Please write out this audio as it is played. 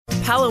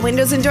Pella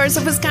Windows and Doors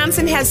of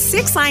Wisconsin has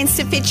 6 lines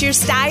to fit your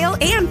style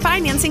and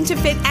financing to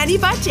fit any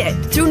budget.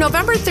 Through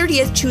November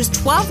 30th, choose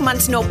 12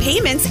 months, no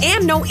payments,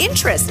 and no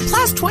interest,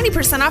 plus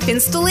 20% off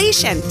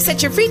installation.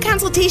 Set your free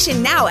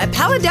consultation now at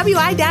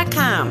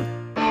PellaWI.com.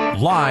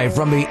 Live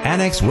from the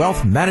Annex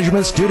Wealth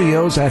Management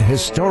Studios at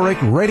historic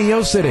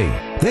Radio City,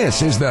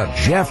 this is the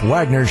Jeff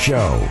Wagner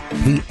Show.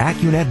 The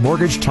AccuNet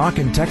Mortgage Talk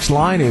and Text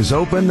line is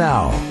open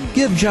now.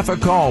 Give Jeff a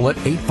call at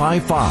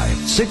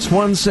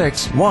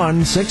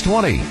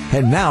 855-616-1620.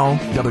 And now,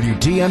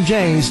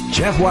 WTMJ's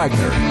Jeff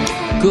Wagner.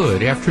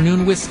 Good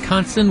afternoon,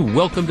 Wisconsin.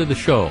 Welcome to the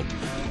show.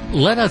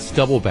 Let us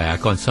double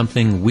back on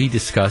something we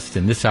discussed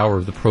in this hour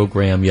of the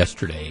program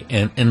yesterday,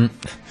 and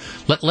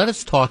let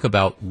us talk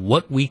about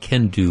what we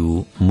can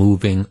do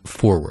moving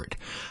forward.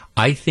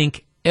 I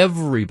think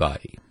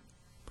everybody,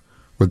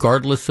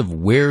 regardless of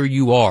where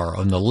you are,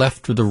 on the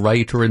left or the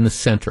right or in the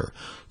center,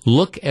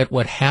 look at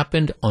what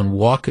happened in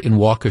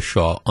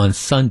Waukesha on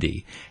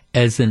Sunday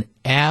as an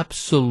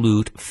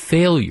absolute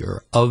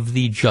failure of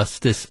the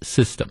justice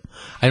system.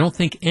 I don't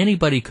think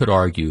anybody could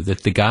argue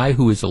that the guy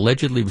who is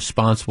allegedly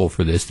responsible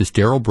for this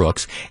Darrell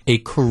Brooks, a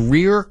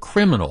career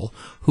criminal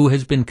who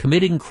has been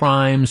committing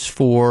crimes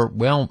for,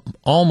 well,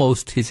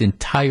 almost his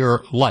entire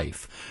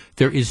life,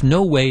 there is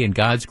no way in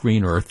God's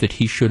green earth that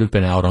he should have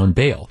been out on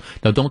bail.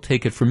 Now, don't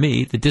take it from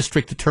me. The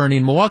district attorney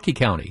in Milwaukee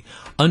County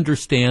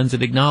understands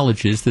and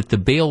acknowledges that the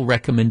bail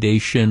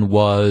recommendation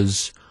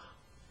was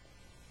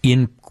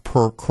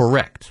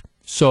incorrect.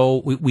 So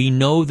we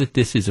know that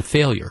this is a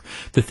failure.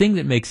 The thing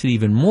that makes it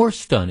even more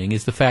stunning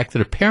is the fact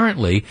that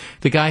apparently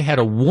the guy had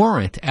a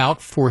warrant out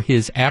for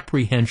his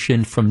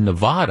apprehension from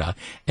Nevada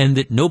and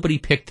that nobody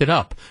picked it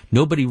up.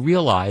 Nobody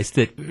realized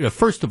that,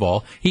 first of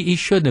all, he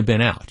shouldn't have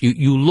been out.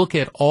 You look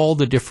at all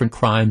the different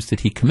crimes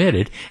that he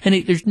committed, and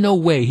there's no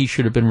way he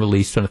should have been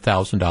released on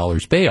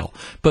 $1,000 bail.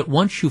 But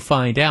once you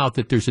find out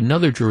that there's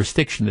another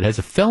jurisdiction that has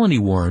a felony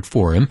warrant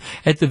for him,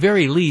 at the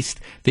very least,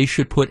 they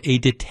should put a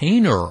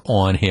detainer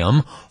on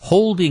him,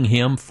 holding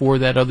him for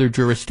that other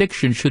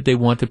jurisdiction should they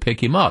want to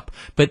pick him up.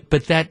 But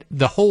that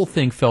the whole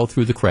thing fell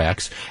through the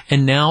cracks,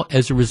 and now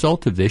as a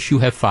result of this, you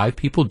have 5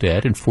 people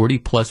dead and 40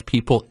 plus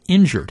people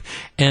injured.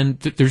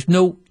 And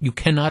you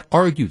cannot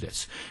argue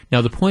this.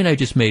 Now, the point I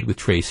just made with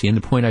Tracy, and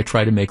the point I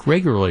try to make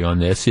regularly on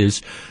this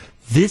is,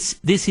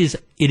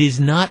 it is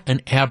not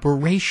an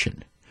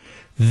aberration.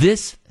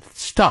 This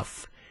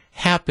stuff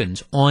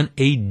happens on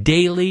a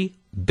daily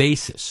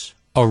basis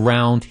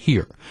around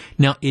here.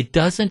 Now, it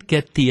doesn't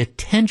get the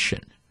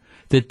attention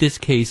that this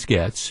case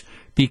gets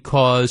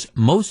because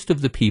most of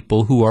the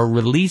people who are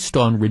released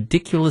on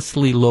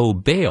ridiculously low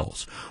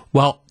bails,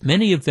 while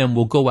many of them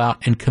will go out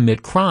and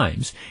commit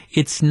crimes,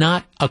 it's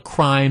not a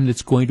crime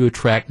that's going to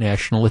attract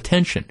national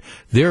attention.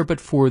 There,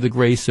 but for the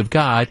grace of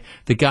God,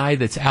 the guy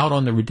that's out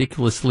on the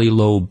ridiculously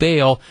low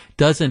bail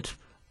doesn't,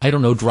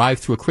 drive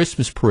through a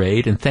Christmas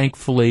parade, and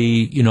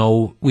thankfully,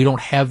 we don't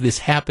have this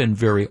happen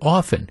very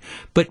often.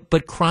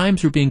 But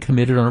crimes are being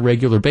committed on a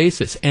regular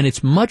basis, and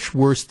it's much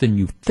worse than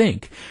you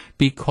think,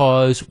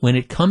 because when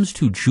it comes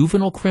to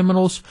juvenile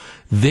criminals,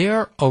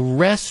 their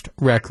arrest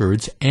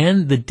records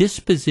and the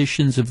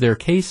dispositions of their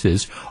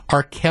cases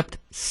are kept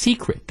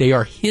secret. They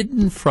are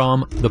hidden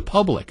from the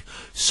public.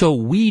 So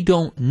we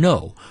don't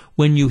know.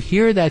 When you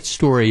hear that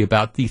story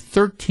about the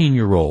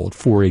 13-year-old,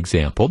 for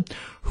example,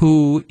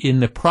 who, in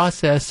the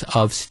process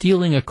of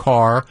stealing a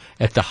car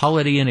at the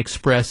Holiday Inn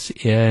Express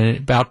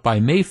about by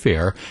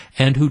Mayfair,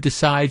 and who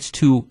decides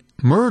to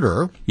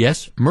murder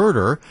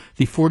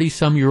the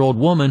 40-some-year-old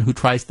woman who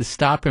tries to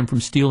stop him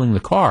from stealing the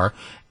car,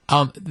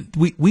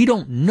 we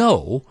don't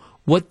know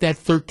what that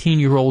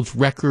 13-year-old's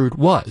record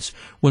was.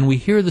 When we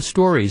hear the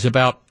stories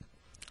about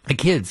the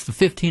kids, the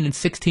 15 and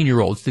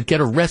 16-year-olds that get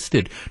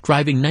arrested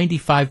driving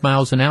 95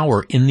 miles an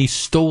hour in the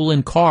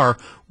stolen car,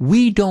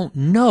 we don't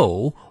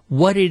know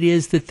what it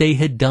is that they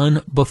had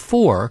done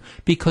before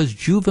because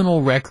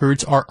juvenile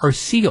records are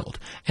sealed.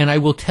 And I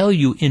will tell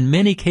you, in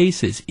many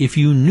cases, if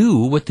you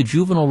knew what the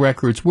juvenile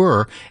records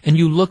were and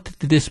you looked at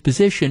the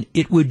disposition,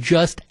 it would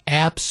just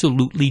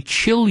absolutely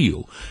chill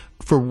you.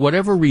 For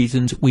whatever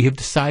reasons, we have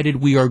decided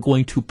we are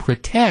going to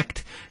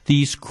protect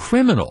these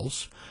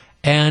criminals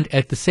and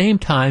at the same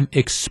time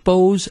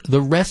expose the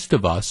rest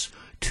of us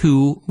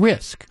to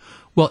risk.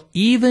 Well,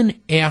 even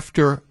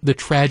after the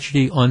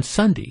tragedy on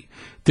Sunday,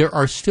 there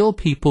are still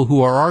people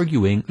who are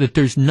arguing that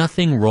there's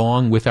nothing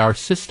wrong with our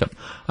system.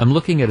 I'm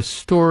looking at a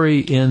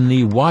story in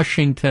the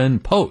Washington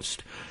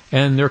Post,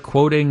 and they're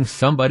quoting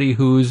somebody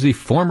who's the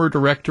former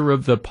director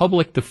of the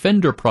Public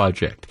Defender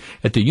Project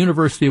at the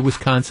University of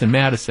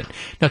Wisconsin-Madison.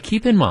 Now,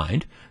 keep in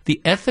mind,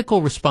 the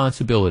ethical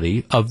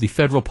responsibility of the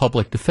Federal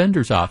Public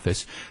Defender's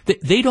Office,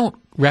 they don't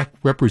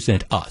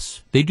represent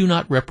us. They do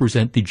not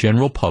represent the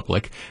general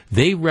public.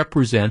 They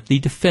represent the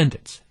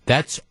defendants.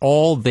 That's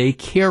all they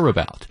care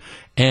about.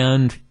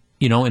 And,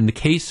 in the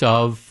case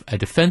of a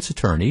defense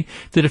attorney,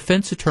 the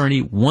defense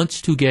attorney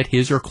wants to get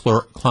his or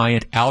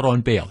client out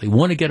on bail. They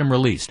want to get him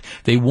released.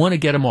 They want to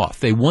get him off.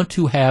 They want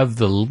to have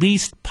the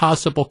least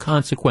possible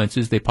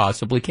consequences they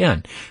possibly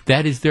can.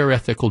 That is their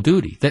ethical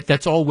duty.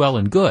 That's all well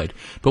and good.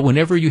 But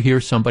whenever you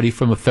hear somebody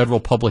from a federal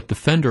public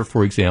defender,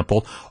 for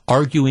example,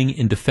 arguing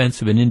in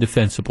defense of an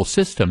indefensible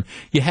system,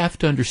 you have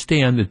to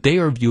understand that they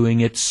are viewing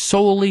it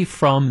solely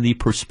from the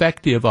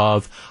perspective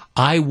of,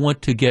 I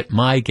want to get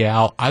my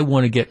gal, I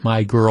want to get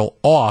my girl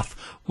off,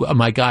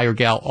 my guy or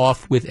gal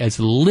off with as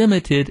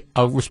limited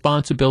a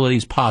responsibility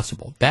as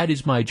possible. That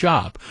is my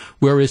job.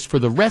 Whereas for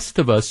the rest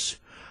of us,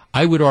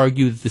 I would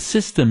argue that the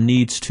system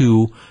needs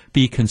to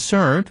be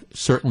concerned,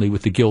 certainly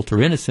with the guilt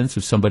or innocence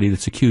of somebody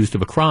that's accused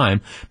of a crime,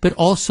 but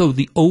also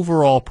the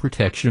overall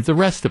protection of the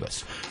rest of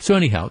us. So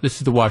anyhow, this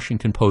is the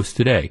Washington Post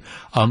today.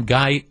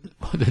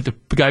 The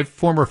guy,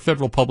 former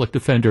federal public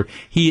defender,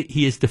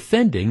 he is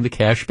defending the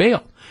cash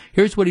bail.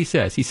 Here's what he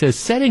says. He says,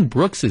 setting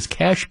Brooks's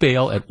cash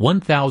bail at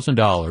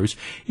 $1,000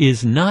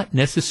 is not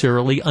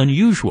necessarily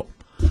unusual.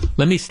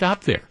 Let me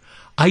stop there.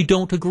 I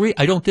don't agree.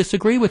 I don't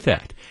disagree with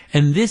that.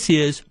 And this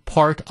is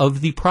part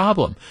of the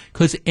problem,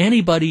 because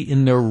anybody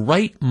in their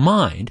right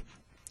mind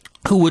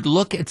who would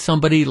look at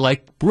somebody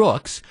like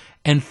Brooks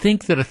and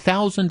think that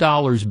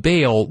 $1,000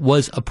 bail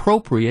was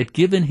appropriate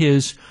given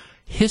his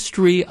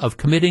history of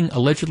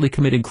allegedly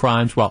committing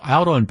crimes while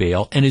out on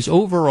bail and his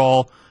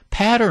overall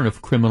pattern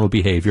of criminal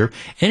behavior,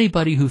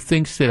 anybody who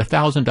thinks that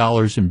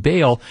 $1,000 in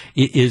bail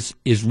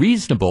is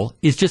reasonable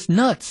is just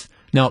nuts.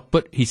 Now,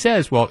 but he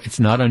says, well, it's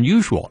not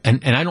unusual.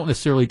 And I don't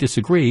necessarily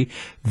disagree.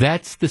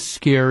 That's the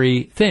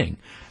scary thing.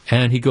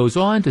 And he goes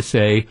on to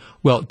say,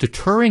 well,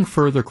 deterring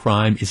further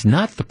crime is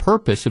not the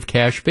purpose of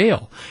cash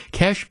bail.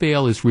 Cash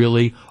bail is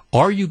really,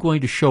 are you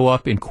going to show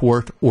up in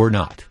court or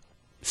not?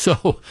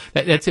 So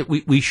that's it.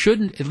 We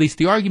shouldn't, at least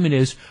the argument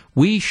is,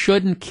 we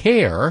shouldn't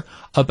care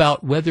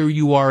about whether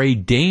you are a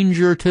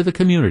danger to the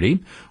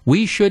community.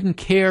 We shouldn't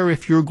care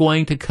if you're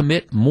going to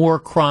commit more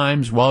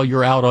crimes while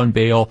you're out on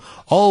bail.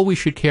 All we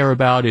should care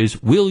about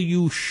is, will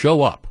you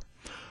show up?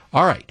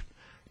 All right.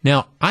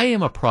 Now, I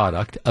am a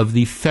product of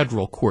the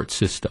federal court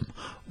system,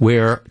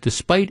 where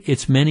despite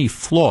its many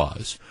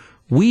flaws,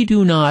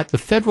 the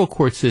federal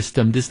court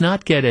system does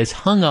not get as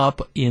hung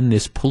up in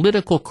this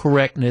political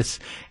correctness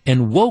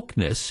and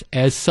wokeness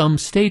as some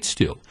states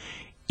do.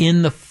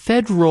 In the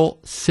federal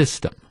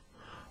system,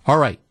 all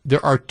right,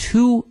 there are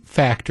two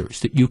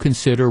factors that you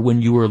consider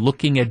when you are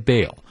looking at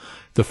bail.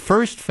 The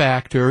first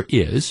factor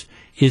is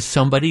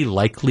somebody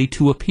likely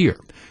to appear?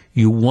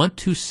 You want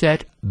to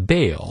set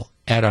bail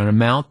at an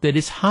amount that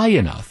is high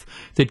enough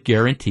that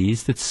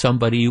guarantees that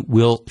somebody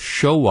will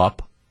show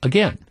up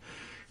again.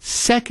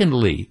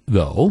 Secondly,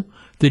 though,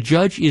 the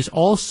judge is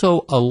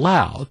also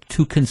allowed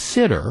to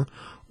consider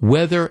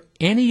whether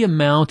any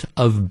amount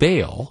of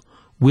bail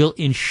will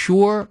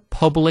ensure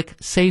public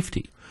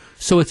safety.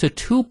 So it's a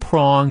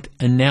two-pronged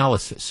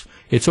analysis.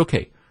 It's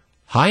okay,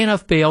 high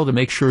enough bail to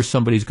make sure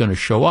somebody's going to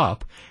show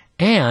up,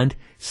 and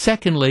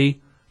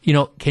secondly,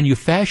 can you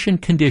fashion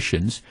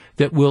conditions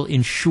that will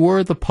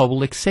ensure the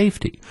public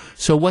safety?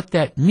 So what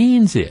that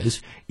means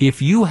is,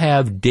 if you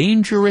have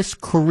dangerous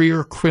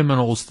career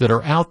criminals that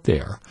are out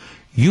there,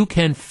 you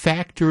can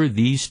factor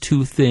these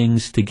two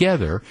things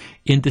together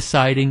in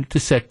deciding to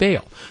set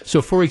bail.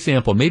 So, for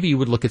example, maybe you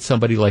would look at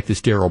somebody like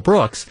this Darryl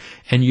Brooks,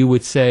 and you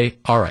would say,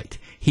 all right,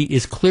 he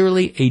is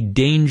clearly a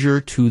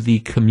danger to the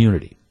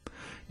community.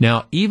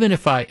 Now, even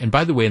if and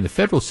by the way, in the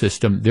federal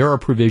system, there are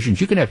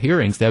provisions. You can have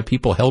hearings that have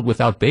people held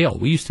without bail.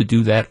 We used to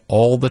do that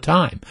all the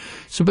time.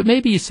 So, but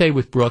maybe you say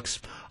with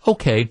Brooks,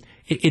 okay,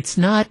 it's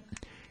not,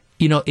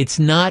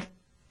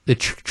 the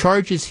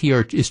charges he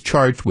is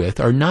charged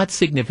with are not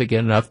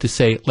significant enough to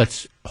say,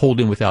 let's hold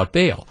him without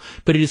bail.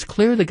 But it is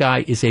clear the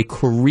guy is a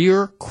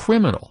career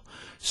criminal.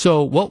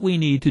 So what we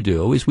need to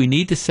do is we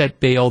need to set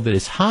bail that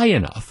is high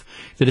enough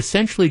that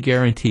essentially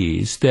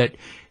guarantees that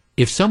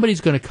if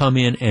somebody's going to come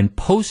in and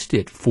post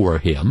it for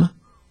him,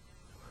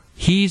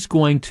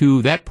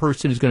 that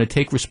person is going to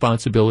take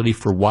responsibility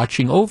for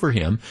watching over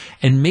him,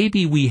 and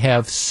maybe we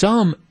have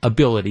some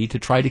ability to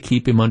try to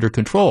keep him under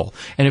control.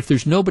 And if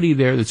there's nobody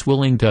there that's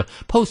willing to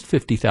post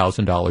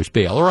 $50,000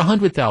 bail or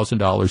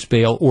 $100,000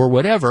 bail or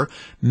whatever,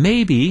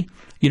 maybe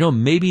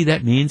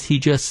that means he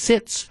just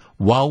sits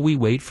while we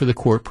wait for the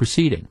court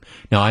proceeding.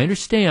 Now, I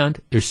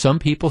understand there's some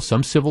people,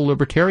 some civil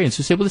libertarians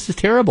who say, well, this is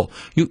terrible.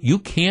 You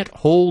can't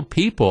hold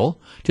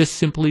people just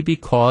simply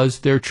because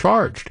they're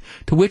charged.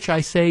 To which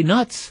I say,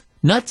 nuts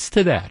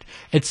to that.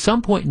 At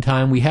some point in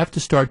time, we have to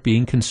start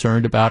being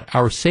concerned about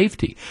our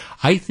safety.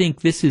 I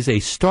think this is a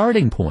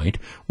starting point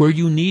where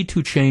you need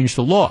to change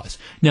the laws.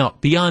 Now,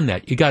 beyond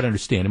that, you got to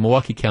understand, in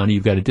Milwaukee County,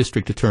 you've got a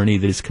district attorney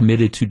that is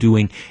committed to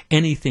doing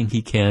anything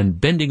he can,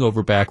 bending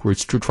over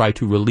backwards to try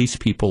to release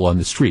people on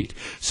the street.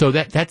 So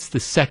that's the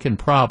second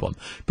problem.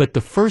 But the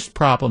first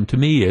problem to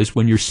me is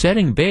when you're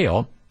setting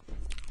bail,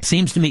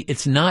 Seems to me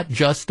it's not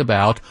just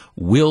about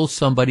will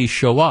somebody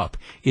show up.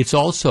 It's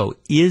also,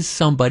 is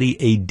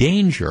somebody a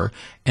danger?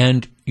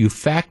 And you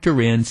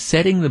factor in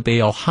setting the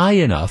bail high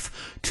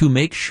enough to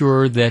make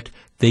sure that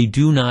they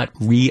do not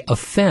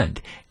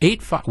re-offend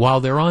while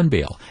they're on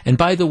bail. And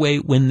by the way,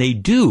 when they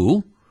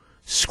do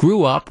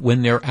screw up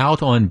when they're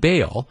out on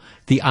bail,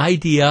 the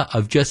idea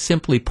of just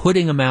simply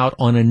putting them out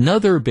on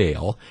another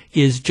bail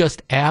is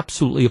just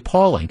absolutely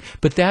appalling.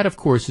 But that, of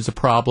course, is a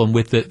problem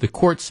with the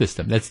court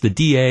system. That's the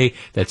DA,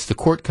 that's the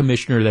court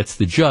commissioner, that's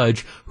the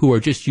judge, who are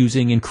just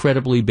using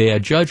incredibly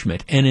bad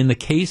judgment. And in the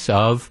case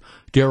of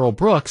Darrell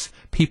Brooks,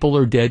 people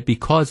are dead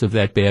because of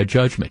that bad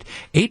judgment.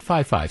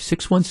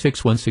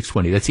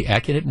 855-616-1620. That's the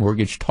Accunet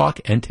Mortgage talk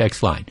and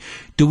text line.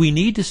 Do we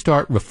need to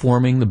start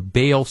reforming the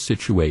bail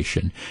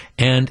situation?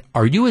 And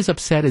are you as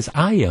upset as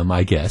I am,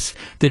 I guess,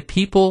 that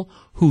people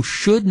who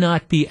should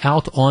not be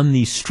out on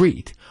the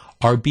street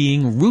are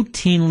being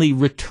routinely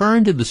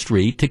returned to the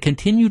street to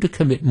continue to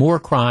commit more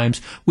crimes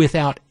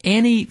without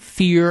any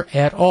fear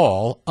at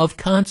all of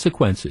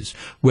consequences,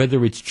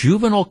 whether it's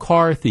juvenile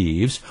car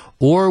thieves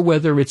or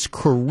whether it's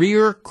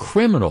career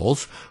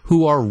criminals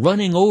who are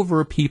running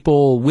over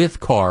people with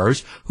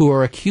cars, who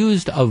are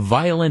accused of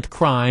violent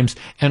crimes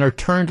and are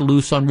turned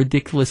loose on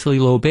ridiculously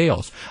low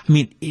bails. I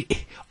mean,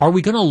 are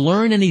we going to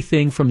learn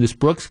anything from this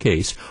Brooks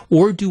case,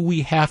 or do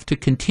we have to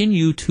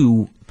continue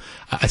to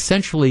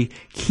essentially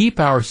keep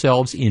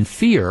ourselves in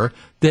fear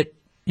that,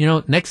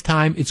 next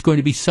time it's going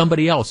to be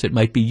somebody else? It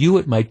might be you,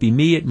 it might be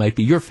me, it might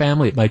be your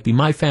family, it might be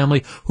my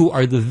family, who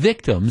are the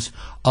victims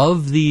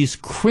of these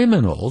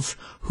criminals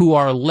who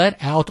are let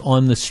out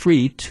on the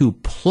street to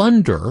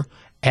plunder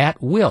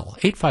at will.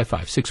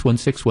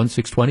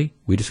 855-616-1620.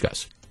 We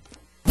discuss.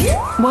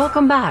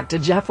 Welcome back to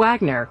Jeff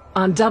Wagner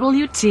on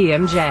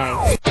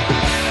WTMJ.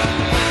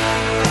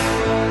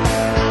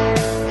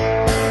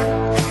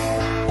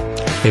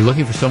 Hey,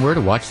 looking for somewhere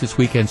to watch this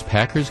weekend's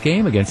Packers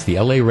game against the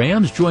LA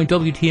Rams? Join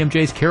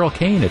WTMJ's Carol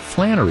Kane at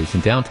Flannery's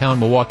in downtown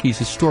Milwaukee's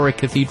historic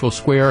Cathedral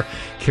Square.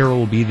 Carol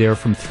will be there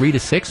from 3 to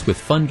 6 with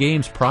fun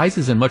games,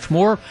 prizes, and much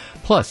more.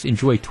 Plus,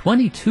 enjoy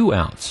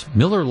 22-ounce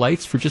Miller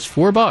Lights for just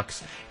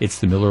 $4. It's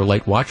the Miller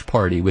Lite Watch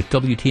Party with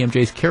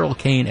WTMJ's Carol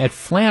Kane at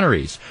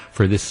Flannery's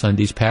for this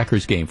Sunday's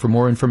Packers game. For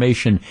more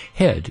information,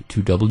 head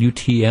to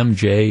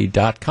WTMJ.com.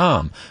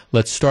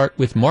 Let's start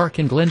with Mark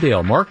in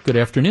Glendale. Mark, good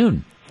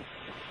afternoon.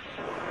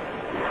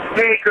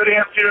 Hey, good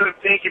afternoon.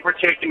 Thank you for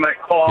taking my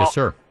call. Yes,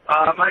 sir.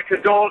 My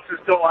condolences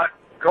go out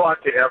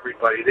to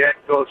everybody. That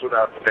goes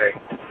without saying.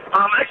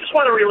 I just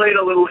want to relate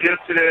a little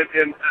incident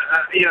and,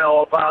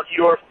 about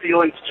your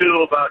feelings,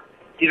 too, about,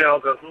 the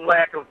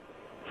lack of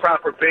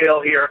proper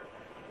bail here.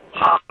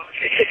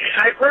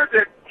 I've heard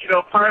that,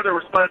 part of the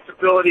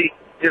responsibility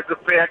is the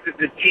fact that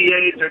the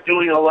DAs are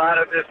doing a lot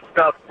of this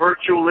stuff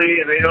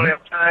virtually and they don't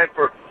have time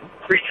for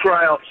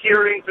pretrial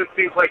hearings and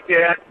things like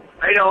that.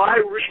 I know I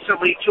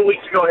recently, 2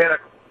 weeks ago,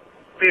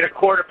 made a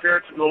court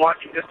appearance in the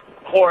Washington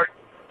court,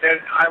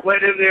 and I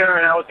went in there,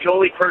 and I was the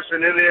only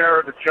person in there.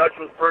 The judge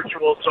was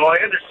virtual, so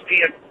I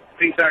understand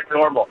things aren't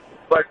normal.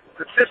 But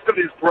the system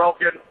is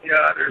broken.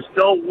 There's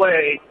no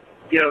way,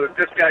 that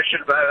this guy should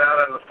have been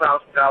out on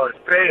 $1,000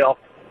 bail.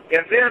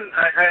 And then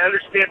I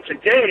understand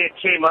today it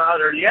came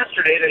out, or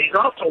yesterday, that he's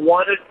also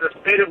wanted the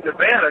state of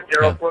Nevada,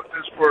 Darrell Brooks,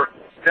 for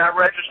not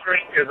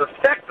registering as a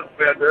sex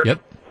offender.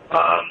 Yep.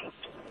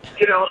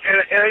 And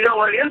I know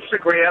on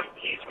Instagram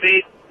he's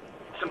made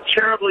some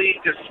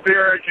terribly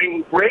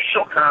disparaging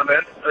racial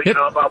comments,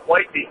 about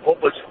white people,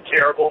 which is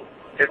terrible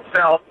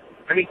itself.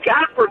 I mean,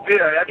 God forbid,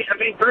 I'm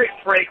being very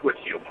frank with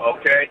you,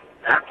 okay?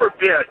 God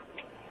forbid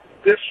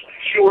this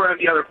shoe were on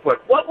the other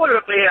foot. What would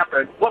have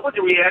happened? What would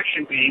the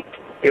reaction be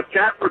if,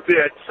 God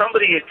forbid,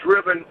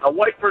 a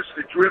white person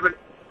had driven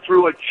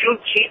through a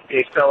Juneteenth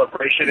Day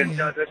celebration and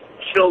done this,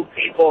 killed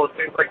people and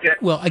things like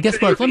that? Well, I guess,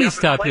 Mark, let me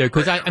stop there,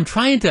 because I'm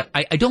trying to,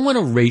 I don't want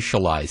to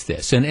racialize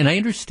this. And I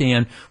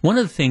understand one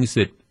of the things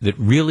that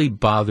really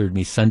bothered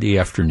me Sunday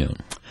afternoon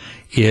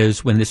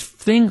is when this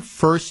thing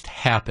first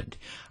happened,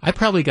 I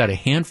probably got a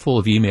handful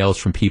of emails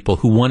from people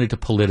who wanted to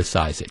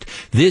politicize it.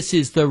 This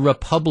is the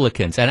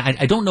Republicans. And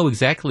I don't know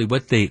exactly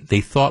what they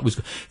thought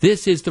was.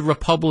 This is the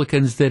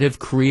Republicans that have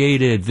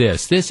created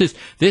this. This is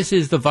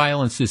the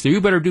violence system.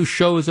 You better do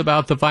shows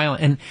about the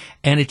violence.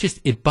 And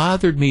it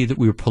bothered me that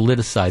we were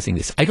politicizing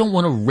this. I don't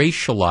want to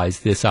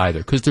racialize this either,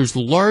 because there's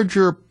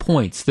larger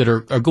points that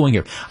are going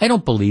here. I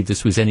don't believe there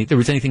was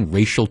anything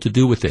racial to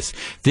do with this.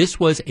 This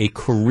was a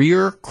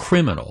career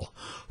criminal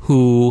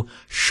who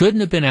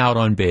shouldn't have been out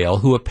on bail,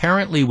 who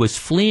apparently was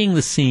fleeing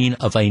the scene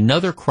of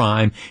another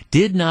crime,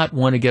 did not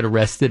want to get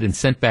arrested and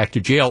sent back to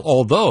jail,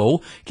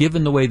 although,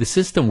 given the way the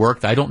system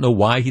worked, I don't know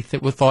why he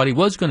thought he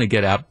was going to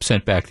get out,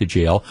 sent back to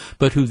jail,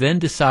 but who then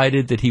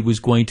decided that he was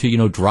going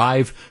to,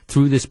 drive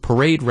through this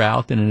parade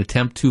route in an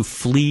attempt to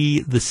flee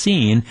the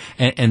scene,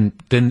 and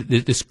then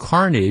this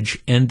carnage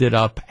ended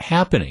up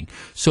happening.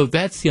 So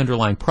that's the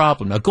underlying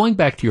problem. Now, going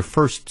back to your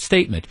first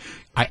statement,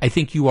 I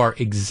think you are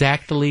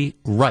exactly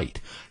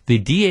right. The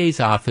DA's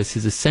office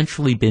has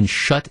essentially been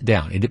shut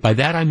down. And by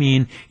that I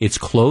mean it's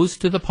closed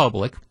to the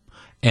public,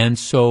 And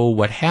so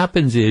what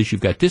happens is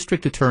you've got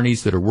district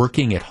attorneys that are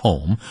working at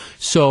home.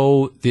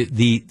 So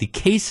the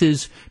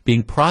cases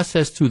being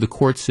processed through the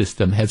court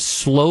system have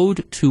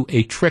slowed to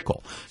a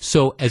trickle.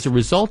 So as a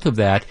result of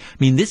that, I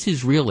mean, this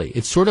is really,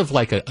 it's sort of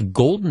like a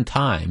golden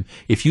time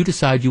if you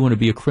decide you want to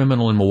be a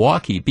criminal in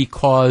Milwaukee,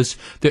 because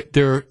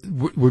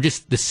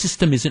the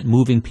system isn't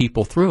moving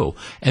people through.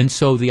 And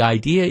so the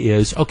idea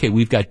is, okay,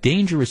 we've got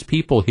dangerous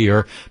people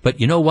here, but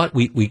you know what?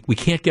 We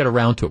can't get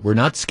around to it. We're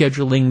not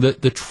scheduling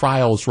the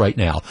trials right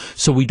now.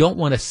 So we don't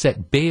want to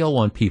set bail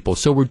on people.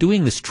 So we're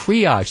doing this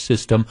triage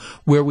system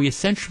where we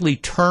essentially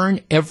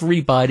turn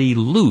everybody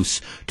loose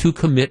to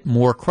commit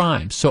more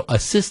crimes. So a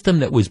system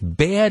that was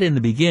bad in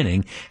the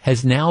beginning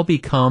has now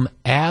become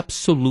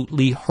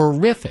absolutely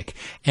horrific,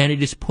 and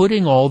it is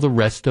putting all the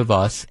rest of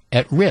us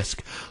at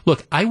risk.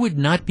 Look, I would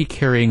not be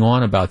carrying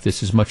on about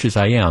this as much as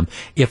I am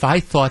if I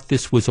thought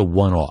this was a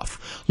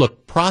one-off.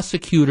 Look,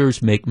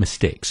 prosecutors make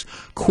mistakes.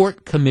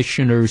 Court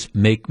commissioners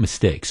make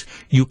mistakes.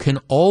 You can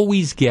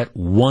always get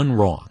one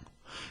wrong.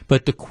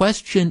 But the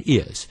question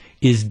is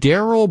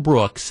Darrell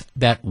Brooks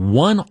that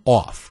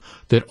one-off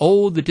that,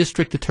 the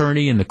district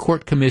attorney and the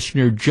court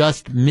commissioner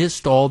just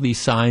missed all these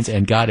signs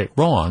and got it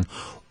wrong?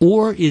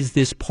 Or is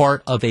this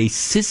part of a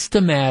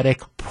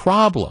systematic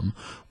problem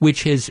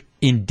which is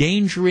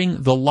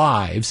endangering the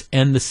lives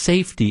and the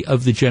safety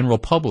of the general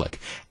public?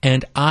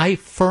 And I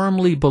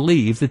firmly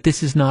believe that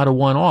this is not a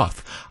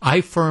one-off.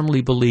 I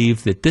firmly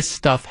believe that this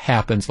stuff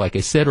happens, like I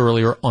said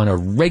earlier, on a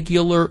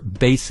regular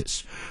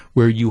basis,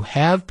 where you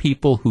have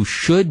people who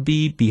should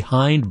be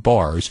behind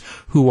bars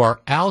who are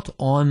out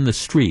on the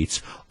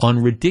streets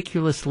on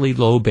ridiculously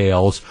low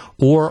bails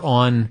or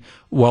on,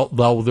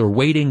 while they're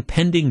waiting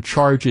pending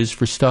charges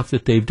for stuff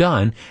that they've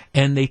done,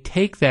 and they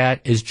take that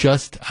as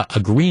just a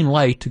green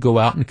light to go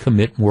out and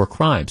commit more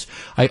crimes.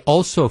 I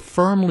also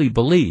firmly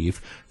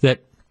believe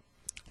that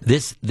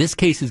this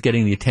case is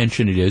getting the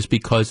attention it is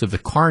because of the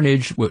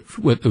carnage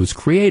what was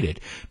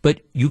created. But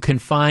you can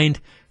find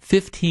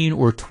 15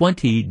 or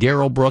 20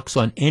 Darrell Brooks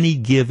on any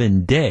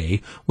given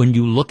day when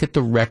you look at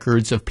the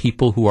records of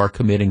people who are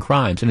committing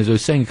crimes. And as I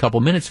was saying a couple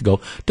minutes ago,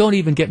 don't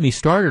even get me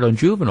started on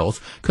juveniles,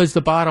 because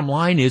the bottom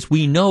line is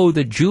we know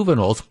that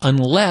juveniles,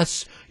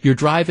 unless you're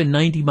driving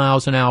 90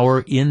 miles an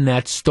hour in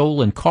that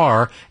stolen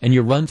car and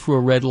you run through a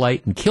red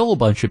light and kill a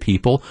bunch of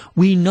people,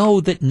 we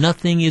know that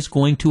nothing is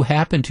going to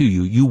happen to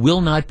you. You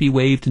will not be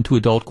waived into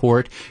adult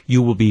court.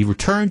 You will be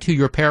returned to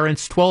your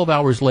parents 12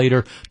 hours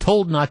later,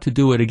 told not to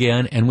do it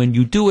again. And when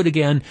you do it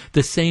again,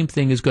 the same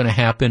thing is going to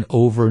happen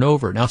over and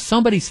over. Now,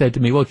 somebody said to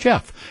me, well,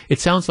 Jeff,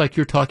 it sounds like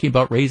you're talking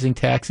about raising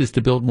taxes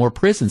to build more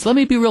prisons. Let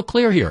me be real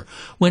clear here.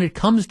 When it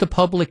comes to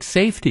public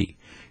safety,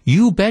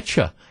 you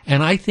betcha.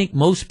 And I think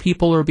most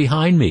people are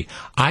behind me.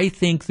 I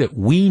think that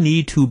we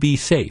need to be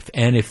safe.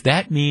 And if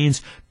that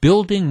means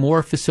building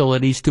more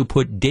facilities to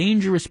put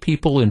dangerous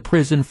people in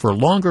prison for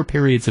longer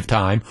periods of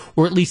time,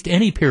 or at least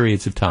any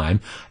periods of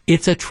time,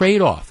 it's a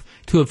trade-off.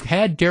 To have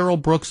had Darrell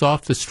Brooks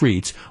off the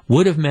streets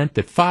would have meant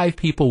that 5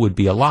 people would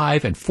be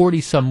alive and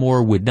 40-some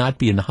more would not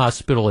be in the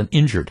hospital and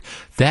injured.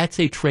 That's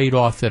a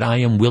trade-off that I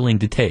am willing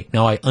to take.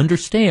 Now, I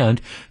understand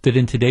that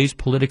in today's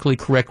politically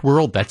correct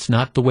world, that's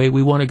not the way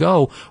we want to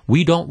go.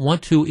 We don't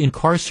want to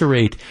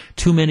incarcerate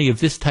too many of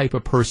this type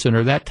of person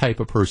or that type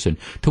of person,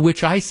 to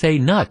which I say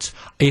nuts.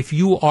 If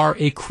you are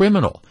a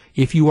criminal,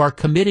 if you are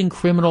committing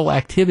criminal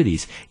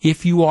activities,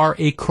 if you are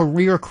a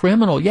career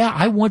criminal, yeah,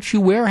 I want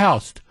you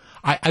warehoused.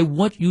 I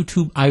want you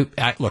to,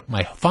 look,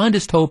 my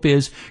fondest hope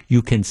is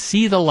you can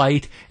see the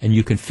light and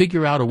you can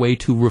figure out a way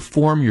to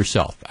reform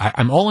yourself.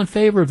 I'm all in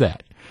favor of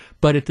that.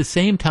 But at the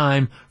same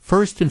time,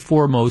 first and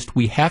foremost,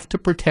 we have to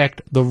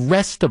protect the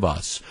rest of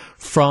us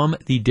from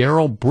the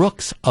Darrell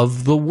Brooks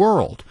of the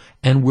world.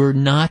 And we're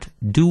not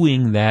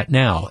doing that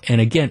now.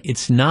 And again,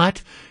 it's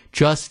not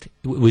just,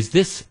 was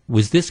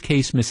this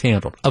case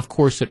mishandled? Of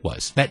course it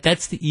was.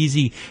 That's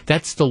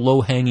the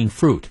low-hanging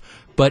fruit.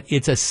 But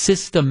it's a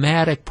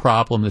systematic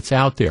problem that's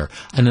out there.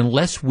 And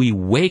unless we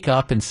wake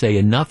up and say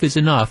enough is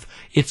enough,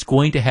 it's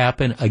going to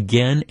happen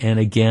again and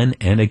again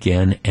and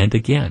again and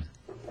again.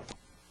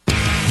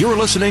 You're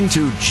listening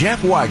to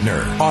Jeff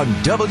Wagner on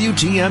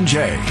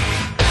WTMJ.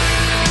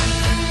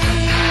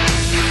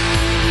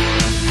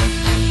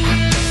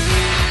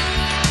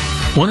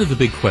 One of the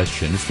big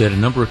questions that a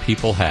number of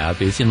people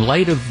have is, in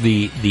light of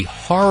the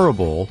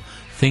horrible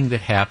thing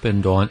that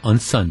happened on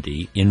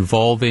Sunday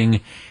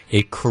involving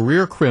a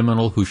career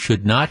criminal who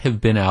should not have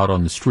been out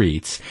on the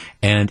streets,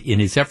 and in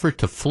his effort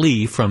to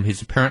flee from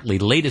his apparently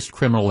latest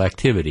criminal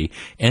activity,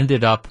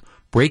 ended up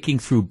breaking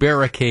through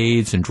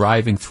barricades and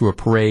driving through a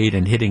parade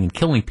and hitting and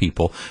killing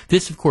people.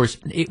 This, of course,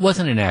 it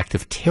wasn't an act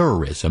of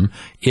terrorism.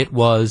 It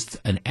was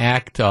an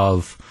act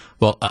of,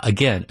 well,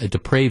 again, a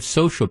depraved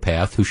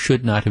sociopath who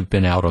should not have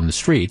been out on the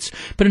streets.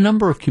 But a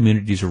number of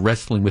communities are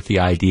wrestling with the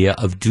idea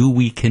of, do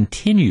we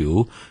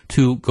continue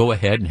to go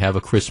ahead and have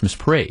a Christmas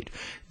parade?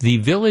 The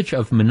village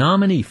of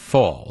Menominee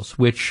Falls,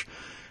 which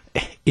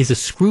is a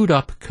screwed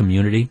up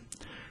community.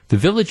 the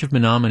village of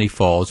Menominee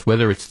Falls,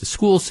 whether it's the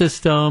school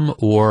system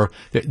or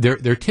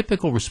their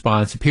typical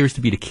response appears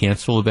to be to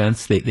cancel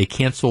events. They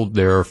canceled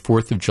their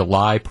 4th of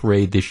July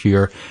parade this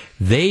year.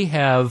 They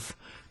have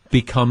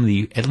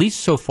become at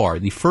least so far,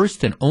 the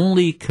first and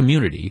only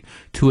community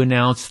to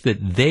announce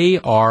that they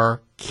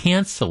are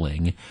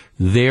canceling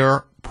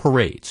their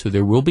parade. So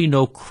there will be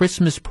no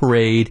Christmas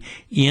parade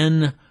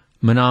in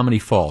Menominee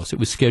Falls. It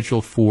was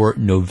scheduled for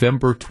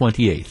November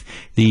 28th.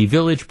 The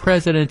village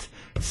president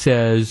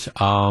says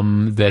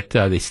that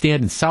they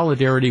stand in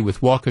solidarity with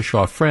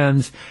Waukesha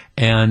Friends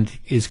and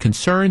is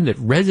concerned that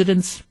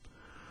residents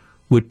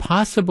would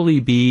possibly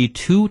be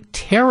too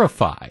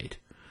terrified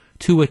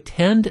to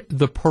attend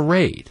the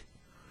parade.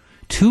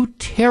 Too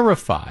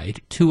terrified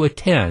to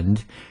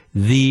attend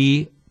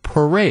the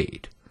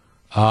parade.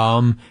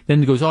 Then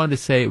it goes on to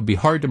say it would be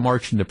hard to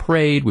march in the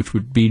parade, which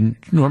would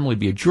normally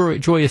be a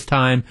joyous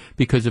time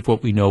because of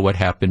what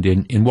happened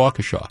in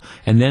Waukesha.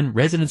 And then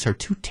residents are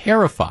too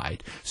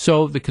terrified.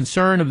 So the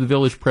concern of the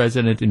village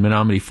president in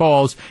Menominee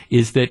Falls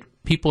is that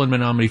people in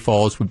Menominee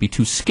Falls would be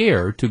too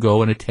scared to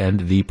go and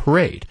attend the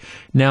parade.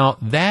 Now,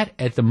 that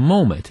at the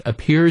moment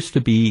appears to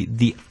be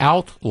the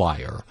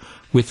outlier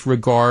with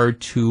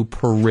regard to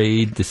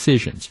parade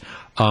decisions.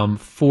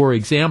 For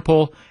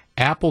example,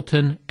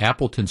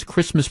 Appleton's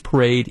Christmas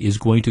parade is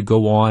going to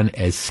go on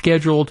as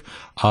scheduled.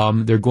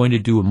 They're going to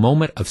do a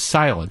moment of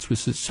silence,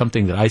 which is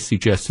something that I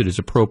suggested is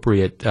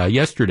appropriate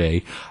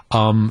yesterday,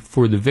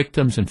 for the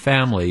victims and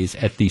families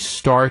at the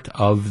start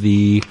of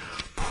the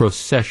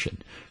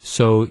procession.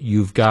 So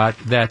you've got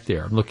that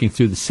there. I'm looking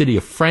through the city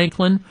of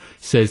Franklin,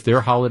 says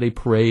their holiday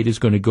parade is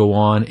going to go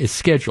on as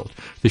scheduled.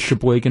 The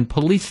Sheboygan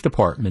Police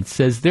Department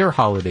says their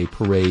holiday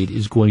parade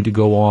is going to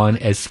go on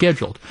as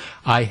scheduled.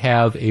 I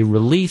have a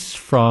release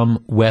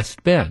from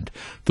West Bend.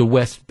 The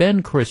West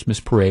Bend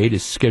Christmas parade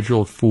is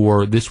scheduled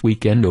for this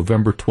weekend,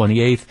 November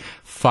 28th,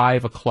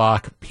 5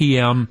 o'clock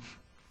p.m.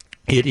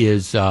 It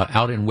is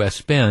out in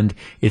West Bend.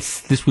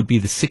 This would be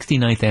the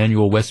 69th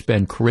annual West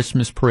Bend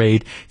Christmas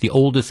Parade, the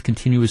oldest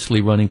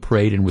continuously running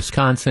parade in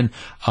Wisconsin.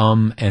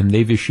 And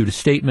they've issued a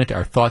statement.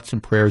 Our thoughts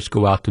and prayers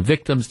go out to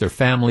victims, their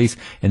families,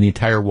 and the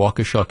entire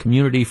Waukesha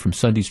community from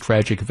Sunday's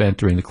tragic event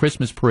during the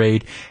Christmas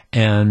parade.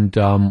 And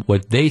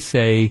what they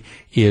say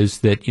is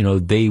that,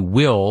 they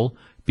will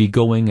be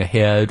going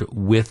ahead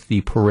with the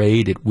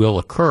parade. It will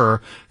occur.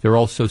 They're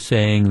also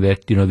saying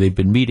that, they've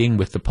been meeting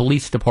with the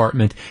police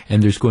department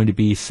and there's going to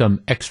be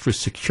some extra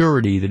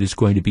security that is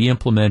going to be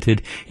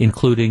implemented,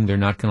 including they're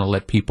not going to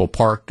let people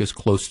park as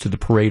close to the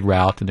parade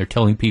route, and they're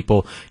telling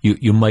people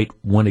you might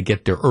want to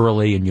get there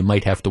early and you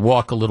might have to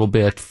walk a little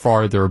bit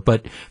farther,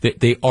 but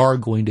they are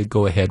going to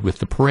go ahead with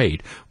the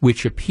parade,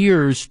 which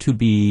appears to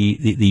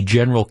be the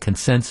general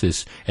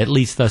consensus, at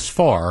least thus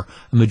far.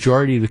 A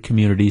majority of the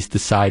communities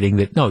deciding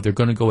that, no, they're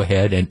going to go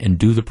ahead and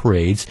do the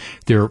parades.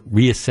 They're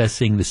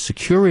reassessing the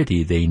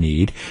security they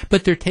need,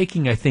 but they're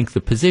taking, I think,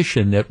 the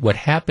position that what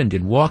happened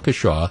in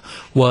Waukesha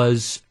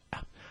was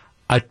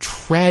a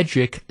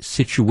tragic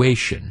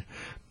situation,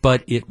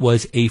 but it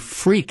was a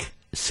freak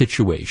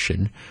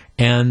situation,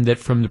 and that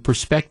from the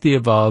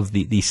perspective of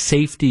the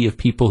safety of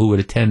people who would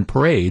attend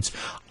parades,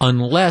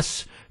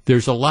 unless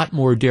there's a lot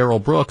more Darrell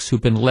Brooks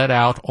who've been let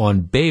out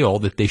on bail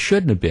that they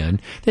shouldn't have been,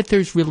 that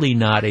there's really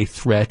not a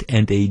threat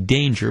and a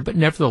danger. But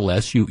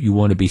nevertheless, you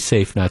want to be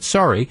safe, not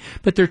sorry,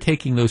 but they're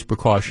taking those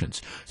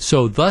precautions.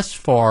 So thus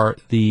far,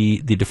 the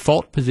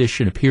default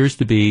position appears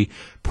to be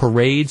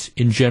parades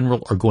in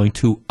general are going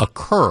to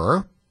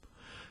occur.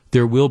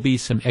 There will be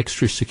some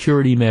extra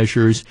security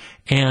measures,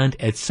 and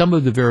at some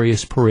of the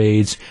various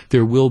parades,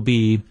 there will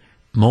be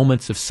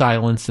moments of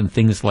silence and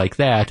things like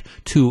that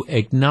to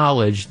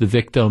acknowledge the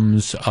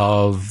victims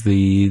of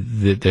the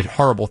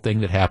horrible thing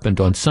that happened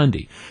on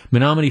Sunday.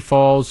 Menominee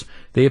Falls,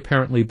 they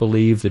apparently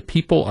believe that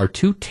people are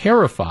too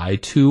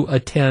terrified to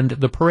attend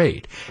the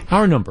parade.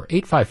 Our number,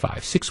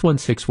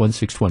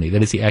 855-616-1620.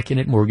 That is the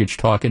Accunet Mortgage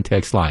Talk and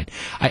Text line.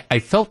 I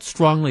felt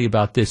strongly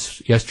about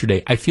this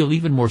yesterday. I feel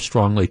even more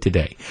strongly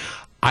today.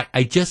 I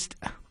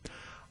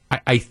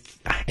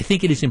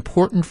think it is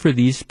important for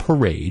these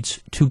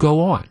parades to go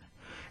on.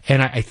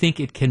 And I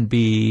think it can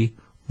be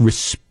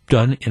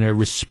done in a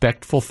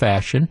respectful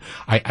fashion.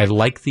 I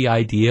like the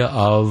idea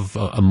of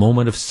a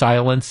moment of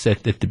silence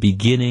at the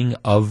beginning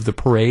of the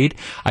parade.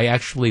 I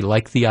actually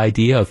like the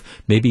idea of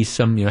maybe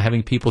some,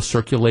 having people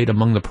circulate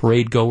among the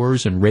parade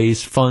goers and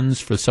raise funds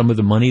for some of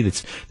the money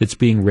that's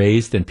being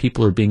raised, and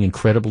people are being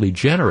incredibly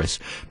generous.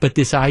 But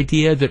this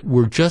idea that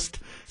we're just,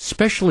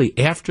 especially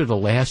after the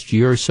last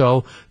year or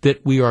so,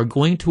 that we are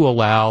going to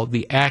allow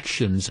the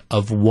actions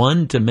of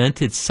one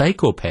demented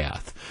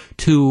psychopath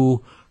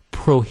to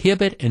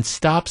prohibit and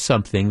stop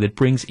something that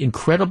brings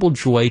incredible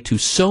joy to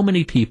so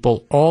many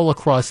people all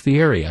across the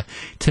area.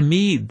 To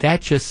me,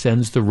 that just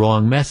sends the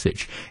wrong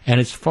message.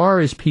 And as far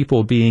as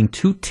people being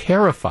too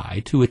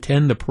terrified to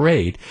attend the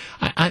parade,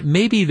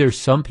 maybe there's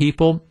some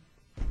people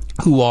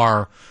who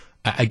are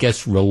I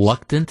guess,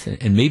 reluctant,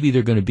 and maybe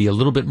they're going to be a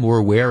little bit more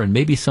aware, and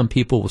maybe some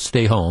people will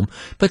stay home.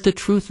 But the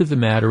truth of the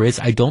matter is,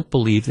 I don't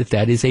believe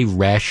that is a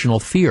rational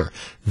fear.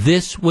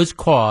 This was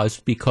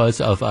caused because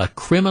of a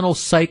criminal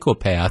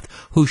psychopath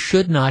who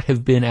should not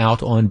have been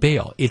out on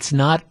bail. It's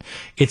not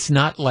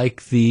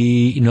like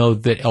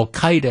that Al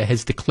Qaeda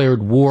has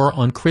declared war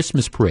on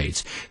Christmas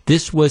parades.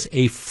 This was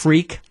a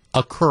freak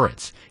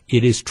occurrence.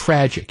 It is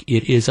tragic.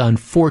 It is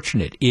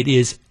unfortunate.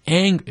 It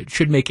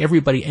should make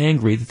everybody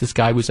angry that this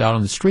guy was out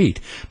on the street.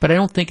 But I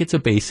don't think it's a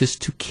basis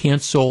to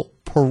cancel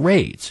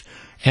parades.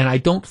 And I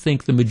don't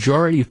think the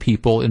majority of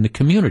people in the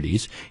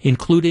communities,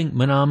 including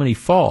Menominee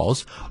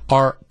Falls,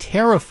 are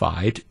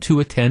terrified to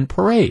attend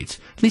parades.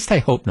 At least I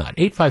hope not.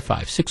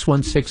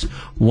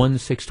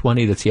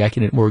 855-616-1620. That's the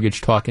AccuNet Mortgage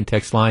Talk and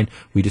Text line.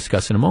 We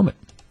discuss in a moment.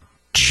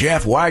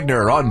 Jeff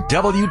Wagner on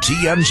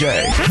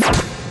WTMJ.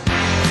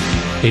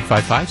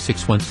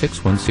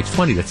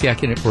 855-616-1620. That's the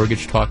AccuNet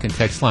Mortgage Talk and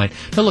Text line.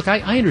 Now, look,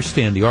 I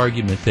understand the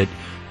argument that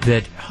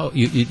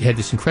you had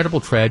this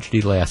incredible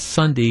tragedy last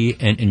Sunday,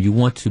 and you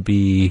want to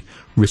be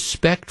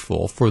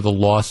respectful for the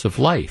loss of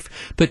life.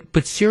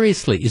 But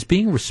seriously, is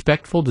being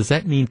respectful, does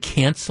that mean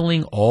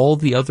canceling all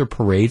the other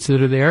parades that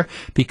are there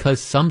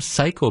because some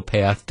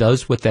psychopath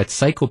does what that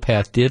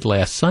psychopath did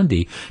last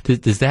Sunday?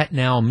 Does that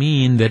now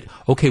mean that,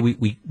 okay,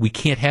 we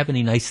can't have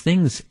any nice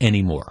things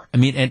anymore? I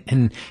mean,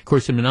 and of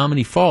course in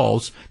Menominee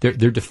Falls, their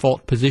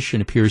default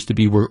position appears to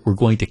be we're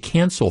going to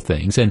cancel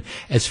things. And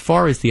as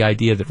far as the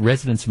idea that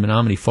residents of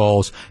Menominee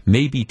Falls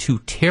may be too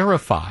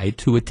terrified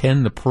to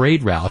attend the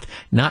parade route,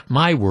 not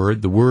my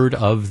word, the word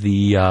of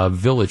the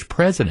village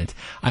president.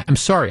 I'm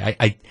sorry.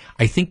 I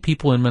think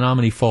people in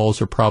Menominee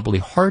Falls are probably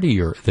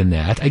hardier than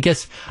that. I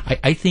guess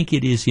I think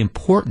it is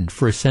important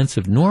for a sense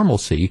of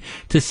normalcy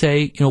to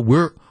say,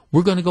 we're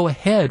going to go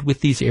ahead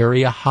with these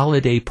area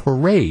holiday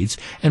parades,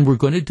 and we're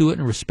going to do it in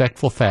a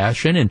respectful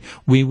fashion, and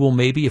we will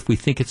maybe, if we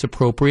think it's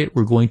appropriate,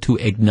 we're going to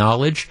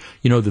acknowledge,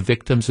 the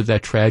victims of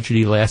that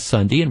tragedy last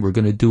Sunday, and we're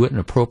going to do it in an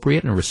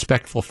appropriate and a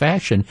respectful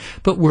fashion,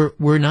 but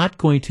we're not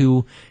going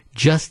to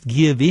just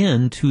give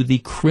in to the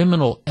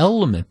criminal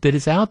element that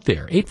is out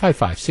there.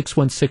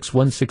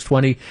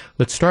 855-616-1620.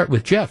 Let's start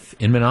with Jeff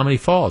in Menominee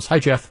Falls. Hi,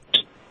 Jeff.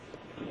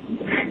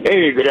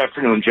 Hey, good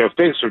afternoon, Jeff.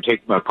 Thanks for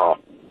taking my call.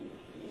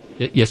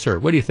 Yes, sir.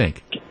 What do you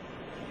think?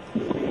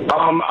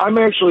 I'm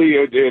actually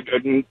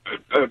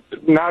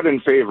not in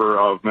favor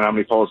of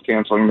Menominee Falls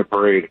canceling the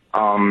parade.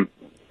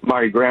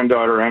 My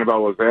granddaughter,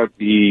 Annabelle, was at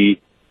the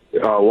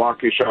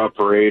Waukesha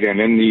parade and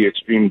in the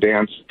Extreme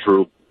Dance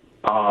troupe.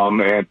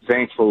 And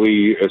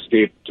thankfully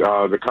escaped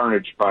the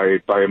carnage by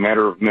a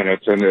matter of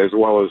minutes, and as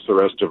well as the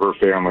rest of her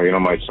family,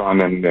 my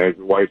son and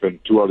wife and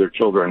two other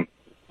children.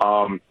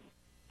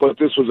 But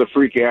this was a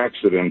freak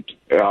accident,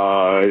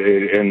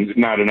 and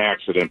not an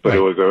accident, but right.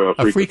 It was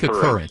a freak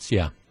occurrence,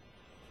 yeah.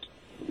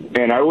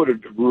 And I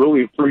would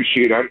really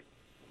appreciate it.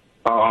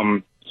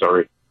 I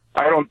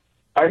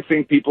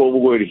think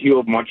people would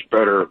heal much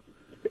better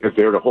if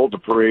they were to hold the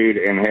parade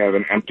and have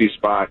an empty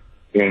spot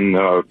in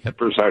the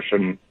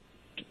procession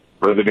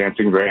for the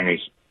dancing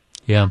grannies.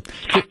 Yeah.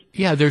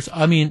 Yeah,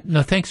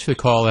 thanks for the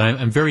call. And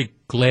I'm very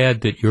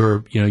glad that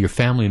your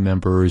family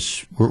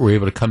members were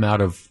able to come out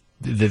of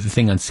the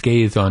thing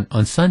unscathed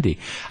on Sunday.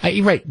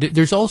 You're right.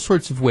 There's all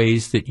sorts of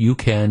ways that you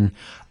can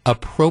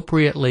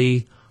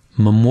appropriately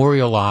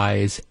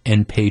memorialize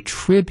and pay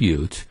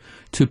tribute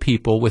to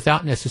people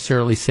without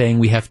necessarily saying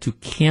we have to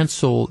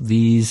cancel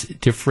these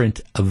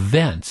different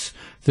events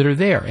that are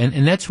there.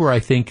 And that's where I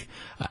think,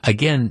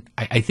 again,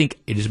 I think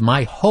it is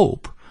my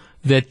hope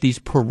that these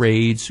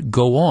parades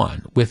go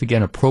on with,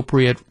 again,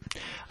 appropriate,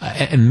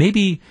 and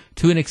maybe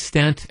to an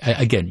extent,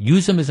 again,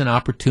 use them as an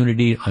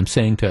opportunity, I'm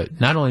saying, to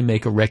not only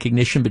make a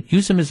recognition, but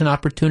use them as an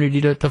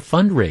opportunity to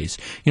fundraise.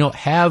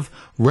 Have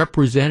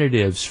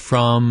representatives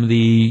from the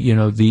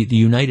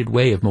United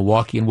Way of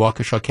Milwaukee and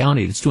Waukesha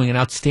County that's doing an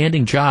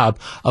outstanding job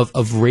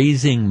of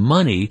raising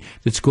money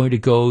that's going to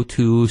go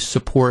to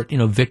support,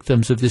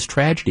 victims of this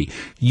tragedy.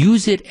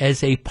 Use it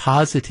as a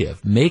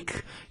positive.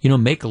 Make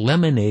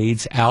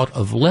lemonades out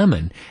of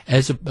lemons,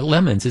 as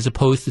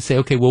opposed to say,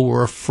 okay, well,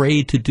 we're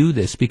afraid to do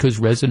this because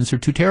residents are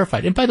too terrified.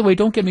 And by the way,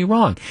 don't get me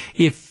wrong.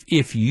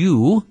 If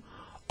you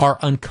are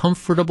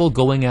uncomfortable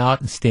going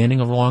out and standing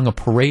along a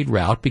parade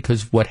route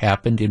because of what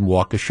happened in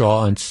Waukesha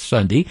on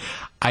Sunday,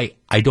 I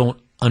don't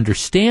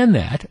understand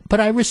that, but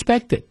I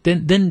respect it.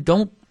 Then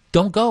don't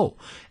go.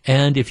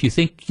 And if you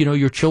think,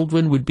 your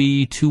children would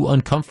be too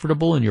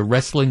uncomfortable and you're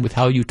wrestling with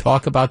how you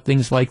talk about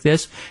things like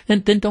this,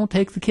 then don't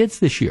take the kids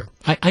this year.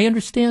 I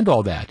understand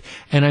all that.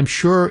 And I'm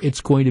sure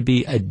it's going to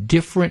be a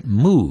different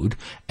mood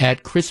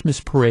at Christmas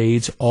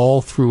parades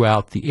all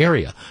throughout the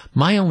area.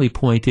 My only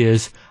point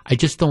is, I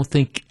don't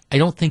think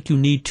you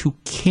need to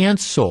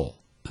cancel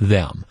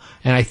them.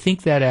 And I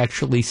think that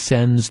actually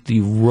sends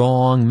the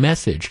wrong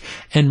message.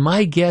 And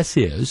my guess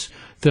is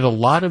that a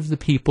lot of the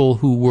people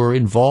who were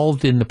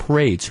involved in the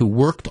parades, who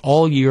worked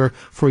all year,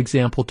 for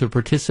example, to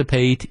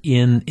participate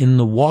in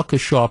the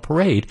Waukesha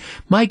parade,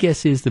 my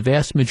guess is the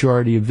vast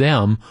majority of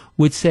them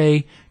would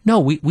say, no,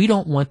 we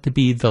don't want to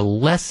be the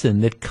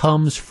lesson that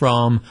comes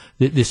from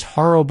this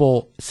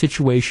horrible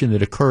situation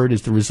that occurred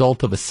as the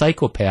result of a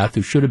psychopath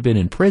who should have been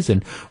in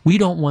prison. We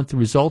don't want the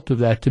result of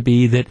that to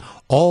be that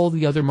all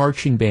the other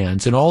marching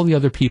bands and all the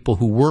other people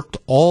who worked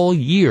all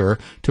year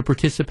to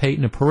participate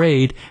in a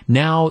parade,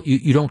 now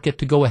you don't get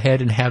to go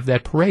ahead and have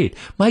that parade.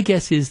 My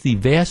guess is the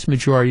vast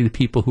majority of the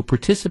people who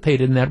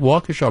participated in that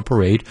Waukesha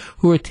parade,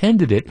 who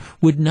attended it,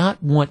 would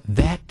not want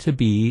that to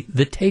be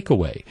the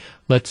takeaway.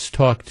 Let's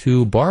talk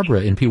to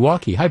Barbara in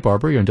Pewaukee. Hi,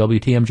 Barbara. You're on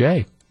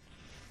WTMJ.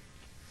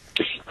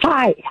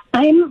 Hi.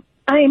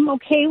 I'm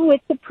okay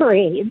with the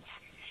parades.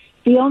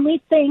 The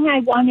only thing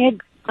I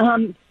wanted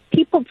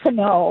people to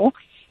know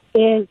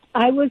is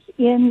I was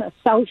in the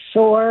South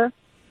Shore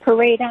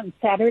parade on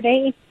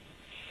Saturday,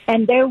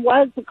 and there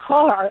was a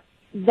car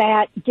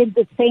that did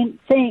the same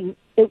thing.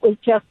 It was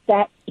just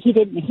that he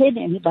didn't hit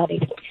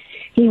anybody.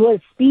 He was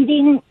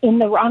speeding in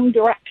the wrong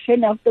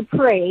direction of the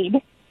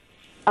parade.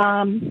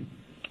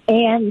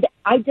 And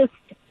I just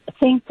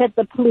think that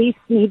the police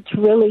need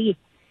to really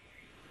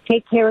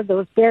take care of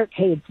those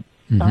barricades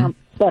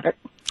better.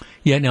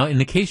 Yeah, now, in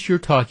the case you're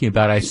talking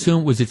about, I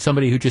assume, was it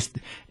somebody who just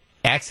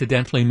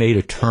accidentally made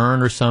a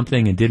turn or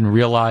something and didn't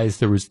realize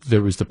there was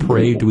the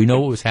parade? Do we know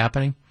what was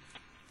happening?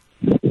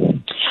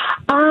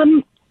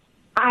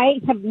 I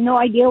have no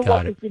idea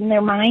what was in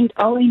their mind.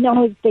 All I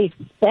know is they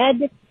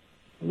sped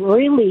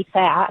really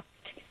fast,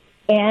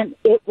 and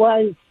it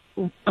was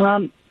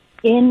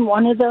in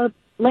one of the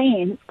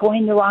lanes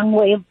going the wrong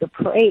way of the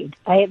parade.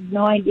 I have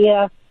no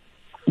idea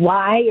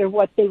why or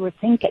what they were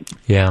thinking.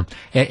 Yeah.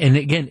 And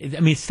again, I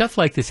mean, stuff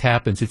like this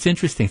happens. It's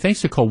interesting. Thanks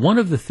to Cole. One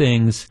of the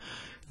things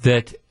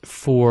that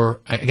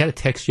I got a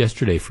text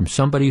yesterday from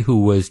somebody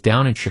who was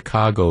down in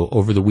Chicago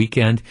over the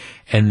weekend,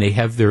 and they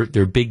have their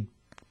big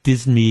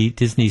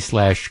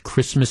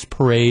Disney/Christmas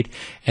parade.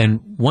 And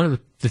one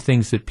of the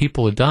things that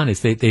people have done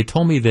is they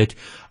told me that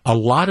a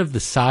lot of the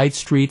side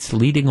streets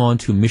leading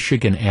onto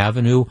Michigan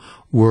Avenue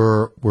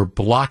were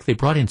blocked. They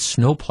brought in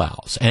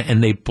snowplows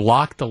and they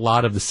blocked a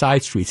lot of the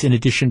side streets, in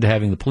addition to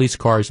having the police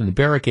cars and the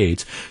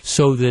barricades,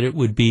 so that it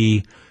would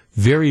be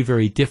very,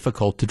 very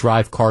difficult to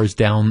drive cars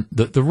down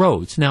the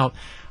roads. Now,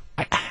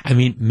 I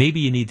mean,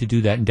 maybe you need to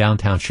do that in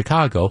downtown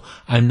Chicago.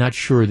 I'm not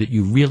sure that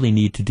you really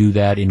need to do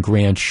that in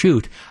Grand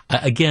Chute.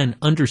 Again,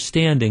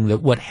 understanding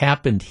that what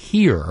happened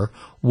here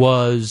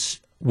was,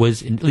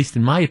 at least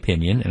in my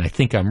opinion, and I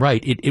think I'm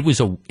right, it was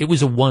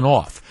a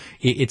one-off.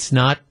 It's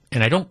not,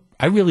 and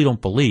I really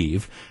don't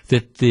believe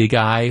that the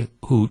guy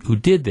who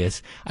did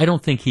this, I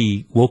don't think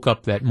he woke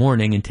up that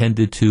morning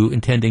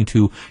intending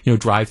to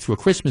drive through a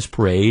Christmas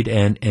parade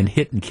and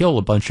hit and kill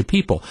a bunch of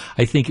people.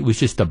 I think it was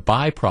just a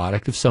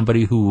byproduct of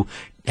somebody who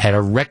had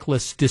a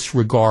reckless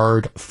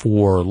disregard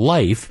for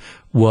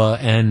life,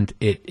 and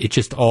it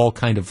just all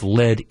kind of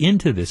led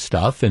into this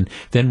stuff. And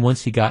then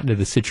once he got into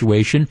the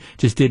situation,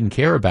 just didn't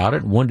care about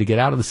it and wanted to get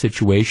out of the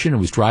situation and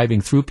was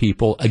driving through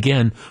people,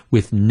 again,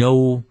 with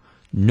no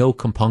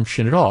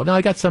compunction at all. Now,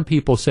 I got some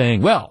people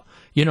saying, well,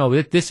 you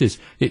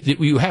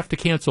have to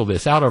cancel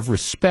this out of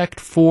respect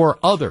for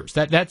others.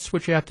 That's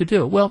what you have to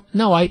do. Well,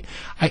 no, I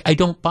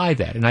don't buy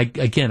that. And I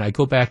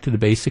go back to the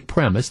basic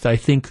premise that I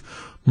think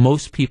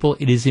most people,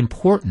 it is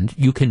important.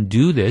 You can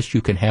do this,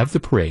 you can have the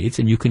parades,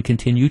 and you can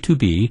continue to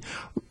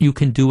you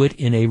can do it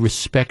in a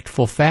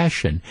respectful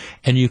fashion.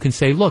 And you can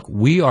say, look,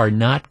 we are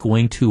not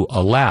going to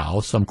allow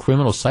some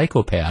criminal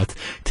psychopath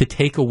to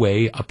take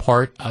away a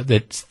part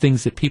that's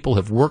things that people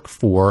have worked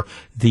for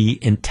the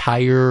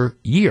entire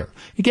year.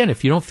 Again,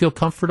 if you don't feel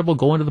comfortable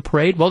going to the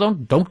parade, well,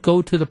 don't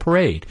go to the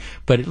parade.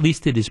 But at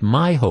least it is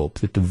my hope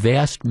that the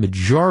vast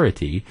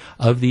majority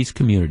of these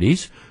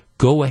communities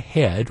go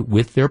ahead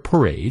with their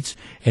parades,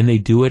 and they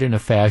do it in a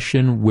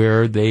fashion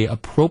where they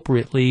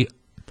appropriately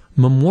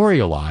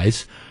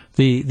memorialize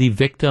the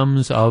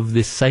victims of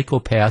this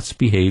psychopath's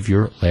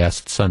behavior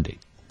last Sunday.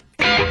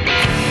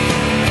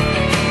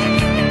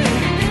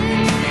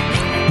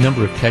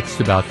 Number of texts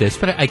about this,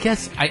 but I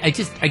guess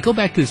I go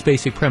back to this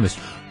basic premise.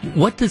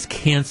 What does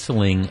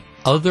canceling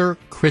other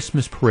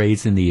Christmas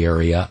parades in the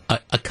area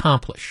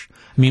accomplish?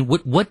 I mean,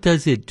 what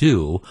does it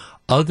do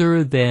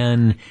other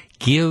than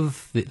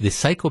give the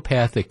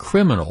psychopathic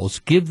criminals,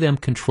 give them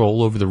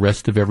control over the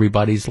rest of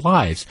everybody's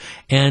lives?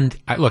 And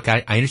I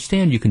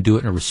understand you can do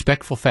it in a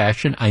respectful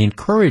fashion. I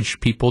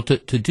encourage people to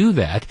do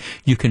that.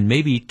 You can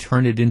maybe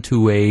turn it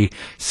into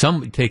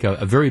take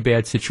a very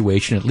bad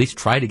situation, at least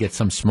try to get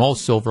some small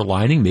silver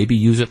lining, maybe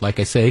use it, like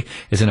I say,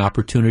 as an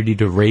opportunity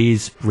to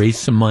raise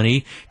some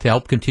money, to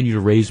help continue to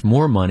raise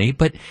more money.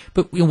 But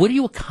what do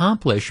you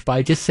accomplish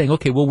by just saying,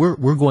 okay, well,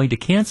 we're going to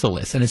cancel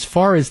this? And as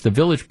far as the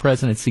village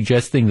president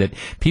suggesting that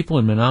people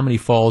in Menominee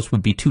Falls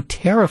would be too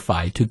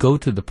terrified to go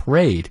to the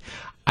parade,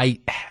 I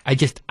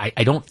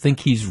don't think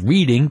he's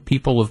reading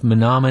people of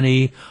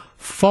Menominee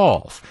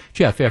Falls.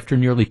 Jeff, after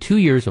nearly 2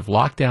 years of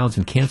lockdowns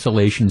and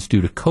cancellations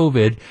due to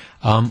COVID,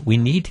 we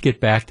need to get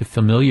back to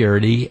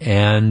familiarity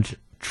and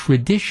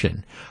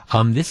tradition.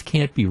 This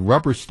can't be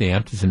rubber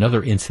stamped as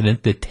another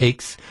incident that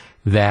takes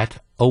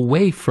that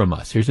away from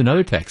us. Here's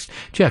another text.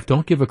 Jeff,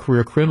 don't give a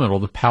career criminal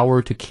the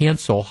power to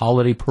cancel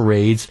holiday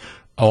parades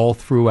all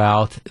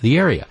throughout the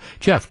area.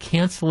 Jeff,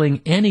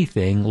 canceling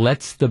anything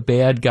lets the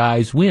bad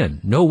guys win.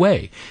 No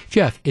way.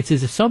 Jeff, it's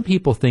as if some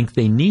people think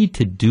they need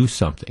to do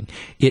something.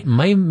 It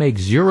may make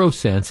zero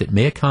sense. It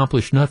may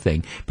accomplish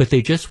nothing, but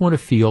they just want to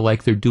feel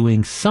like they're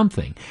doing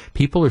something.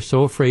 People are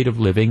so afraid of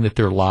living that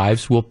their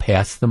lives will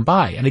pass them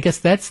by. And I guess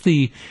that's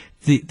the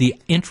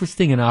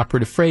interesting and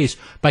operative phrase.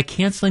 By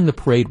canceling the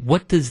parade,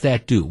 what does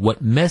that do?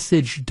 What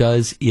message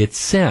does it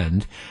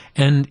send?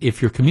 And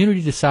if your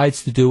community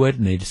decides to do it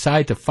and they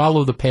decide to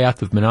follow the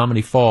path of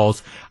Menominee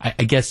Falls, I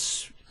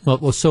guess,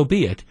 well, so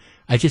be it.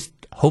 I just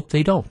hope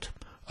they don't.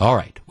 All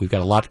right. We've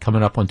got a lot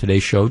coming up on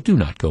today's show. Do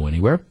not go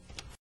anywhere.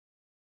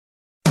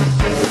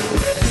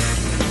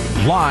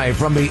 Live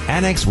from the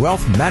Annex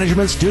Wealth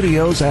Management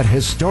Studios at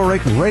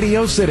historic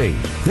Radio City,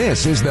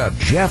 this is the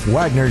Jeff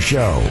Wagner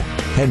Show.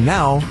 And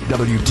now,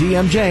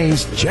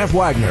 WTMJ's Jeff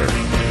Wagner.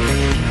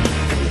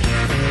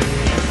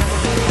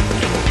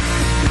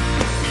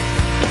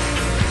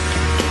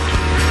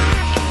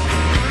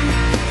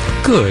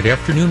 Good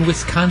afternoon,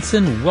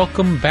 Wisconsin.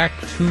 Welcome back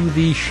to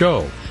the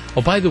show.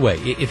 Oh, by the way,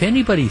 if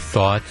anybody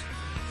thought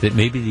that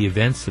maybe the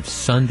events of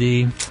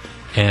Sunday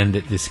and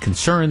this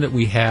concern that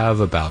we have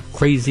about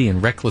crazy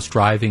and reckless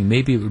driving,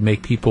 maybe it would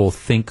make people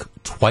think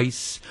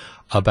twice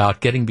about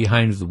getting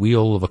behind the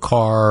wheel of a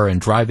car and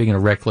driving in a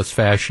reckless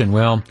fashion.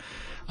 Well,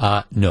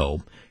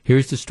 no.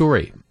 Here's the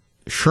story.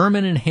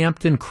 Sherman and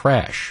Hampton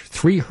crash.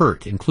 3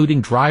 hurt,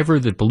 including driver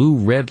that blew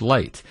red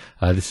light.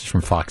 This is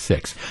from Fox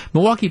 6.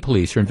 Milwaukee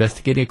police are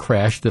investigating a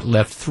crash that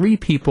left 3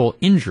 people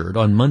injured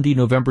on Monday,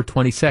 November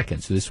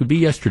 22nd. So this would be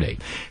yesterday.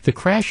 The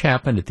crash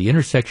happened at the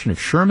intersection of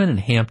Sherman and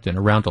Hampton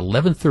around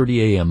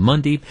 11:30 a.m.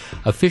 Monday.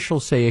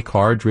 Officials say a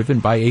car driven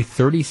by a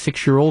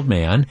 36-year-old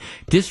man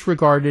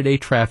disregarded a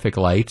traffic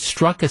light,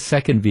 struck a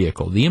second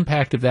vehicle. The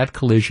impact of that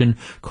collision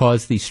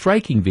caused the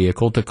striking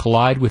vehicle to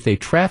collide with a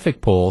traffic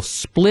pole,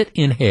 split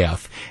in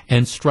half,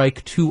 and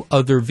strike 2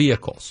 other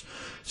vehicles.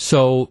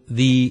 So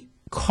the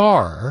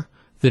car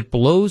that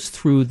blows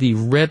through the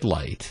red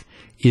light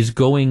is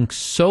going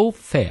so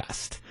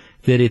fast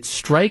that it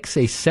strikes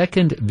a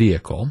second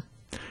vehicle,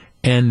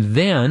 and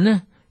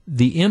then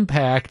the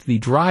impact, the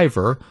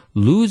driver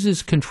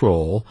loses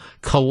control,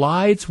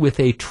 collides with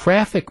a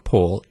traffic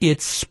pole,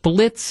 it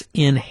splits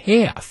in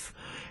half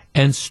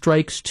and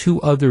strikes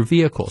 2 other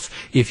vehicles.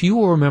 If you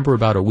will remember,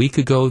 about a week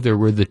ago, there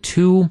were the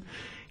 2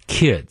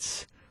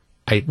 kids,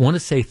 I want to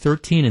say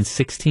 13 and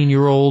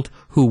 16-year-old,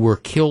 who were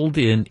killed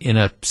in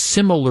a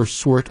similar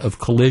sort of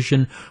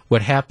collision.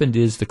 What happened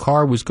is the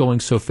car was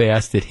going so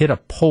fast it hit a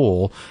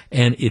pole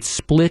and it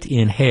split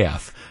in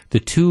half. The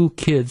 2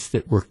 kids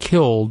that were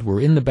killed were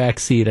in the back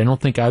seat. I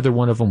don't think either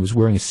one of them was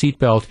wearing a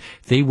seatbelt.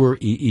 They were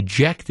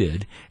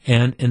ejected,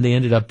 and they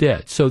ended up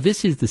dead. So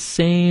this is the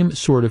same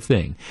sort of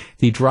thing.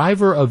 The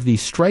driver of the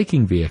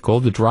striking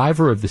vehicle, the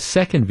driver of the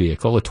second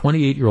vehicle, a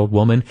 28-year-old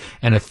woman,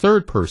 and a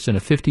third person,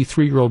 a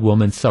 53-year-old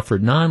woman,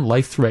 suffered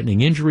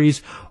non-life-threatening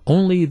injuries.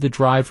 Only the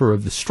driver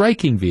of the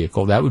striking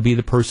vehicle, that would be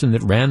the person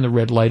that ran the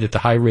red light at the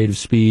high rate of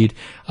speed,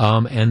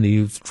 and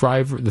the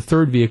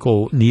third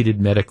vehicle needed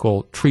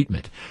medical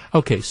treatment.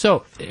 Okay,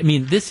 so, I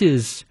mean, this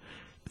is,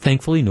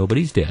 thankfully,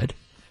 nobody's dead.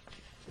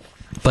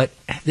 But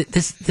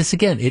this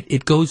again,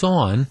 it goes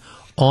on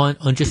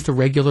just a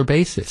regular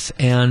basis.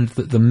 And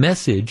the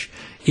message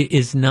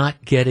is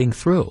not getting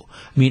through.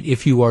 I mean,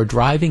 if you are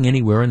driving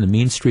anywhere in the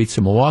mean streets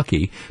of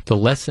Milwaukee, the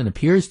lesson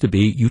appears to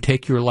be you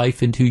take your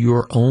life into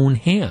your own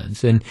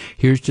hands. And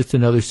here's just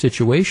another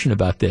situation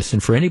about this.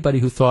 And for anybody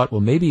who thought,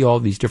 well, maybe all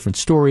these different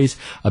stories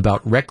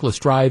about reckless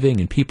driving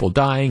and people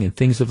dying and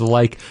things of the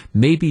like,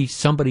 maybe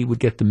somebody would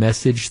get the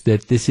message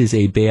that this is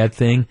a bad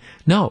thing.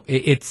 No,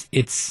 it's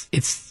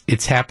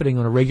happening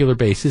on a regular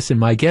basis.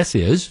 And my guess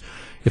is,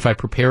 if I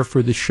prepare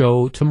for the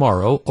show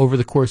tomorrow, over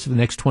the course of the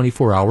next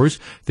 24 hours,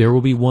 there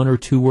will be 1 or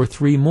 2 or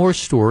 3 more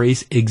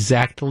stories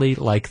exactly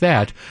like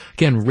that.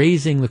 Again,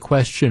 raising the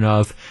question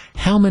of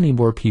how many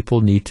more people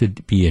need to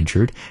be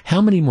injured,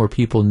 how many more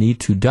people need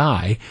to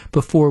die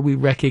before we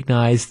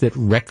recognize that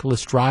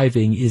reckless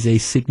driving is a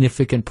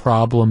significant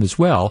problem as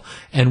well.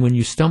 And when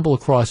you stumble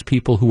across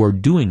people who are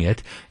doing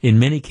it, in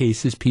many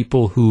cases,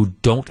 people who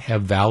don't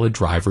have valid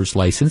driver's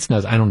license.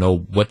 Now, I don't know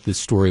what this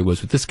story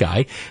was with this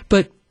guy,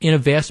 but in a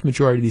vast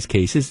majority of these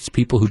cases, it's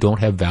people who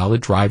don't have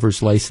valid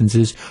driver's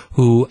licenses,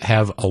 who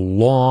have a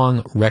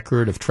long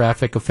record of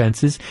traffic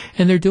offenses,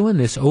 and they're doing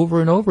this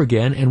over and over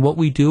again. And what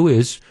we do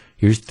is,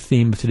 here's the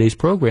theme of today's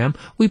program,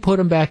 we put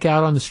them back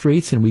out on the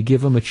streets and we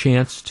give them a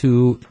chance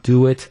to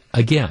do it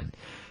again.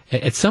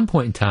 At some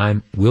point in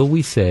time, will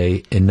we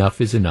say enough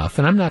is enough?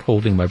 And I'm not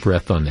holding my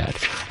breath on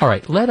that. All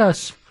right, let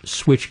us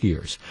switch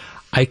gears.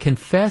 I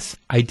confess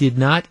I did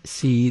not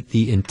see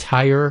the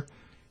entire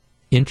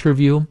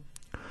interview.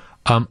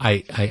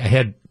 I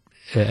had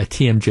a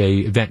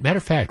TMJ event. Matter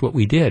of fact, what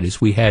we did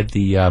is we had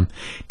the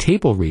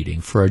table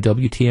reading for our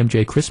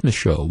WTMJ Christmas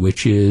show,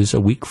 which is a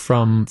week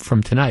from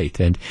tonight,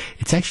 and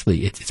it's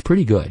actually it's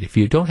pretty good. If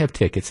you don't have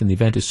tickets and the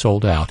event is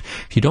sold out,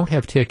 if you don't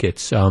have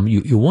tickets,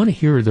 you want to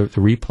hear the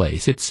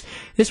replays.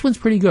 This one's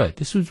pretty good.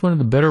 This was one of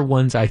the better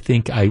ones. I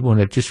think I want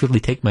to just really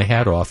take my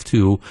hat off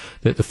to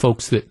the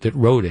folks that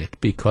wrote it,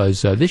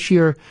 because this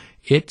year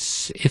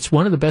it's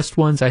one of the best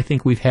ones I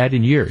think we've had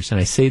in years, and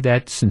I say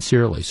that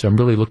sincerely. So I'm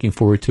really looking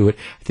forward to it.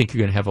 I think you're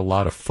going to have a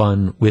lot of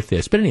fun with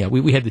this. But anyhow,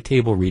 we had the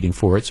table reading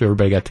for it, so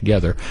everybody got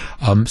together.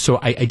 So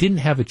I didn't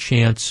have a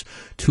chance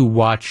to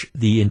watch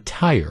the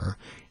entire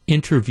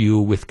interview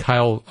with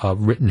Kyle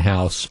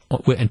Rittenhouse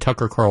and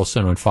Tucker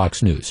Carlson on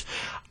Fox News.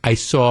 I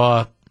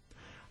saw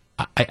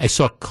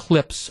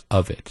clips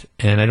of it,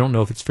 and I don't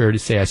know if it's fair to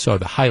say I saw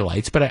the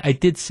highlights, but I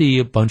did see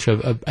a bunch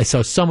of I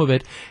saw some of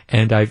it,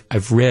 and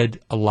I've read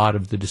a lot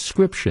of the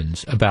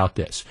descriptions about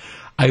this.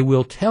 I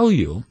will tell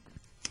you,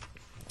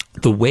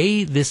 the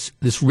way this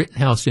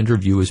Rittenhouse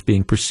interview is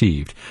being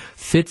perceived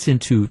fits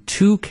into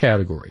two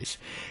categories.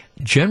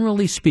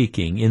 Generally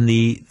speaking, in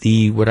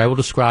the what I will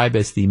describe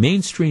as the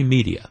mainstream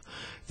media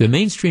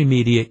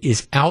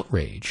is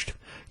outraged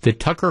that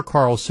Tucker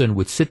Carlson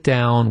would sit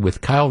down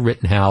with Kyle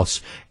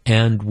Rittenhouse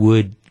and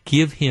would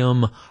give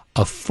him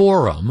a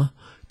forum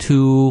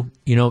to,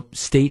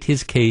 state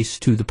his case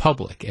to the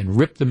public and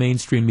rip the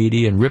mainstream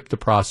media and rip the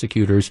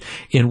prosecutors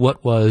in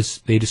what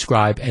they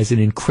describe as an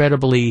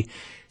incredibly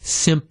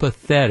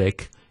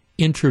sympathetic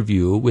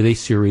interview with a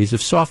series of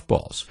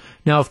softballs.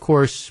 Now, of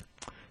course,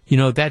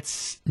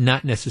 that's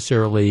not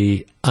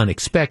necessarily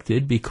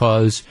unexpected,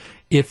 because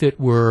if it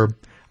were,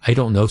 I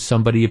don't know,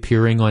 somebody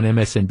appearing on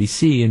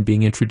MSNBC and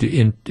being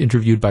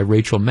interviewed by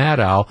Rachel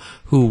Maddow,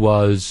 who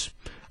was,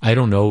 I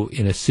don't know,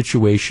 in a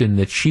situation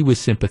that she was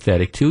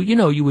sympathetic to,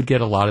 you would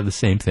get a lot of the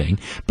same thing.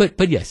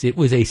 But yes, it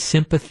was a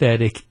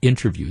sympathetic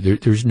interview.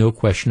 There's no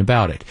question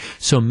about it.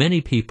 So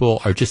many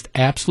people are just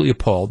absolutely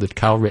appalled that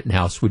Kyle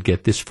Rittenhouse would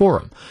get this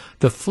forum.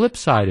 The flip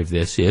side of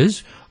this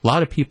is a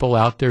lot of people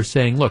out there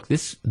saying, look,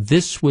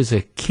 this was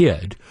a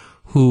kid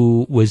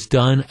who was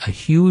done a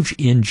huge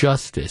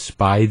injustice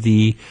by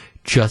the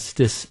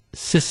justice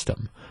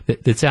system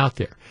that's out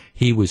there.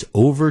 He was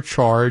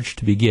overcharged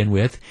to begin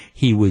with.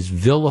 He was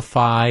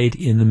vilified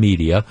in the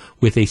media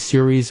with a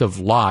series of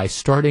lies,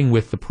 starting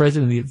with the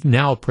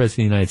now President of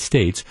the United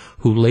States,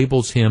 who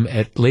labeled him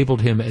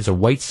as a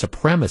white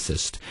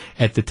supremacist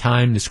at the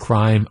time this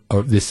crime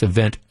or this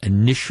event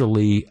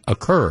initially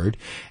occurred,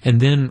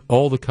 and then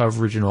all the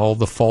coverage and all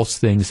the false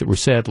things that were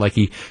said, like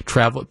he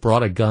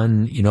brought a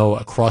gun,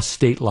 across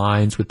state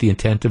lines with the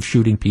intent of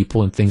shooting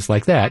people and things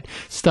like that,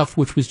 stuff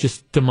which was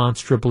just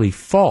demonstrably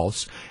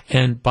false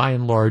and by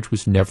and large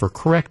was never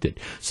corrected.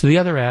 So the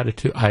other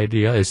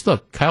idea is,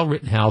 look, Kyle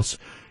Rittenhouse,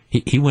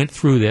 he went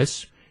through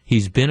this.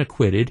 He's been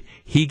acquitted.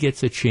 He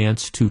gets a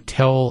chance to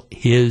tell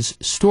his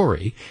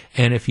story.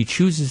 And if he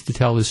chooses to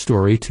tell his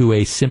story to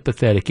a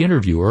sympathetic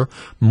interviewer,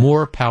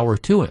 more power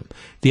to him.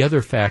 The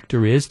other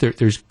factor is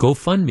there's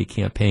GoFundMe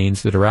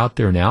campaigns that are out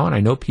there now, and I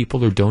know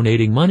people are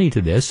donating money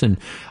to this. And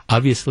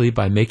obviously,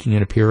 by making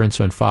an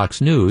appearance on Fox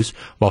News,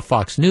 while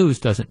Fox News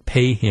doesn't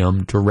pay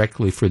him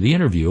directly for the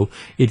interview,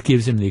 it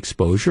gives him the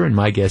exposure. And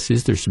my guess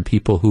is there's some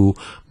people who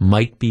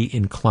might be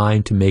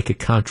inclined to make a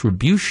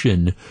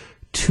contribution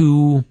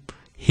to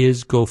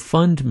his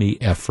GoFundMe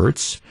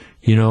efforts,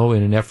 in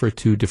an effort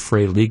to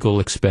defray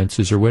legal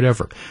expenses or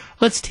whatever.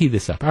 Let's tee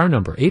this up. Our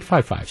number,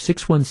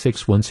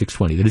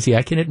 855-616-1620. That is the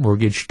Acunet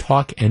Mortgage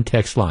talk and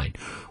text line.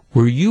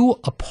 Were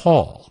you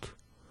appalled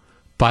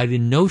by the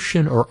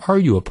notion, or are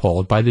you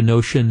appalled by the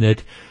notion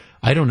that,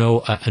 I don't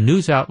know, a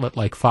news outlet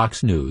like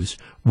Fox News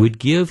would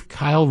give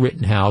Kyle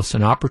Rittenhouse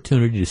an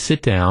opportunity to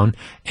sit down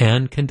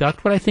and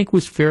conduct what I think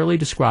was fairly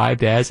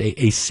described as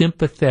a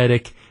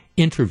sympathetic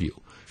interview?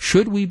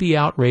 Should we be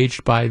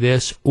outraged by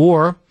this,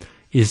 or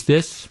is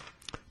this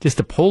just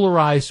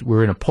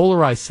we're in a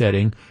polarized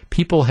setting,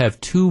 people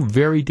have two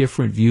very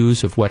different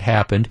views of what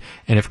happened,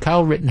 and if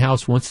Kyle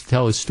Rittenhouse wants to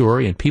tell his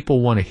story and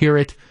people want to hear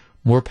it,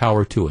 more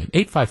power to him.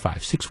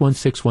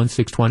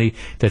 855-616-1620,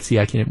 that's the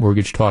Acunet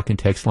Mortgage talk and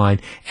text line.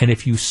 And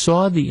if you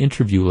saw the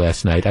interview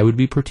last night, I would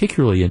be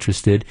particularly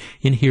interested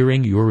in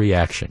hearing your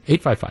reaction.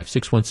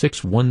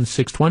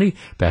 855-616-1620,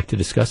 back to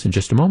discuss in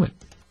just a moment.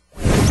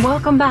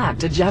 Welcome back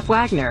to Jeff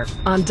Wagner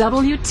on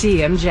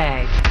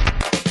WTMJ.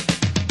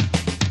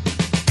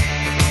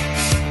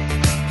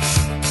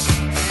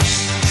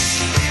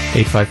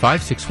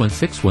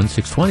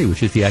 855-616-1620,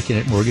 which is the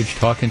Acunet Mortgage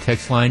talk and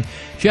text line.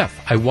 Jeff,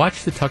 I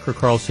watched the Tucker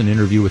Carlson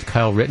interview with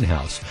Kyle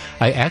Rittenhouse.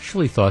 I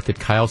actually thought that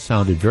Kyle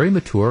sounded very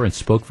mature and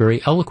spoke very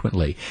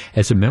eloquently.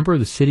 As a member of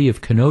the city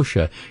of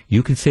Kenosha,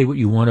 you can say what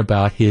you want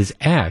about his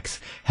acts.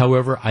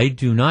 However, I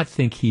do not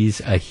think he's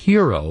a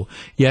hero,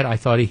 yet I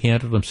thought he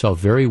handled himself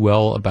very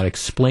well about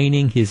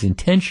explaining his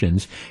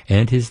intentions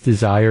and his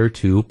desire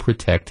to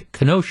protect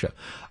Kenosha.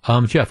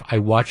 Jeff, I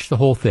watched the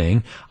whole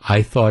thing.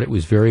 I thought it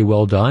was very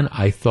well done.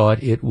 I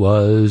thought it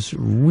was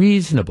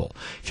reasonable.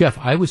 Jeff,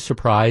 I was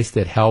surprised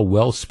at how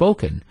well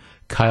spoken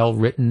Kyle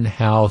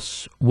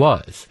Rittenhouse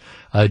was.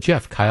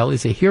 Jeff, Kyle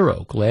is a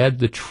hero. Glad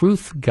the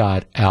truth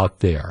got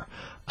out there.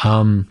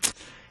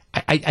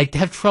 I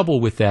have trouble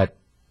with that.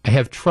 I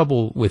have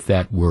trouble with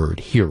that word,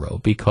 hero,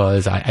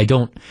 because I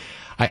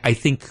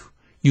think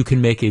you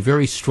can make a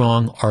very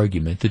strong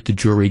argument that the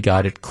jury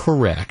got it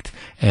correct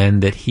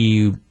and that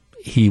he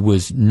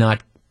was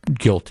not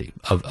guilty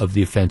of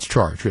the offense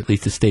charged, or at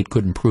least the state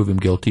couldn't prove him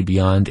guilty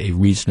beyond a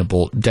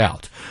reasonable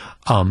doubt.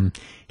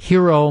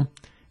 Hero,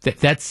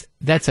 that's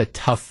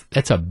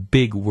a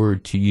big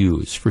word to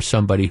use for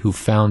somebody who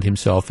found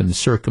himself in the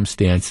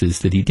circumstances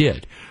that he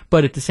did.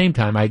 But at the same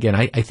time, I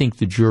think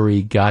the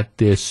jury got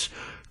this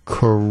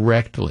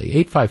correctly.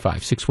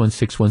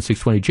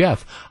 855-616-1620.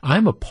 Jeff,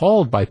 I'm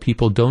appalled by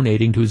people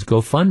donating to his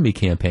GoFundMe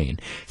campaign.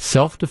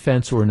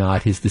 Self-defense or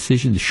not, his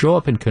decision to show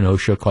up in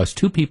Kenosha cost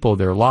 2 people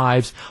their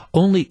lives.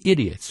 Only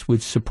idiots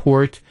would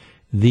support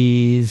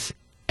these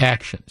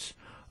actions.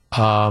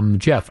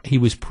 Jeff, he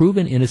was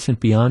proven innocent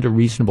beyond a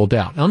reasonable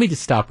doubt. Now, let me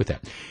just stop with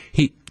that.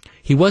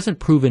 He wasn't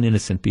proven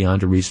innocent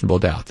beyond a reasonable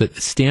doubt. The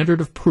standard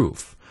of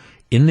proof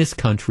in this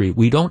country,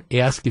 we don't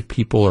ask if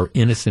people are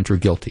innocent or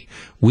guilty.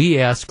 We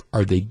ask,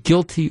 are they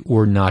guilty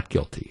or not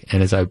guilty?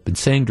 And as I've been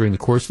saying during the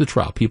course of the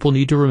trial, people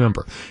need to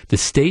remember, the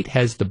state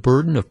has the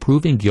burden of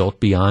proving guilt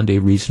beyond a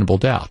reasonable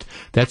doubt.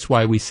 That's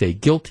why we say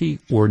guilty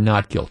or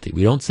not guilty.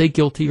 We don't say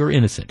guilty or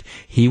innocent.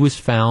 He was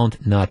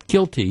found not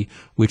guilty,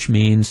 which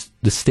means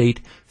the state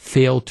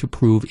failed to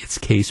prove its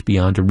case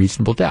beyond a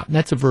reasonable doubt. And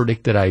that's a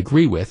verdict that I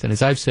agree with. And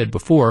as I've said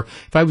before,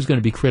 if I was going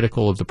to be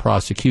critical of the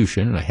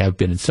prosecution, and I have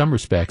been in some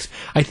respects,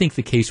 I think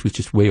the case was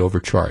just way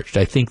overcharged.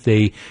 I think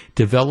they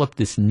developed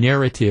this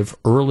narrative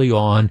early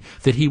on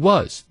that he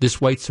was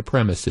this white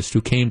supremacist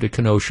who came to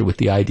Kenosha with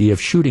the idea of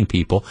shooting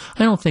people.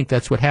 I don't think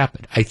that's what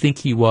happened. I think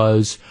he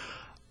was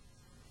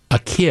a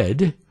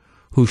kid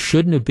who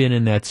shouldn't have been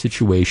in that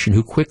situation,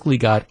 who quickly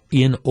got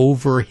in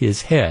over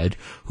his head,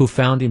 who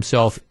found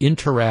himself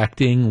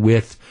interacting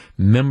with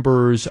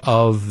members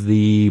of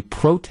the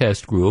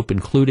protest group,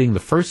 including the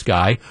first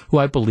guy, who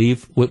I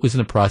believe was in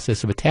the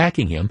process of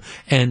attacking him,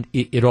 and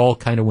it all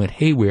kind of went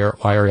haywire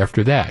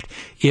after that.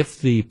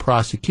 If the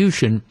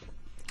prosecution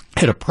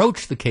had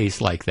approached the case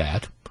like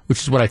that,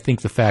 which is what I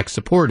think the facts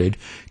supported,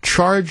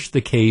 charged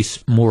the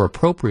case more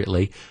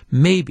appropriately,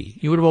 maybe,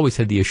 you would have always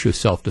had the issue of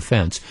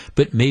self-defense,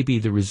 but maybe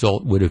the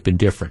result would have been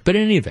different. But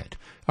in any event,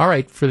 all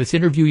right, for this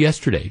interview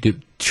yesterday,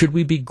 should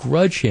we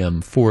begrudge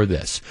him for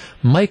this?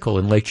 Michael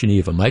in Lake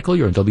Geneva. Michael,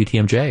 you're on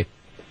WTMJ.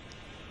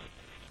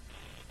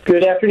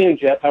 Good afternoon,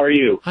 Jeff. How are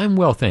you? I'm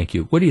well, thank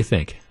you. What do you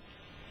think?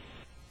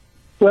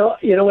 Well,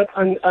 you know what?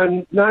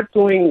 I'm not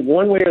going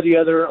one way or the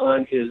other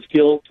on his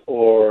guilt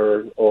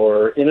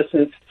or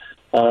innocence.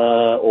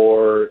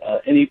 Or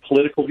any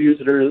political views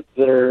that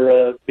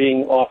are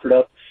being offered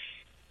up.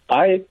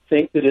 I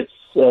think that it's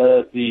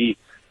the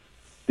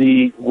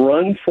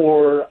run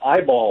for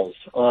eyeballs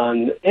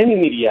on any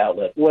media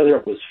outlet, whether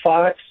it was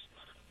Fox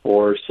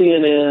or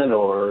CNN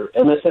or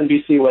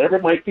MSNBC, whatever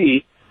it might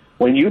be.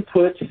 When you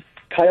put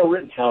Kyle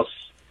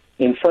Rittenhouse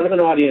in front of an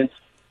audience,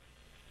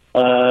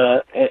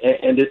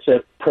 and it's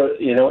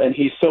and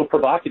he's so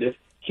provocative,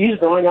 he's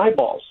drawing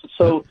eyeballs.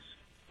 So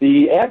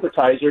the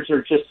advertisers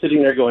are just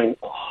sitting there going,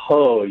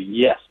 oh,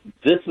 yes,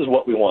 this is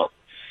what we want.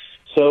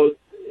 So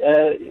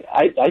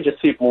I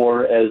just see it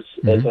more as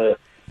a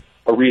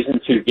reason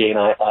to gain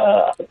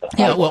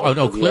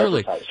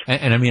clearly.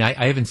 And I mean,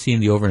 I haven't seen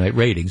the overnight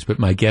ratings, but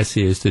my guess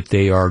is that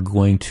they are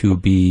going to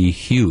be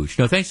huge.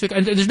 No, thanks.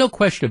 And there's no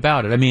question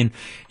about it. I mean,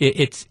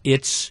 it's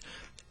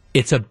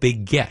a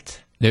big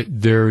get.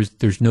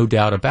 There's no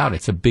doubt about it.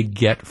 It's a big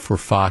get for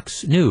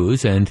Fox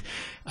News, and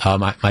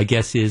my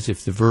guess is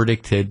if the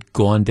verdict had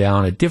gone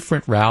down a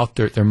different route,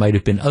 there might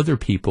have been other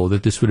people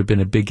that this would have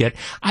been a big get.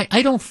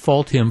 I don't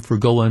fault him for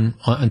going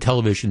on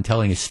television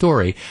telling his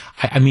story.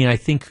 I mean, I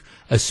think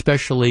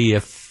especially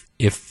if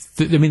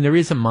there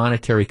is a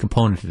monetary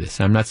component to this.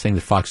 I'm not saying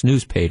that Fox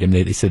News paid him.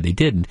 They said they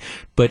didn't.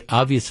 But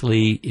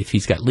obviously, if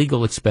he's got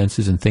legal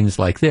expenses and things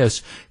like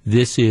this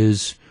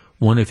is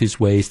one of his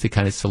ways to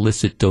kind of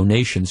solicit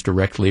donations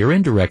directly or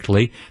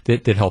indirectly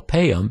that help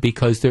pay him,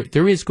 because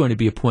there is going to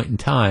be a point in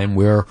time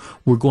where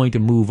we're going to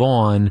move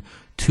on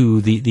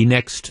to the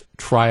next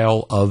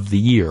trial of the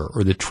year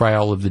or the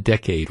trial of the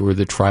decade or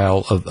the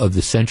trial of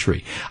the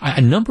century.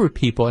 A number of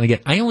people, and again,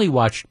 I only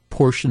watched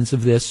portions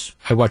of this.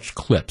 I watched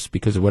clips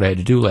because of what I had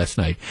to do last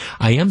night.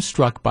 I am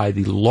struck by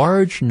the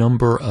large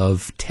number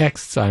of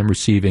texts I'm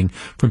receiving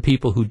from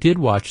people who did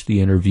watch the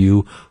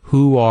interview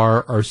who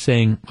are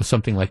saying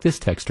something like this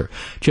texter.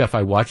 Jeff,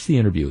 I watched the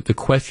interview. The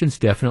questions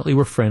definitely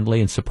were friendly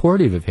and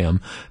supportive of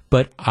him,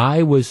 but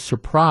I was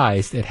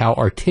surprised at how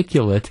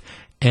articulate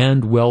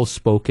and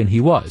well-spoken he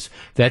was.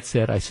 That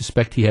said, I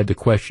suspect he had the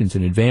questions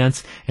in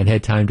advance and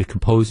had time to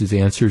compose his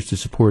answers to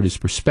support his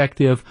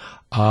perspective.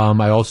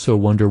 I also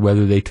wonder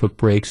whether they took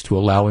breaks to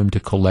allow him to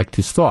collect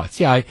his thoughts.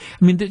 Yeah, I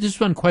mean, this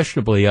is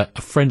unquestionably a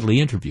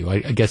friendly interview. I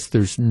guess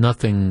there's no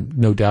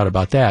doubt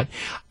about that.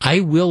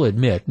 I will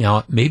admit,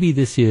 now, maybe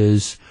this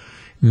is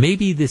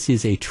maybe this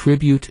is a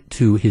tribute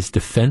to his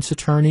defense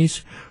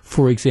attorneys,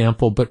 for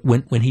example, but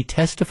when he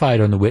testified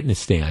on the witness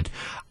stand,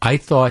 I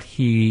thought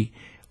he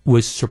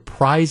was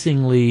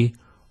surprisingly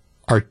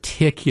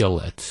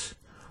articulate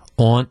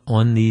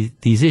on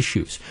these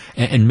issues.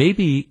 And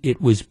maybe it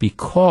was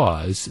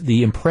because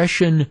the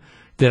impression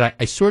that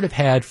I sort of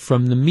had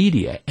from the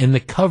media and the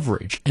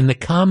coverage and the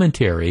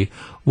commentary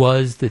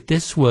was that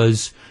this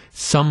was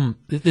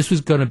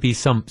going to be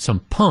some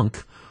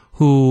punk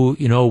who,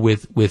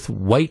 with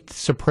white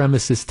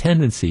supremacist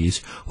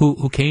tendencies,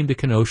 who came to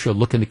Kenosha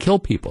looking to kill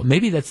people.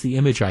 Maybe that's the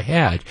image I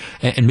had,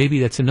 and maybe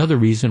that's another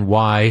reason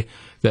why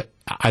that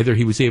either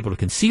he was able to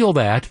conceal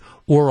that,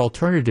 or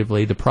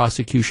alternatively, the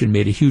prosecution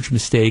made a huge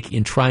mistake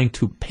in trying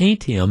to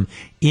paint him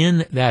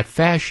in that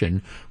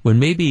fashion, when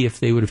maybe if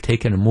they would have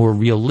taken a more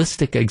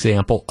realistic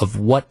example of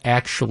what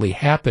actually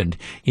happened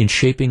in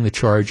shaping the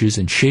charges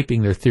and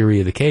shaping their theory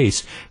of the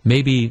case,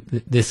 maybe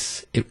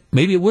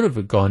it would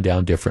have gone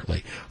down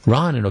differently.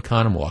 Ron in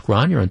Oconomowoc.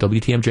 Ron, you're on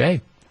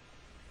WTMJ.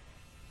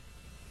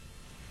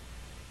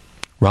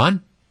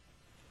 Ron?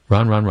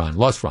 Ron.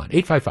 Lost Ron.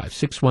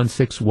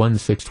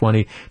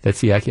 855-616-1620.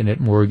 That's the AccuNet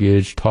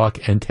Mortgage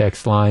talk and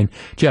text line.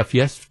 Jeff,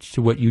 yes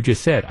to what you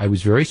just said. I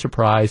was very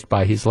surprised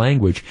by his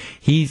language.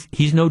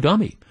 He's no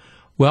dummy.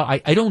 Well,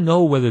 I don't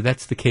know whether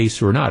that's the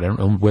case or not. I don't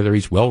know whether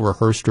he's well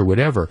rehearsed or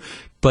whatever.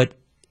 But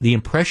the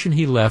impression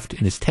he left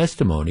in his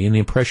testimony, and the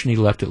impression he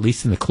left, at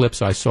least in the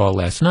clips I saw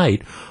last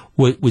night,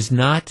 was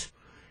not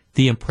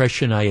the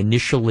impression I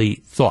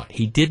initially thought.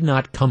 He did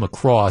not come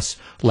across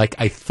like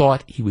I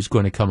thought he was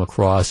going to come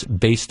across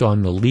based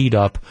on the lead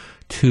up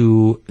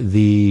to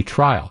the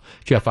trial.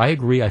 Jeff, I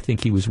agree. I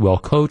think he was well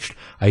coached.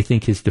 I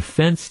think his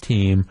defense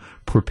team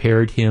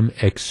prepared him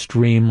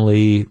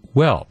extremely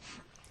well.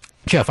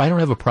 Jeff, I don't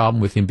have a problem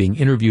with him being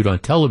interviewed on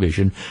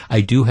television.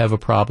 I do have a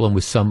problem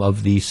with some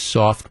of the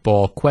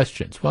softball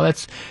questions. Well,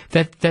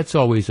 that's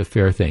always a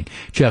fair thing.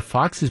 Jeff,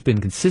 Fox has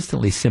been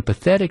consistently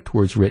sympathetic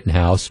towards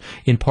Rittenhouse,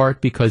 in part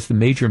because the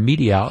major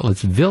media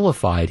outlets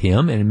vilified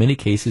him and in many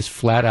cases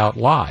flat out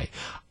lie.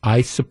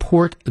 I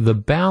support the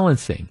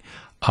balancing.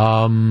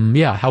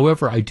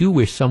 However, I do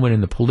wish someone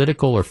in the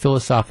political or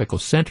philosophical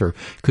center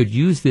could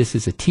use this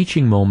as a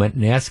teaching moment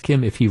and ask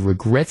him if he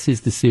regrets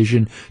his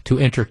decision to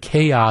enter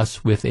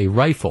chaos with a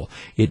rifle.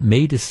 It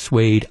may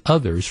dissuade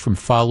others from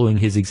following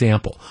his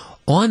example.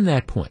 On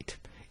that point,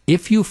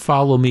 if you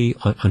follow me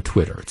on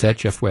Twitter, it's at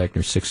Jeff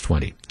Wagner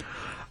 620.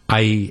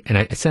 I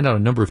sent out a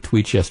number of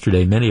tweets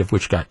yesterday, many of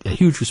which got a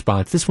huge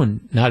response. This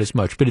one, not as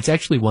much, but it's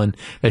actually one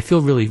that I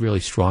feel really,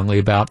 really strongly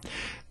about.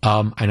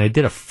 And I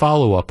did a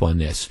follow-up on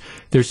this.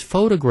 There's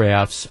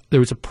photographs. There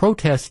was a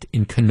protest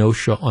in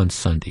Kenosha on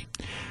Sunday.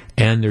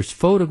 And there's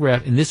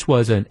photograph, and this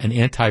was an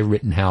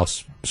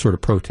anti-Rittenhouse sort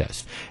of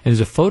protest. And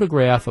there's a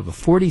photograph of a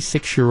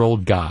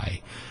 46-year-old guy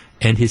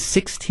and his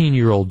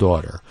 16-year-old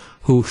daughter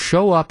who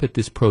show up at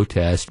this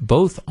protest,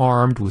 both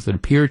armed with what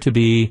appear to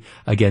be,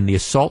 again, the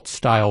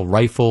assault-style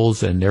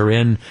rifles, and they're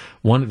in,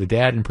 the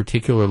dad in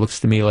particular looks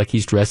to me like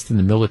he's dressed in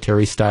the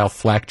military-style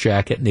flak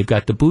jacket, and they've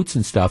got the boots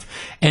and stuff,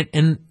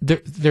 and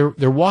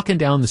they're walking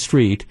down the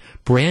street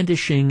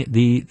brandishing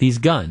these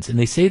guns, and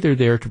they say they're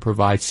there to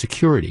provide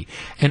security.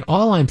 And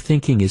all I'm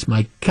thinking is,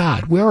 my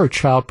God, where are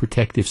Child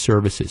Protective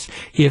Services?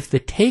 If the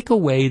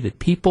takeaway that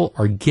people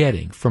are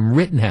getting from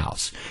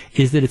Rittenhouse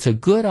is that it's a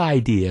good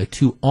idea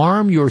to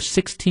arm your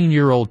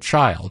 16-year-old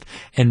child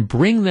and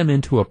bring them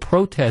into a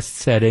protest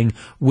setting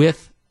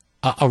with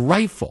a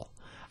rifle.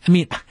 I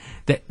mean,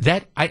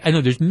 I know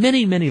there's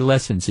many, many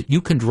lessons that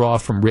you can draw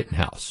from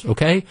Rittenhouse,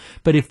 okay?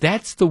 But if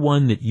that's the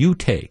one that you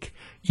take,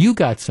 you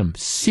got some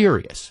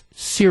serious,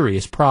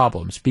 serious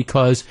problems,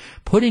 because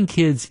putting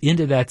kids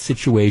into that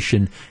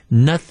situation,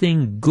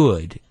 nothing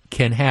good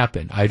can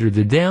happen, either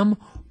to them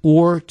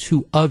or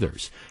to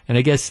others. And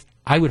I guess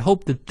I would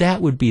hope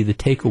that would be the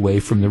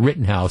takeaway from the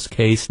Rittenhouse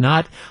case,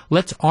 not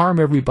let's arm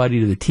everybody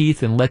to the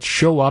teeth and let's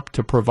show up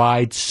to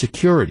provide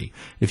security.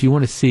 If you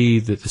want to see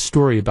the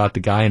story about the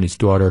guy and his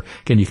daughter,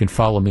 again, you can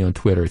follow me on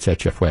Twitter. It's at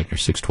Jeff Wagner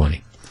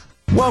 620.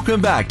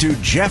 Welcome back to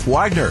Jeff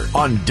Wagner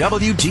on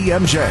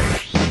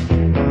WTMJ.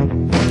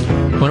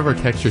 One of our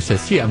texters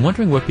says, gee, I'm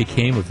wondering what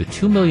became of the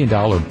 $2 million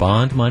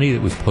bond money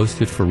that was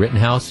posted for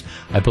Rittenhouse.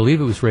 I believe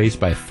it was raised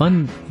by a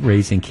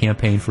fundraising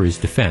campaign for his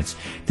defense.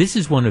 This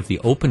is one of the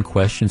open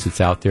questions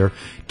that's out there.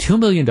 $2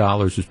 million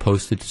was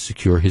posted to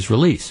secure his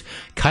release.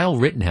 Kyle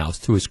Rittenhouse,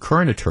 through his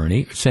current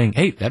attorney, saying,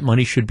 hey, that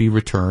money should be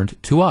returned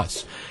to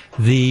us.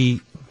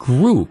 The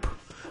group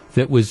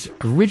that was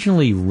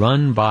originally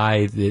run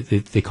by,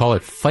 they call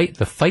it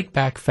the Fight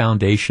Back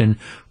Foundation,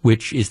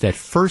 which is that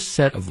first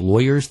set of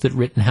lawyers that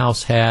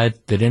Rittenhouse had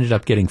that ended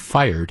up getting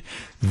fired.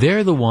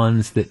 They're the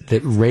ones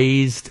that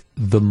raised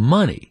the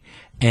money.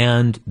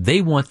 and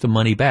they want the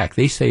money back.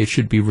 They say it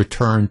should be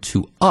returned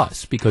to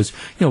us because,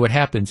 what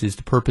happens is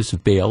the purpose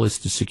of bail is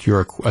to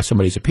secure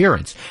somebody's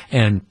appearance,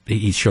 and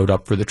he showed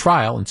up for the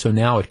trial, and so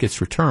now it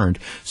gets returned.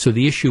 So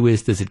the issue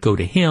is, does it go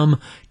to him?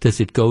 Does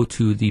it go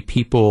to the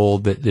people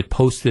that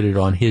posted it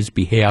on his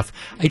behalf?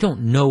 I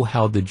don't know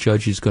how the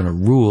judge is going to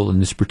rule in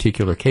this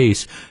particular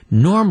case.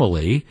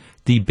 Normally,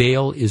 the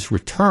bail is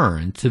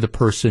returned to the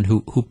person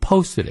who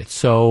posted it.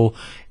 So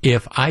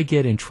if I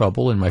get in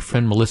trouble and my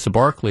friend Melissa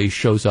Barkley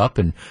shows up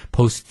and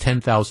posts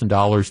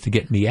 $10,000 to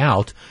get me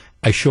out,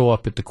 I show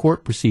up at the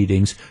court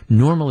proceedings,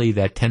 normally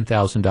that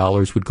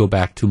 $10,000 would go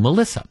back to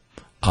Melissa.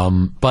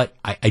 But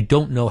I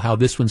don't know how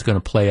this one's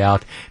going to play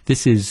out.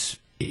 This is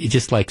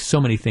just like so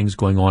many things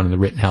going on in the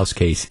Rittenhouse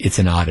case. It's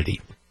an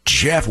oddity.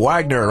 Jeff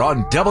Wagner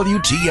on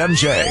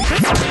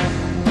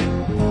WTMJ.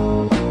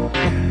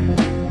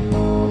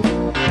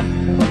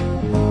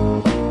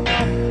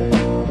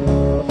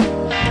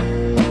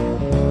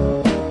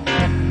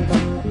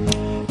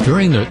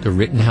 During the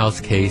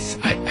Rittenhouse case,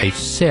 I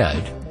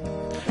said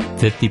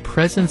that the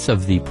presence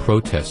of the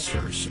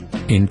protesters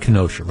in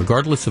Kenosha,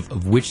 regardless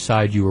of which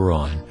side you were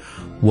on,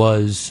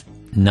 was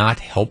not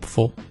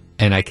helpful,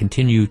 and I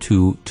continue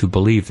to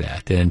believe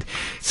that. And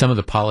some of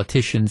the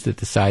politicians that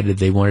decided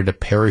they wanted to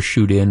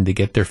parachute in to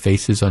get their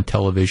faces on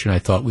television, I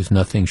thought was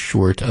nothing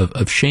short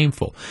of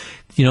shameful.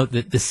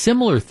 The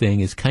similar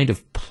thing is kind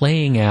of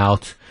playing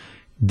out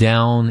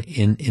down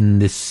in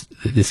this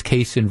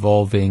case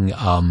involving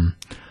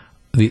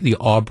the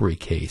Aubrey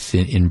case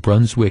in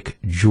Brunswick,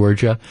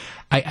 Georgia.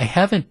 I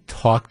haven't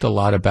talked a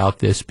lot about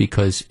this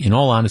because, in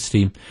all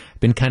honesty, I've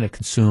been kind of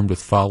consumed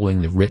with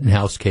following the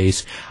Rittenhouse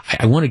case.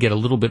 I want to get a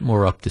little bit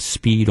more up to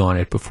speed on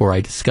it before I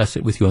discuss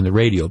it with you on the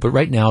radio. But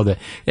right now,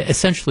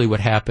 essentially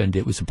what happened,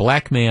 it was a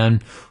black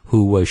man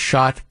who was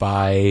shot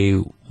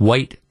by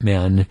white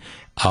men.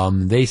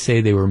 They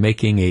say they were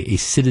making a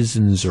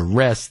citizen's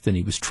arrest and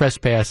he was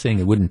trespassing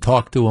and wouldn't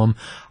talk to him.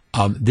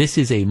 This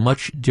is a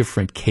much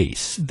different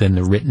case than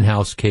the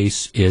Rittenhouse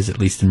case is, at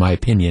least in my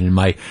opinion. And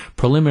my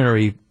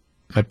preliminary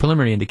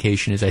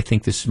indication is I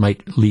think this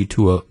might lead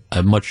to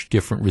a much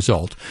different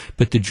result.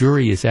 But the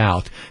jury is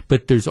out.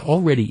 But there's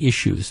already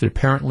issues that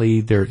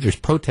apparently there's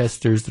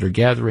protesters that are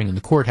gathering in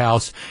the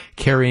courthouse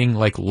carrying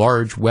like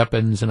large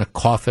weapons and a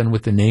coffin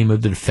with the name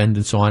of the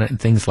defendants on it and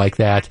things like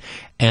that.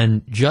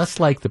 And just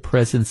like the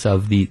presence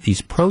of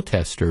these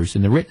protesters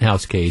in the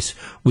Rittenhouse case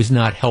was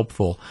not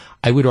helpful,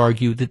 I would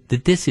argue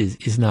that this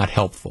is not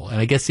helpful.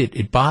 And I guess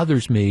it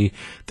bothers me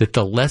that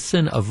the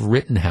lesson of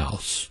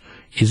Rittenhouse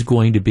is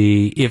going to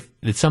be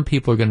that some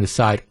people are going to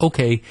decide,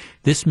 okay,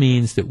 this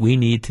means that we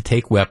need to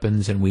take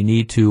weapons and we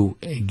need to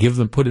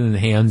put it in the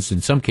hands,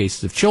 in some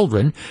cases, of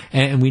children,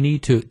 and we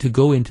need to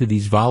go into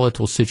these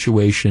volatile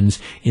situations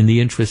in the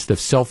interest of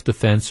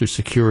self-defense or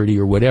security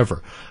or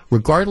whatever.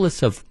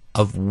 Regardless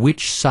of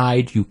which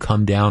side you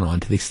come down on,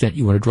 to the extent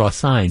you want to draw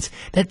signs,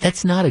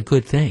 that's not a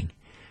good thing.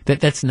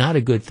 That's not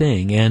a good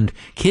thing, and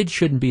kids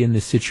shouldn't be in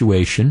this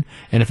situation,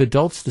 and if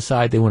adults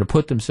decide they want to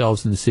put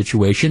themselves in the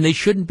situation, they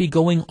shouldn't be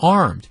going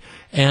armed.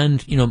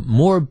 And,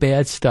 more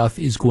bad stuff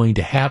is going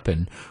to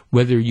happen,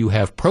 whether you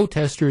have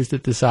protesters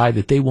that decide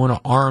that they want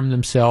to arm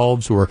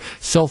themselves or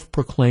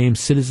self-proclaimed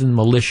citizen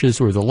militias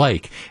or the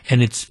like.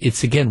 And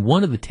it's again,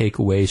 one of the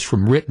takeaways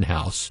from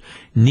Rittenhouse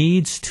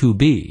needs to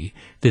be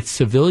that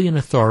civilian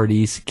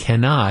authorities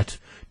cannot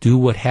do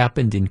what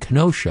happened in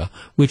Kenosha,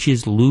 which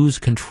is lose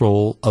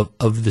control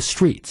of the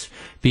streets.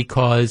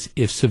 Because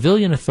if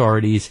civilian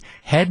authorities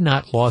had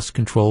not lost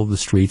control of the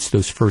streets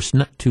those first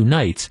 2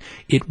 nights,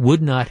 it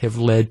would not have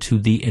led to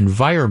the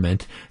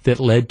environment that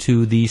led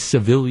to the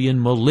civilian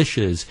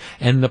militias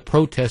and the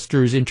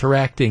protesters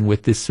interacting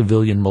with this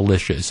civilian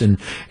militias. And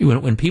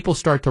when people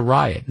start to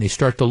riot and they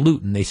start to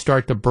loot and they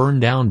start to burn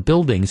down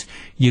buildings,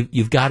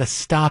 you've got to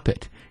stop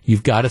it.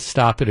 You've got to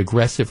stop it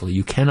aggressively.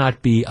 You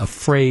cannot be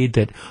afraid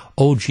that,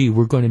 oh, gee,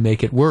 we're going to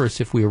make it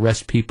worse if we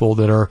arrest people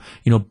that are,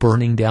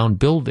 burning down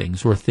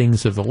buildings or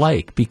things of the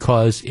like.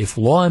 Because if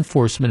law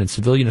enforcement and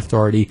civilian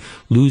authority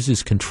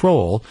loses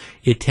control,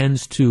 it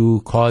tends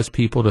to cause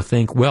people to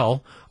think,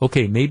 well,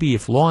 okay, maybe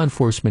if law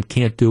enforcement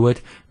can't do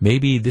it,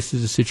 maybe this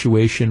is a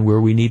situation where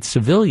we need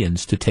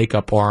civilians to take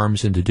up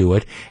arms and to do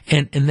it.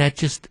 And that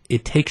just,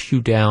 it takes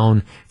you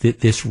down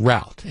this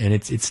route. And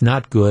it's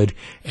not good.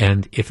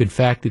 And if in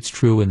fact it's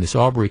true in this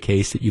Aubrey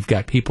case that you've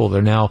got people that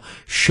are now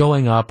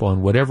showing up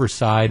on whatever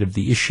side of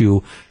the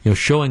issue,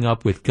 showing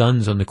up with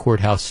guns on the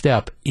courthouse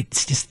step,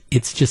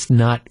 it's just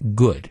not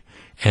good.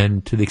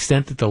 And to the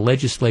extent that the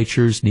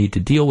legislatures need to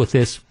deal with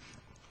this,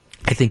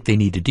 I think they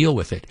need to deal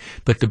with it.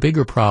 But the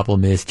bigger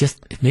problem is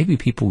just if maybe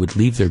people would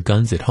leave their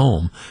guns at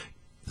home,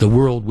 the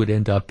world would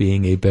end up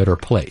being a better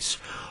place.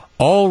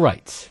 All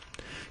right.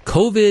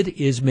 COVID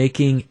is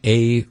making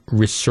a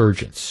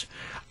resurgence.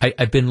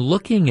 I've been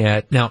looking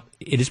at, now,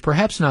 it is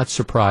perhaps not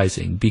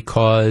surprising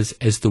because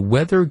as the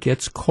weather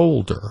gets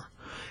colder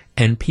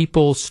and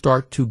people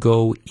start to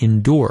go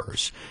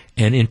indoors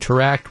and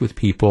interact with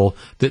people,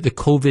 that the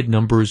COVID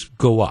numbers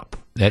go up.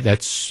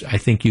 That's I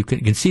think you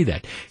can see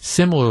that.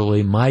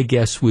 Similarly, my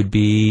guess would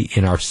be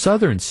in our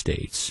southern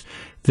states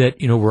that,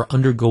 we're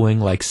undergoing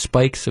like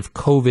spikes of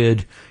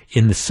COVID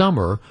in the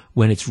summer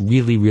when it's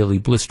really, really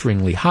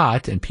blisteringly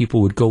hot and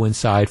people would go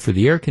inside for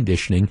the air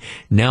conditioning.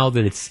 Now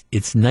that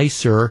it's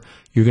nicer,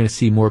 you're going to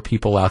see more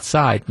people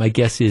outside. My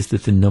guess is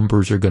that the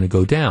numbers are going to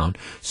go down.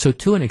 So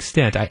to an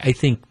extent, I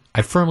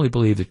firmly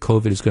believe that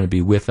COVID is going to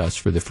be with us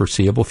for the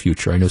foreseeable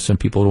future. I know some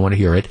people don't want to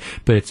hear it,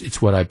 but it's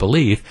what I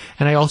believe.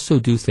 And I also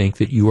do think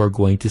that you are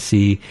going to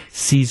see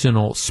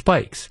seasonal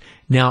spikes.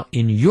 Now,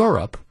 in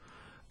Europe,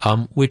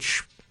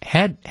 which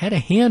had a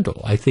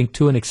handle, I think,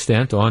 to an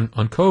extent on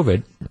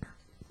COVID,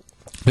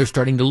 they're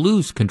starting to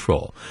lose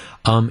control.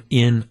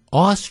 In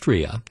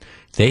Austria,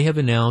 they have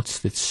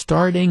announced that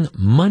starting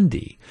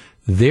Monday,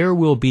 there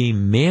will be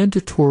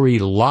mandatory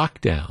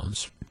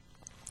lockdowns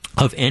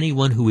of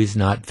anyone who is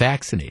not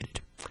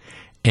vaccinated.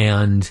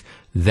 And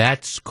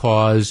that's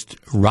caused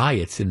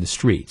riots in the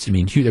streets. I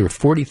mean, there were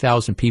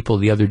 40,000 people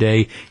the other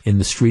day in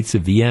the streets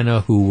of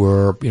Vienna who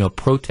were,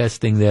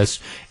 protesting this.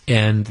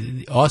 And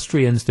the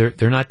Austrians,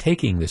 they're not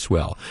taking this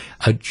well.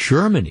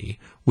 Germany,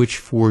 which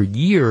for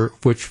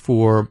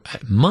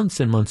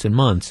months and months and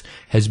months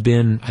has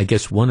been, I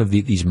guess, one of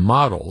these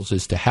models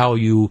as to how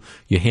you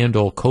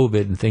handle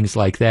COVID and things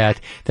like that,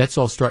 that's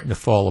all starting to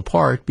fall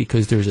apart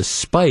because there's a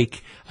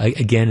spike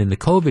again in the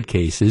COVID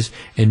cases,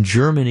 and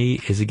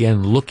Germany is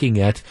again looking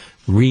at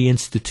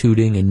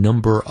reinstituting a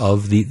number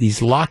of these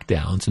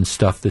lockdowns and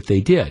stuff that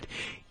they did.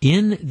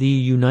 In the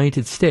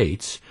United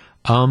States,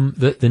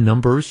 the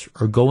numbers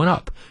are going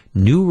up.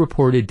 New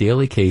reported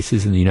daily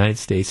cases in the United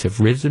States have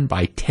risen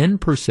by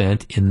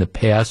 10% in the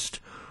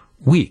past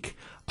week.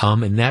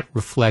 And that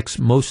reflects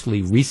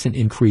mostly recent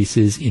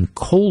increases in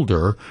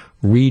colder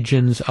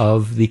regions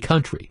of the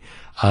country.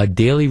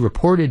 Daily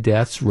reported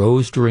deaths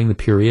rose during the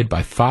period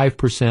by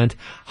 5%.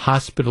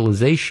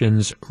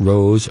 Hospitalizations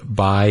rose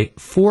by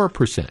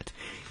 4%.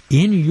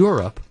 In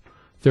Europe,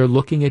 they're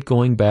looking at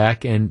going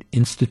back and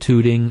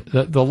instituting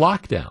the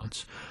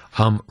lockdowns.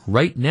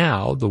 Right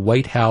now, the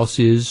White House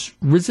is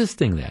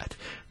resisting that.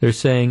 They're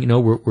saying,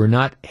 we're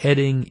not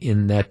heading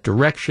in that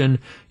direction.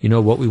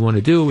 What we want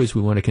to do is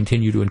we want to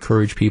continue to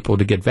encourage people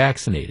to get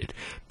vaccinated.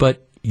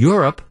 But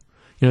Europe,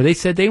 they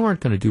said they weren't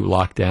going to do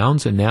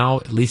lockdowns, and now,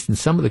 at least in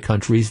some of the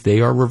countries,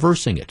 they are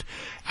reversing it.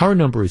 Our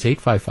number is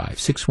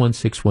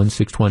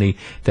 855-616-1620.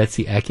 That's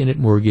the Acunet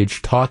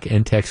Mortgage talk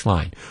and text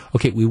line.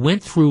 Okay, we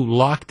went through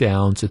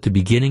lockdowns at the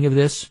beginning of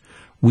this.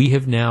 We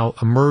have now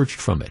emerged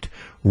from it,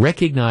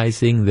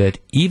 recognizing that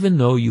even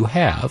though you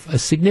have a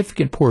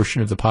significant portion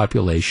of the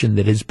population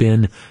that has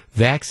been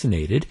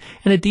vaccinated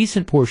and a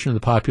decent portion of the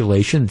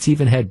population that's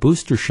even had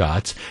booster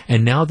shots,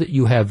 and now that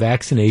you have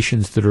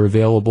vaccinations that are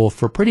available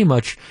for pretty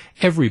much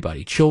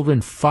everybody,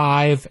 children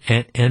 5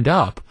 and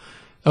up,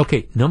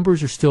 okay,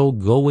 numbers are still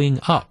going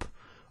up.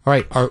 All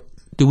right,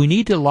 do we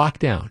need to lock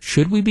down?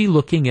 Should we be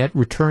looking at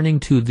returning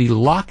to the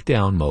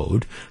lockdown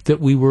mode that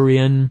we were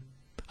in,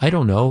 I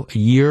don't know, a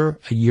year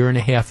and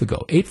a half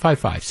ago?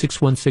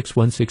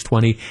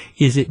 855-616-1620.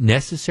 Is it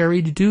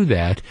necessary to do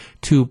that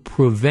to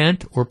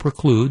prevent or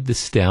preclude the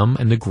stem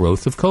and the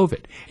growth of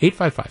COVID?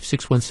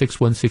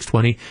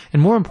 855-616-1620.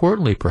 And more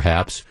importantly,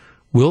 perhaps,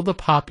 will the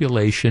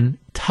population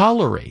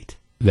tolerate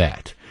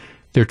that?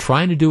 They're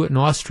trying to do it in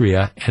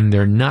Austria, and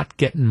they're not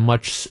getting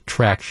much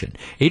traction.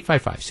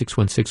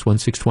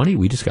 855-616-1620.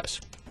 We discuss.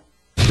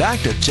 Back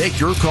to take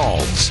your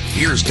calls.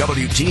 Here's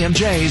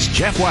WTMJ's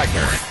Jeff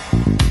Wagner.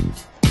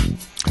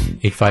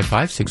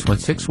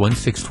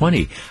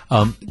 855-616-1620.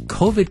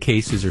 COVID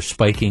cases are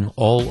spiking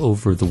all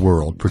over the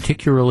world,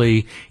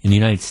 particularly in the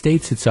United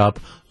States. It's up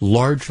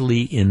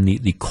largely in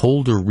the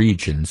colder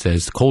regions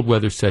as the cold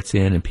weather sets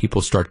in and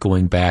people start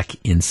going back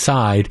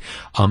inside.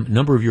 A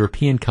number of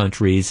European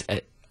countries,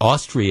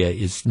 Austria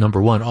is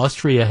number one.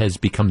 Austria has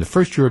become the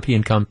first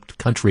European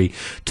country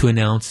to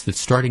announce that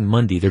starting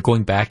Monday, they're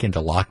going back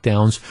into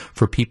lockdowns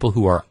for people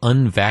who are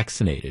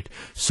unvaccinated.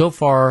 So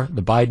far,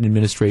 the Biden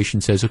administration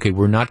says, okay,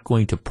 we're not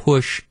going to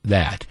push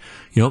that.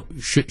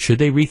 Should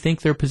they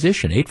rethink their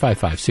position?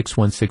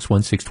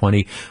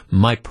 855-616-1620.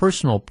 My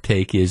personal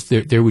take is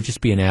there would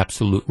just be an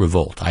absolute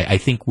revolt. I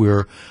think we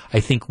are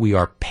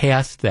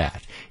past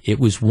that. It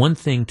was one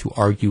thing to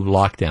argue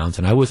lockdowns,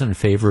 and I wasn't in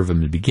favor of them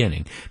in the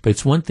beginning, but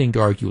it's one thing to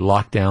argue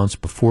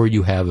lockdowns before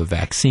you have a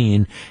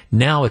vaccine.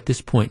 Now, at this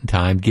point in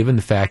time, given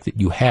the fact that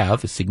you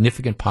have a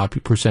significant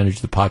percentage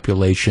of the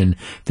population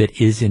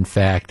that is in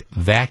fact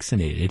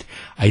vaccinated,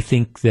 I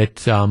think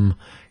that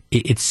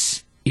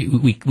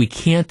we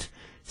can't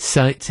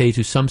say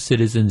to some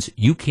citizens,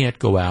 you can't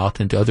go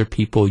out, and to other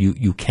people,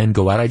 you can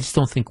go out. I just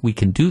don't think we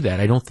can do that.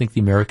 I don't think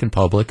the American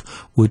public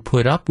would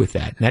put up with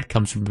that. And that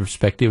comes from the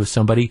perspective of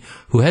somebody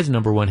who has,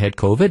 number one, had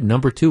COVID,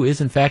 number two, is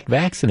in fact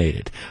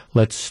vaccinated.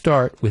 Let's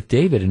start with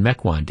David in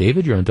Mequon.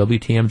 David, you're on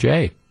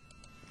WTMJ.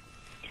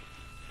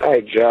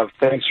 Hi, Jeff.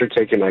 Thanks for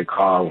taking my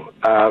call.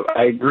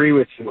 I agree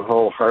with you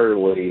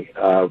wholeheartedly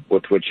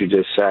with what you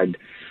just said.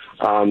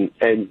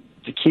 And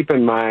to keep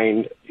in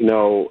mind,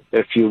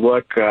 if you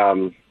look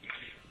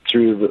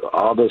through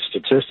all the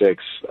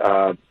statistics,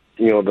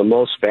 the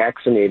most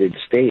vaccinated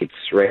states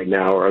right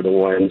now are the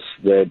ones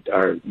that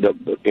are,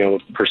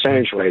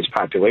 percentage-wise,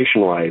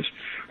 population-wise,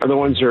 are the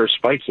ones that are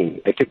spiking.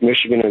 I think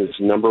Michigan is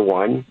number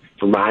 1,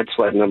 Vermont's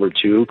like number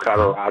 2,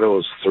 Colorado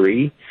is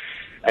 3,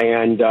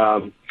 and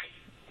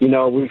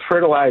we've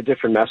heard a lot of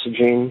different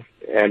messaging,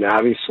 and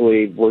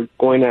obviously we're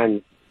going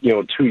on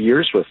 2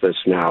 years with this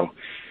now,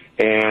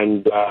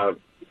 and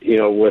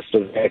with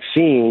the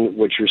vaccine,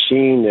 what you're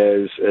seeing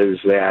is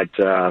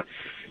that.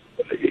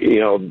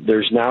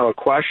 There's now a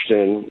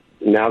question.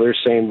 Now they're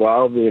saying,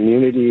 well, the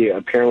immunity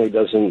apparently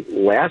doesn't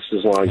last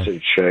as long as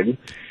it should.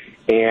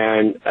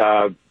 And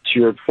to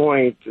your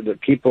point,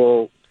 that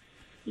people,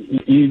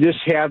 you just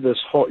have this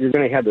you're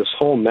going to have this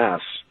whole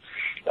mess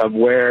of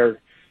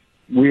where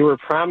we were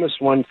promised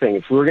one thing.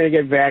 If we were going to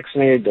get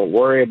vaccinated, don't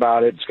worry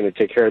about it. It's going to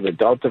take care of the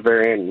Delta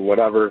variant and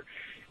whatever.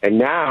 And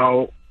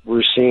now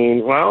we're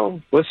seeing,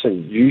 well,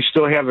 listen, you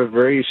still have a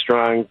very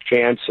strong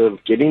chance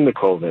of getting the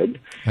COVID,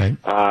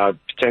 right.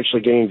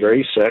 Potentially getting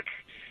very sick.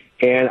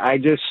 And I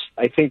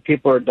think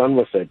people are done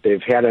with it.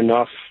 They've had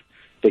enough.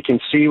 They can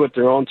see with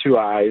their own 2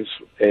 eyes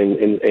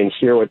and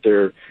hear what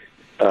they're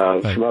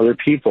right. from other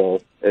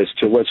people as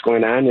to what's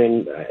going on.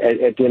 And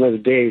at the end of the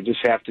day, you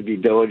just have to be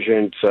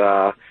diligent.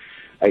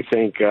 I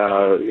think,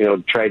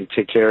 try to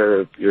take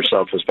care of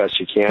yourself as best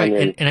you can.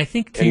 Right. And I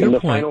think to your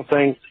point, final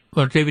thing,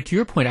 well, David, to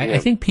your point, I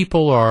think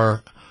people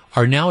are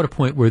now at a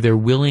point where they're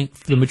willing,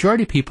 the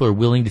majority of people are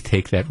willing to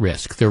take that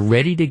risk. They're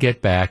ready to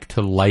get back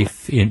to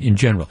life in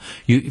general.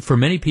 For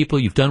many people,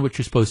 you've done what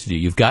you're supposed to do.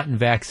 You've gotten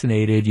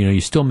vaccinated,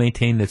 you still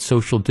maintain that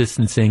social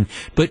distancing,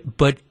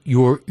 but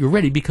you're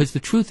ready, because the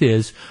truth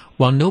is,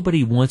 while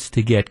nobody wants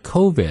to get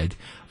COVID,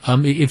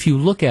 if you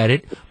look at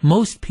it,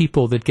 most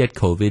people that get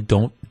COVID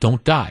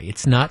don't die.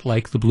 It's not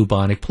like the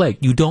bubonic plague.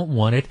 You don't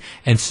want it,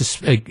 and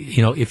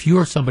if you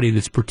are somebody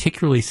that's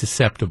particularly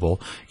susceptible,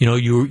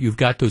 you've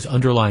got those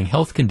underlying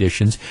health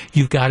conditions,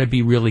 you've got to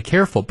be really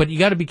careful. But you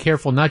got to be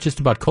careful not just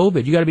about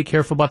COVID. You got to be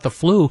careful about the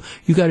flu.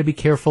 You got to be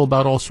careful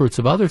about all sorts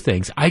of other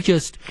things. I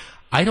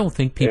don't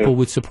think people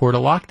would support a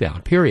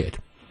lockdown. Period.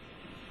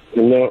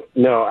 No.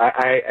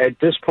 I at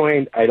this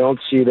point, I don't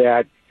see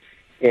that.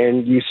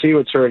 And you see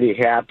what's already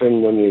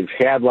happened when you've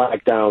had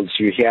lockdowns.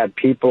 You had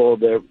people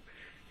that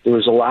there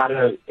was a lot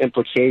of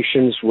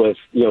implications with,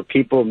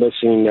 people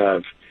missing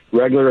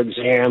regular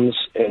exams,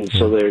 and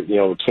so there,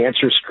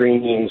 cancer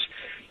screenings.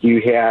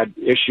 You had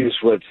issues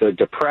with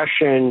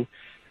depression.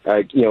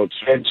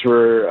 Kids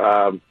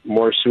were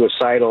more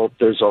suicidal.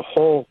 There's a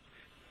whole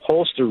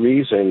host of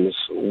reasons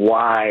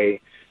why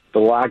the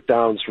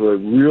lockdowns were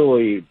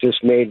really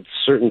just made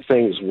certain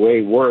things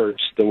way worse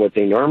than what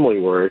they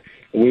normally were.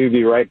 And we would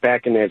be right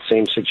back in that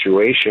same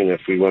situation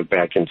if we went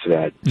back into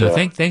that. No,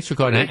 thanks for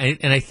calling.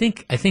 And I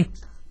think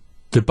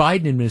the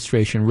Biden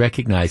administration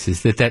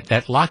recognizes that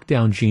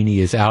lockdown genie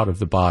is out of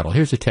the bottle.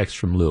 Here's a text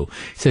from Lou.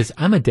 It says,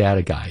 I'm a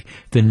data guy.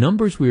 The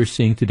numbers we are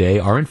seeing today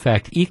are in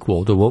fact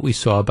equal to what we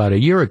saw about a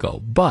year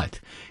ago. But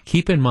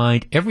keep in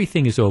mind,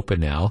 everything is open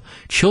now.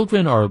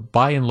 Children are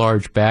by and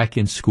large back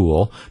in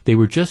school. They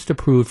were just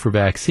approved for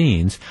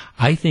vaccines.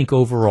 I think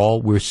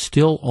overall we're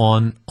still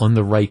on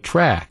the right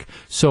track.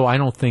 So I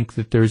don't think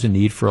that there's a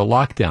need for a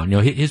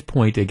lockdown. His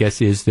point, I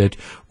guess, is that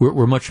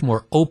we're much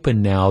more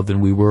open now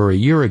than we were a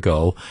year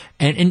ago.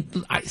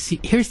 And I see,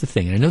 here's the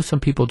thing, and I know some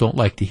people don't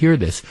like to hear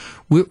this.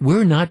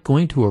 We're not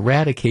going to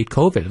eradicate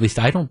COVID. At least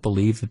I don't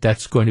believe that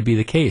that's going to be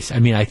the case. I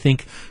mean, I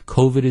think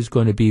COVID is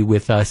going to be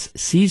with us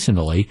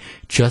seasonally,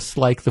 just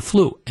like the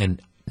flu. And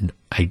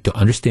I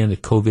understand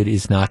that COVID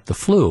is not the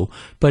flu,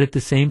 but at the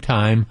same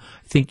time,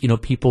 I think,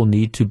 people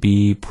need to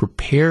be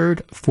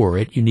prepared for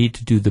it. You need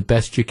to do the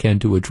best you can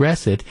to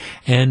address it.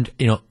 And,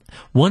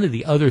 one of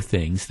the other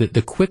things, that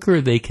the quicker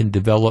they can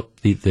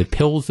develop the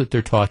pills that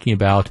they're talking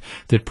about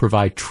that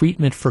provide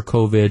treatment for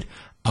COVID,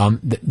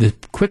 the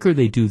quicker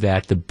they do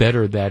that, the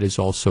better that is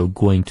also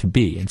going to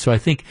be. And so I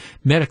think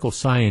medical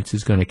science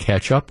is going to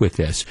catch up with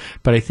this.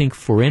 But I think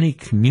for any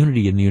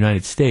community in the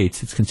United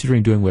States, it's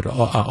considering doing what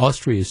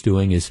Austria is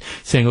doing, is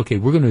saying, okay,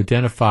 we're going to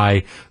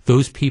identify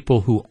those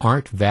people who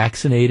aren't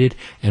vaccinated,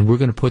 and we're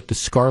going to put the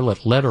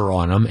scarlet letter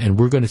on them, and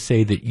we're going to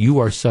say that you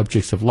are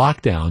subjects of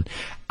lockdown.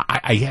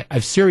 I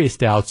have serious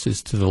doubts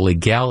as to the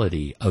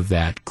legality of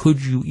that.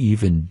 Could you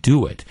even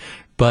do it?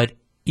 But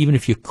even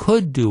if you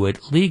could do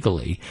it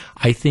legally,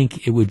 I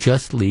think it would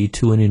just lead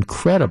to an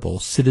incredible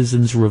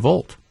citizens'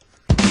 revolt.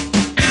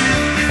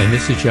 And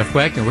this is Jeff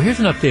Wagner. Well,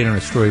 here's an update on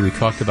a story we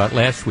talked about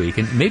last week.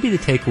 And maybe the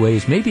takeaway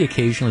is maybe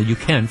occasionally you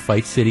can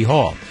fight City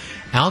Hall.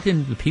 Out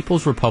in the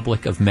People's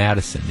Republic of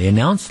Madison, they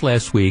announced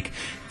last week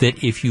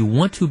that if you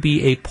want to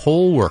be a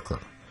poll worker,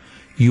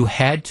 you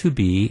had to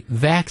be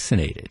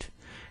vaccinated.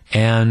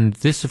 And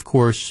this, of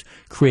course,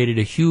 created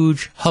a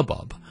huge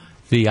hubbub.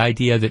 The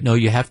idea that, no,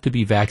 you have to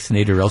be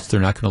vaccinated or else they're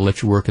not going to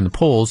let you work in the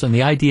polls, and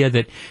the idea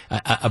that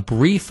a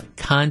brief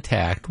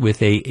contact with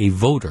a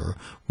voter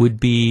would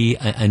be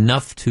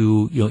enough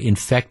to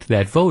infect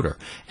that voter.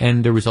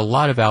 And there was a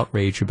lot of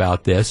outrage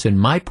about this, and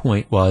my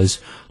point was,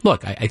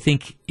 look, I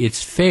think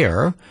it's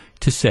fair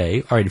to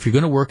say, all right, if you're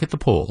going to work at the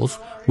polls,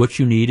 what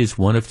you need is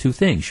one of two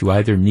things. You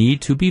either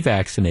need to be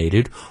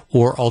vaccinated,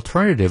 or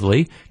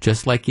alternatively,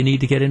 just like you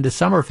need to get into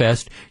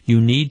Summerfest, you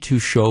need to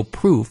show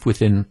proof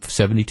within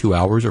 72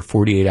 hours or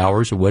 48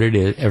 hours or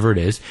whatever it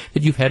is,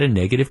 that you've had a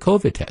negative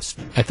COVID test.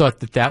 I thought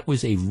that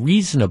was a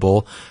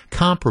reasonable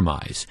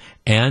compromise.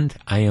 And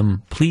I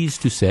am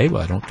pleased to say,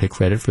 well, I don't take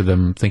credit for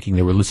them thinking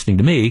they were listening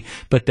to me,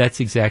 but that's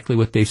exactly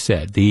what they've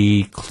said.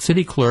 The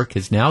city clerk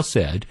has now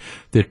said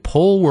that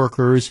poll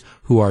workers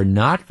who are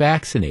not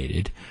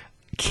vaccinated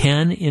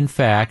can, in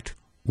fact,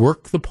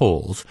 work the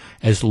polls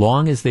as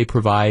long as they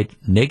provide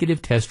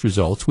negative test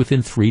results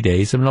within 3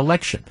 days of an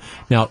election.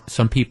 Now,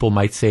 some people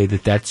might say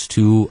that that's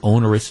too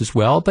onerous as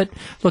well, but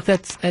look,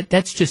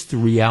 that's just the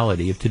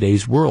reality of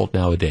today's world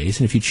nowadays.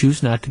 And if you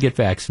choose not to get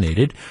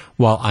vaccinated,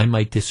 while I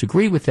might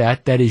disagree with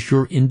that, that is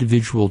your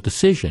individual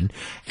decision,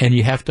 and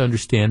you have to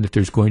understand that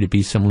there's going to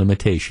be some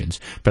limitations.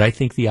 But I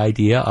think the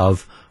idea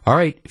of, all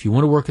right, if you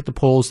want to work at the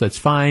polls, that's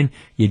fine.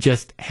 You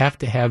just have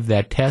to have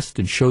that test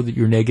and show that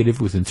you're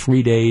negative within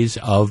 3 days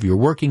of your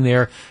working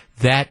there.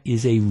 That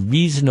is a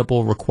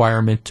reasonable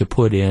requirement to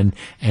put in,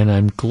 and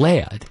I'm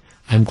glad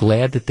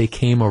that they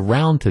came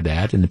around to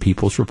that in the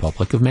People's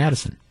Republic of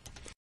Madison.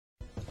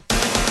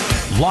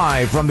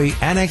 Live from the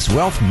Annex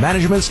Wealth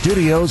Management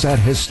Studios at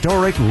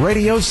historic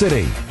Radio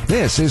City,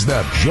 this is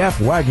the Jeff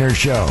Wagner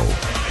Show.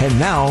 And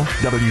now,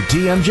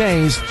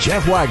 WTMJ's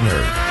Jeff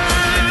Wagner.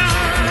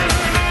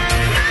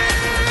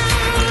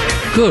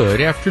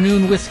 Good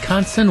afternoon,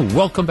 Wisconsin.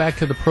 Welcome back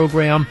to the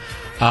program.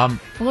 I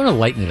want to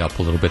lighten it up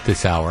a little bit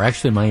this hour.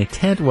 Actually, my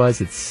intent was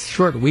it's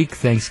short week,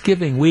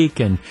 Thanksgiving week,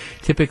 and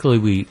typically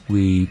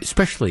we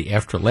especially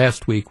after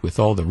last week with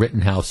all the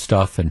Rittenhouse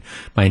stuff, and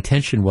my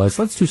intention was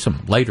let's do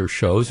some lighter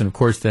shows. And of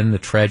course, then the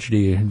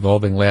tragedy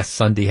involving last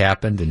Sunday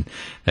happened, and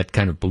that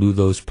kind of blew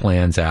those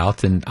plans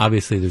out. And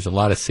obviously, there's a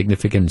lot of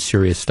significant and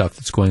serious stuff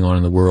that's going on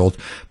in the world.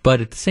 But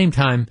at the same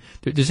time,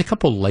 there's a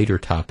couple lighter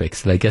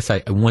topics that I guess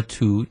I want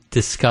to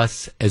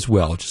discuss as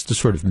well, just to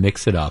sort of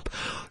mix it up.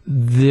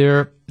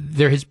 There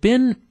has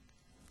been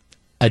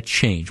a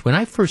change. When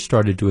I first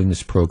started doing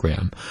this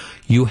program,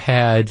 you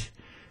had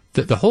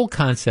the whole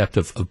concept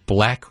of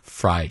Black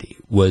Friday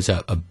was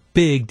a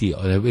big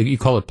deal. You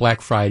call it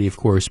Black Friday, of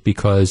course,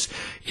 because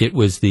it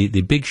was the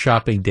big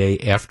shopping day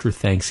after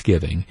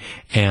Thanksgiving.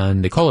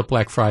 And they call it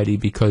Black Friday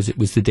because it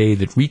was the day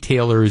that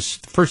retailers,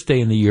 the first day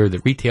in the year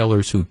that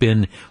retailers who've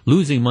been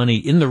losing money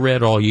in the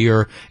red all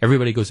year,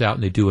 everybody goes out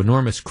and they do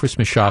enormous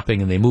Christmas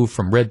shopping and they move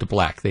from red to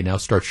black. They now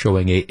start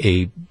showing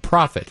a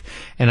profit.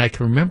 And I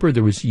can remember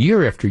there was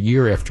year after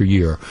year after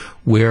year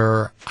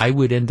where I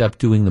would end up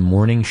doing the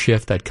morning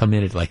shift. I'd come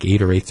in at like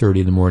 8 or 8:30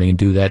 in the morning and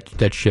do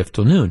that shift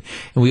till noon.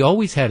 And we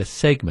always had a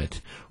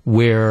segment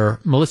where,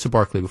 Melissa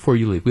Barkley, before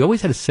you leave, we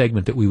always had a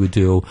segment that we would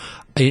do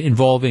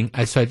involving,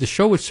 so the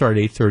show would start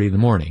at 8:30 in the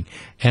morning.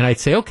 And I'd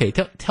say, okay,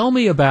 tell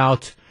me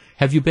about,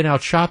 have you been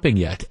out shopping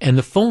yet? And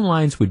the phone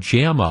lines would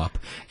jam up,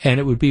 and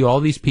it would be all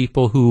these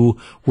people who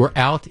were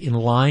out in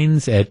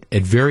lines at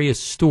various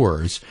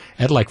stores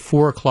at like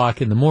 4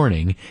 o'clock in the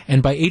morning.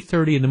 And by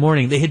 8:30 in the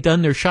morning, they had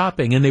done their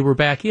shopping and they were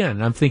back in.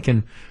 And I'm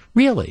thinking,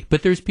 really?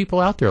 But there's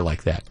people out there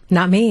like that.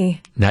 Not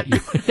me. Not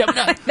you.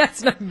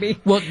 That's not me.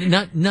 Well,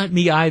 not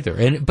me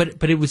either.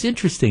 But it was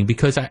interesting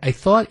because I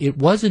thought it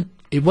wasn't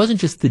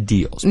just the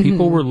deals. Mm-hmm.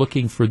 People were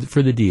looking for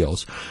the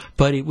deals,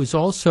 but it was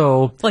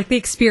also like the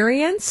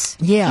experience.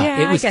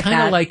 Yeah, it was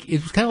kind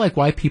of like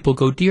why people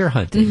go deer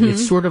hunting. Mm-hmm.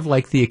 It's sort of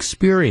like the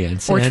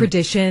experience or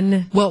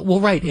tradition. Well,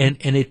 right,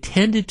 and it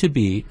tended to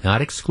be,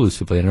 not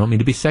exclusively, and I don't mean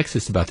to be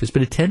sexist about this,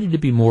 but it tended to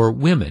be more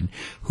women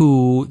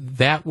who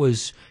that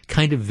was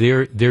kind of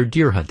their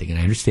deer hunting. And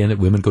I understand that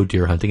women go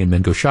deer hunting and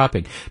men go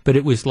shopping, but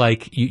it was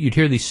like you'd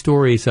hear these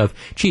stories of,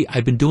 gee,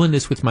 I've been doing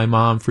this with my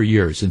mom for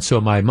years, and so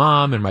my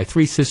mom and my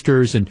 3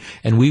 sisters and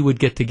we would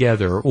get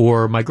together,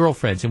 or my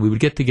girlfriends, and we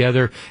would get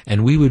together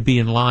and we would be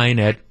in line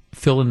at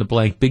fill in the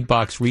blank big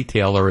box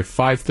retailer at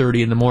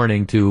 5:30 in the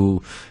morning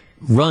to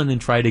run and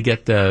try to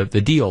get the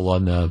deal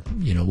on the,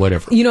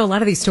 whatever. A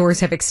lot of these stores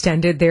have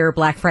extended their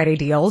Black Friday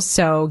deals.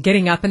 So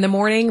getting up in the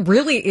morning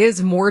really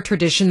is more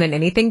tradition than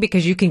anything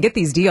because you can get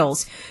these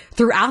deals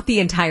throughout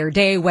the entire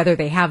day, whether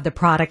they have the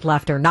product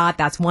left or not.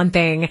 That's one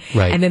thing.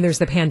 Right. And then there's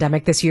the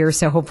pandemic this year.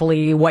 So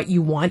hopefully what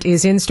you want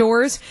is in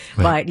stores.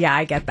 Right. But yeah,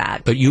 I get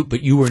that. But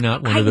you were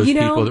not one of those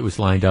people that was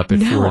lined up at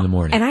 4 in the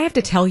morning. And I have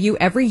to tell you,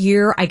 every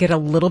year I get a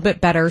little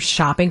bit better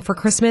shopping for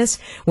Christmas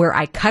where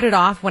I cut it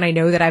off when I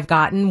know that I've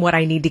gotten what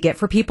I need to get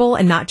for people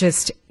and not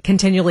just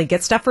continually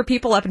get stuff for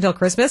people up until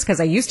Christmas because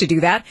I used to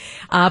do that.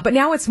 But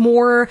now it's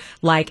more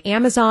like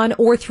Amazon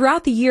or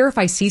throughout the year. If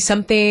I see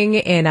something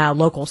in a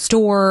local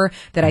store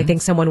that I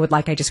think someone would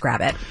like, I just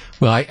grab it.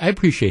 Well, I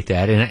appreciate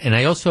that. And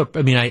I also,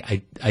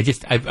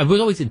 I was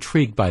always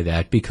intrigued by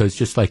that because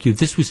just like you,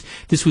 this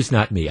was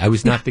not me. I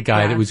was not the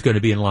guy that was going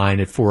to be in line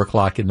at 4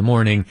 o'clock in the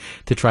morning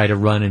to try to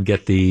run and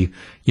get the,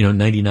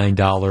 $99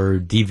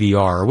 DVR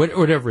or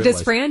whatever it was.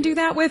 Does Fran do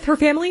that with her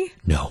family?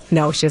 No.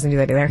 No, she doesn't do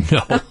that either.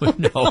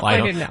 No, I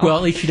don't. Well,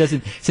 at least she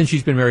doesn't. Since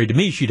she's been married to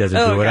me, she doesn't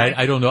do it.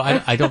 I don't know.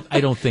 I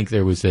don't think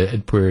there was a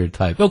period of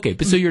time. Okay,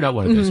 but so you're not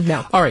one of those.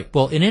 No. All right.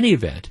 Well, in any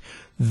event,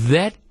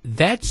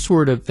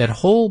 that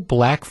whole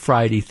Black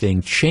Friday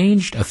thing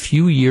changed a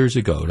few years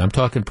ago, and I'm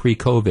talking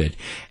pre-COVID,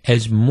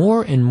 as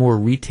more and more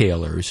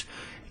retailers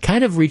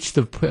kind of reached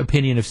the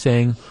opinion of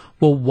saying,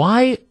 well,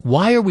 why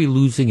are we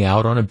losing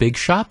out on a big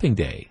shopping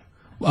day?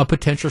 A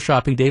potential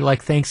shopping day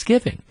like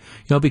Thanksgiving,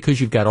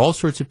 because you've got all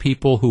sorts of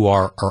people who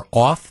are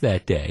off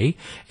that day,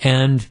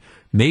 and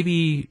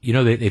maybe,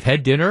 they've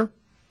had dinner,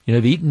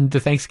 they've eaten the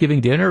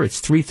Thanksgiving dinner,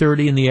 it's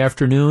 3:30 in the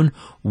afternoon,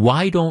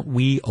 why don't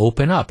we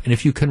open up? And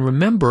if you can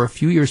remember a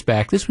few years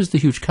back, this was the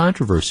huge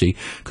controversy,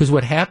 because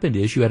what happened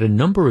is you had a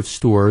number of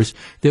stores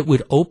that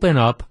would open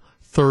up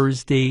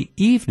Thursday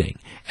evening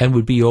and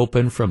would be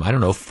open from,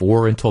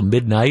 4 until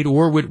midnight,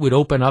 or would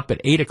open up at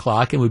 8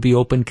 o'clock and would be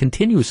open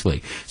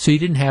continuously. So you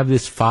didn't have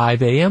this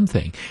 5 a.m.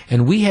 thing.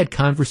 And we had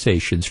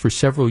conversations for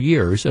several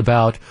years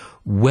about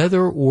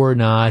whether or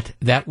not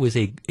that was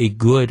a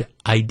good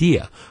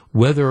idea,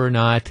 whether or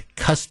not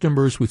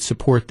customers would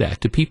support that.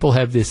 Do people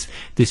have this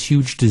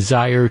huge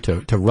desire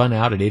to run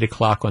out at 8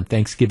 o'clock on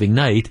Thanksgiving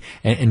night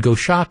and go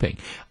shopping?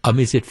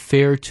 Is it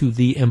fair to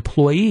the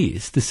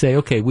employees to say,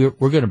 okay, we're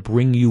going to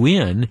bring you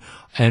in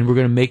and we're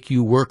going to make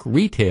you work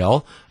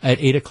retail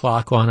at 8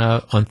 o'clock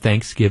on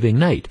Thanksgiving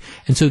night?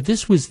 And so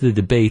this was the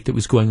debate that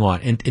was going on.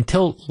 And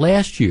until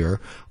last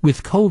year,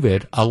 with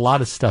COVID, a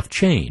lot of stuff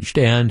changed,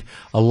 and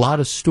a lot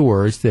of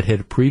stores that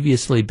had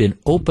previously been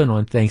open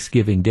on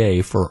Thanksgiving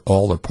Day for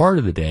all or part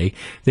of the day,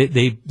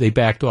 they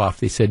backed off.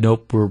 They said,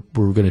 nope, we're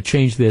going to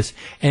change this.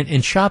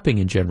 And shopping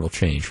in general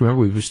changed.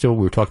 Remember, we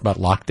were talking about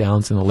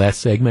lockdowns in the last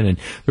segment, and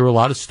there were a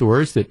lot of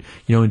stores that,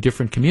 in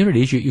different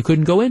communities, you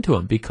couldn't go into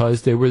them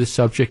because they were the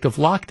subject of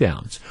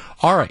lockdowns.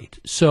 All right.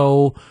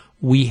 So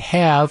we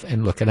have,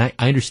 and look, and I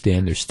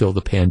understand there's still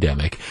the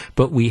pandemic,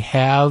 but we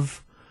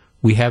have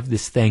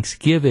this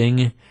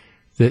Thanksgiving,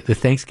 the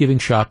Thanksgiving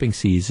shopping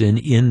season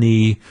in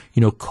the,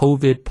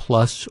 COVID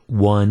plus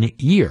 1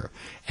 year.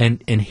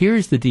 And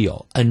here's the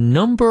deal. A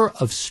number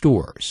of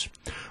stores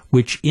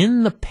which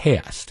in the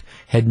past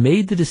had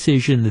made the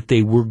decision that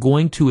they were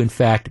going to, in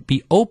fact,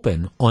 be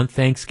open on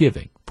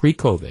Thanksgiving,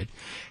 pre-COVID,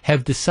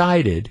 have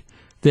decided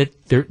that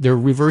they're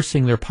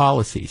reversing their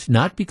policies,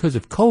 not because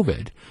of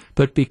COVID,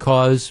 but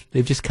because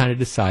they've just kind of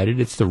decided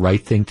it's the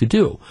right thing to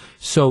do.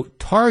 So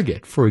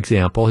Target, for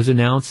example, has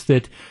announced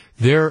that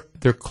they're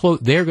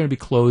going to be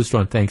closed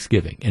on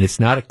Thanksgiving, and it's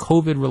not a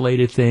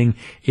COVID-related thing.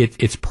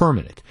 It's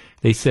permanent.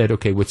 They said,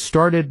 okay, what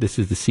started, this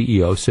is the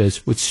CEO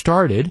says, what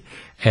started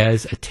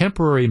as a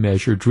temporary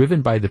measure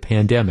driven by the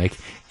pandemic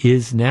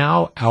is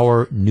now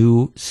our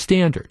new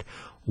standard.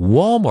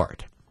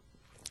 Walmart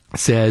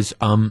says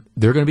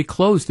they're going to be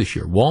closed this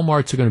year.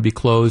 Walmarts are going to be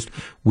closed.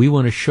 We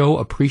want to show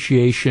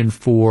appreciation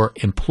for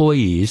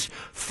employees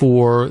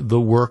for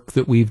the work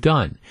that we've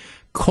done.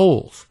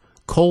 Kohl's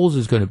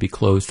is going to be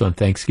closed on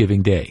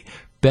Thanksgiving Day.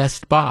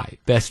 Best Buy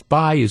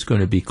is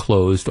going to be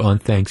closed on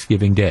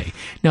Thanksgiving Day.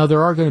 Now,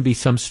 there are going to be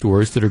some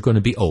stores that are going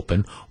to be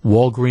open.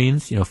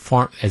 Walgreens,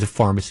 as a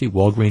pharmacy,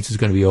 Walgreens is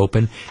going to be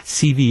open.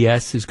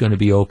 CVS is going to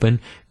be open.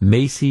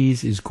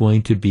 Macy's is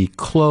going to be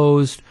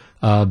closed.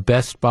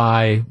 Best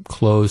Buy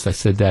closed. I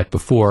said that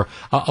before.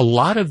 A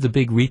lot of the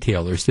big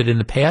retailers that in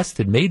the past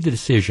had made the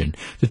decision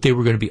that they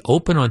were going to be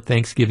open on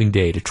Thanksgiving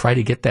Day to try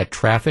to get that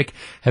traffic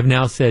have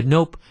now said,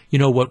 nope, you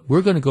know what,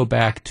 we're going to go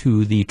back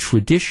to the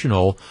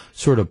traditional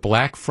sort of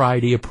Black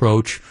Friday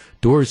approach,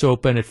 doors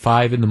open at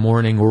 5 in the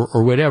morning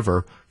or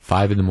whatever,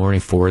 5 in the morning,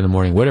 4 in the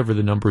morning, whatever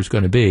the number is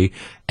going to be,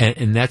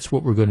 and that's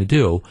what we're going to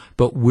do.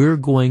 But we're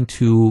going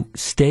to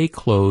stay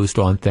closed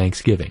on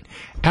Thanksgiving.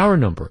 Our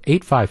number,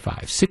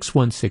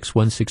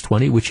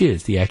 855-616-1620, which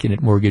is the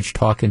AccuNet Mortgage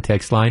talk and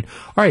text line.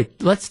 All right,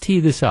 let's tee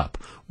this up.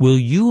 Will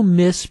you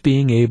miss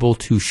being able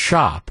to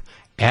shop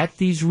at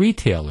these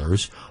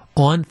retailers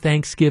on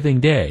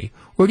Thanksgiving Day,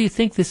 or do you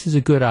think this is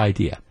a good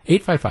idea?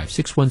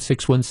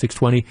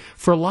 855-616-1620.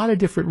 For a lot of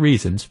different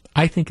reasons,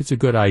 I think it's a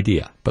good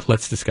idea, but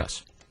let's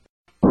discuss.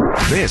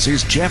 This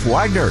is Jeff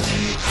Wagner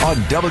on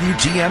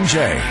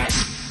WTMJ.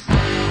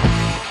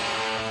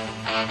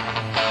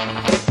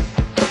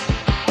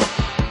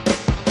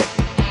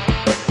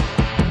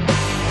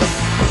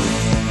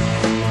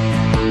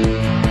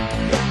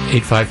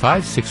 Eight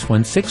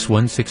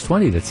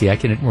 855-616-1620. That's the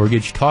AccuNet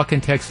Mortgage talk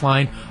and text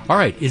line. All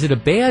right, is it a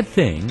bad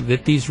thing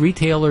that these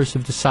retailers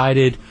have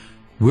decided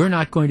we're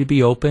not going to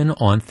be open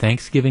on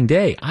Thanksgiving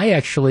Day? I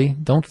actually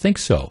don't think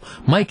so.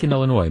 Mike in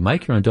Illinois.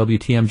 Mike, you're on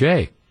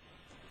WTMJ.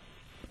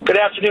 Good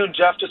afternoon,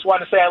 Jeff. Just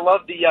want to say I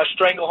love the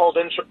Stranglehold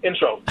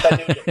intro.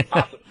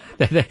 Awesome.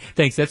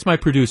 Thanks. That's my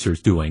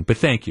producer's doing, but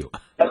thank you.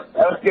 That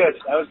was good.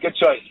 That was a good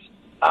choice.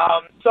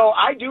 So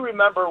I do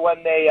remember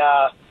when they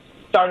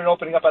started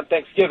opening up on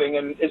Thanksgiving,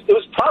 and it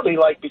was probably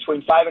like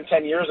between 5 and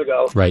 10 years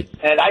ago. Right.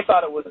 And I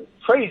thought it was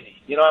crazy.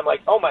 I'm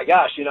like, oh my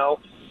gosh,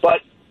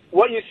 But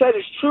what you said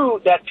is true,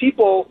 that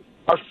people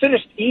are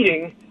finished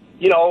eating,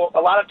 a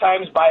lot of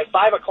times by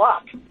 5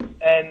 o'clock.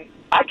 And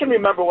I can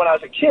remember when I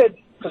was a kid,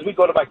 because we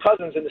go to my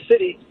cousins in the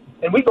city,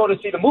 and we go to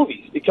see the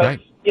movies because,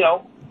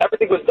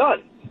 everything was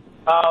done.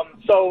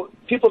 So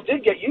people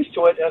did get used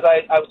to it. As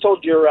I was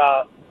told your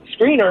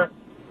screener,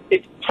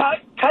 it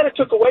kind of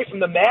took away from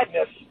the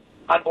madness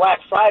on Black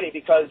Friday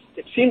because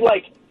it seemed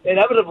like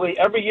inevitably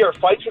every year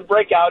fights would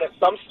break out at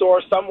some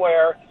store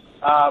somewhere,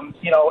 and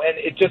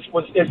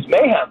it's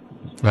mayhem.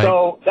 Right.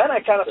 So then I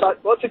kind of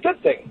thought, well, it's a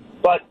good thing.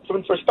 But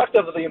from the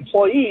perspective of the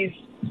employees,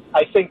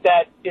 I think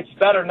that it's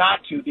better not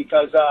to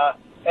because,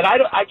 and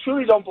I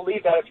truly don't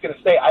believe that it's going to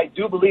stay. I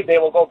do believe they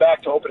will go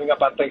back to opening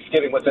up on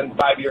Thanksgiving within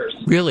 5 years.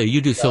 Really?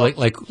 You do? So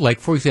like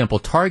for example,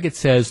 Target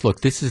says,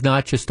 look, this is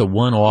not just a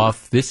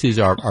one-off. This is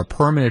our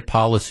permanent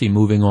policy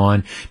moving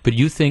on. But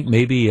you think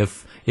maybe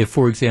if,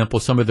 for example,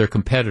 some of their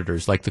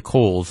competitors, like the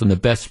Kohl's and the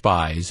Best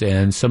Buys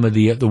and some of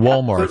the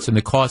Walmarts and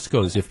the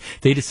Costco's,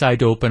 if they decide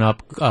to open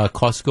up,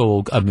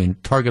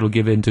 Target will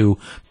give in to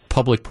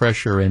public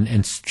pressure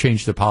and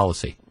change the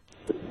policy.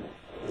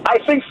 I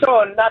think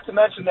so, and not to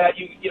mention that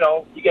you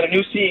get a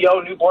new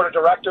CEO, new board of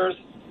directors.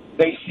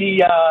 They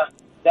see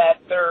that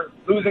they're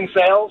losing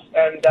sales,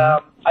 and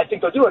I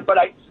think they'll do it. But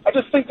I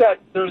just think that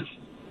there's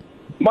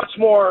much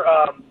more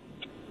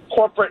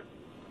corporate,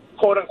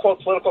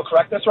 quote-unquote, political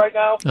correctness right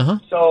now. Uh-huh.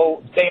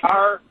 So they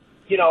are,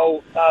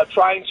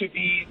 trying to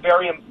be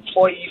very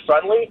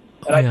employee-friendly,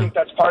 and I think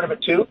that's part of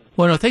it, too.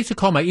 Well, no, thanks for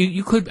calling, Mike.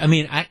 You could,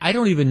 I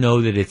don't even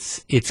know that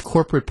it's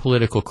corporate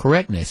political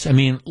correctness. I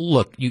mean,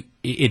 look,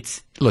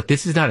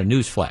 this is not a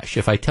news flash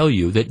if I tell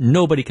you that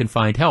nobody can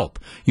find help.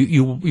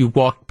 You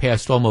walk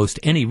past almost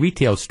any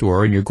retail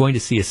store and you're going to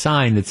see a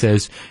sign that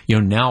says,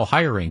 now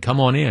hiring, come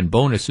on in,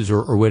 bonuses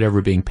or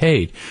whatever being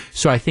paid.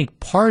 So I think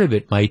part of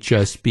it might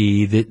just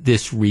be that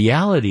this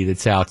reality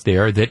that's out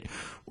there that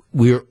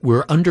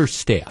we're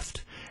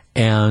understaffed.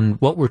 And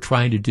what we're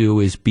trying to do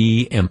is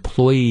be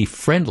employee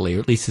friendly, or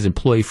at least as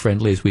employee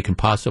friendly as we can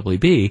possibly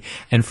be.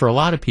 And for a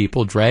lot of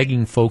people,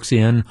 dragging folks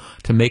in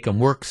to make them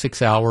work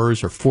 6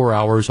 hours or 4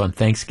 hours on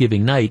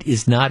Thanksgiving night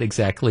is not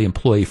exactly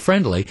employee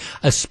friendly,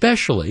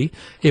 especially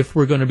if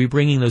we're going to be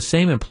bringing those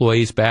same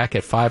employees back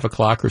at 5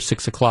 o'clock or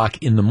 6 o'clock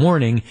in the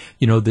morning,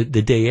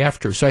 the day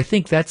after. So I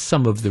think that's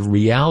some of the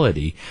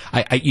reality.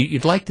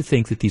 You'd like to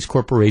think that these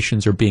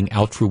corporations are being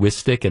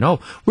altruistic and,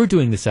 we're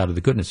doing this out of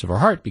the goodness of our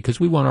heart because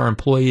we want our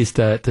employees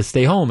to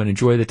stay home and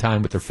enjoy the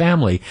time with their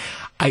family.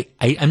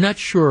 I'm not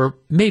sure.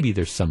 Maybe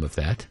there's some of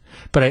that,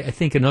 but I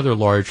think another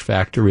large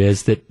factor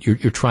is that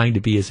you're trying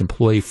to be as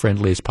employee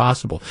friendly as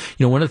possible.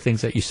 One of the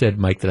things that you said,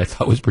 Mike, that I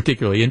thought was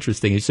particularly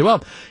interesting. You said,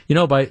 well,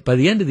 by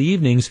the end of the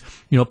evenings,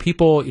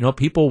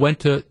 people went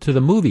to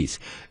the movies.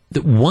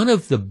 One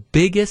of the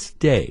biggest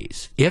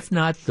days, if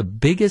not the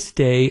biggest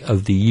day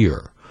of the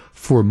year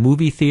for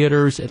movie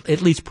theaters,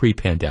 at least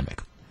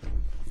pre-pandemic,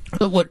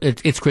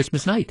 it's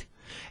Christmas night.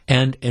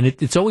 And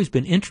it's always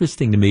been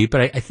interesting to me,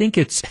 but I think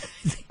I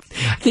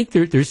think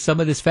there's some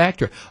of this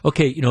factor.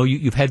 Okay,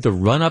 you've had the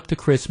run up to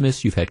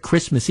Christmas, you've had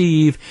Christmas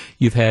Eve,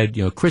 you've had,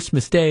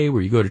 Christmas Day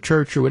where you go to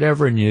church or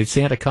whatever and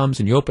Santa comes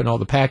and you open all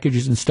the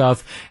packages and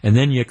stuff and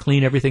then you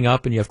clean everything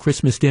up and you have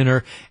Christmas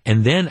dinner.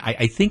 And then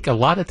I think a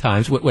lot of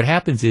times what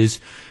happens is,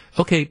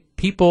 okay,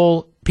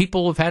 people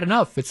have had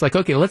enough. It's like,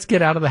 okay, let's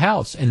get out of the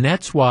house. And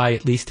that's why,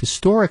 at least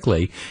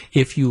historically,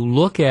 if you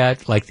look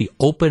at like the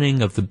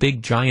opening of the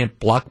big giant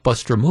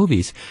blockbuster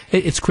movies,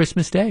 it's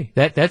Christmas Day.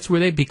 That's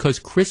where because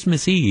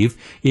Christmas Eve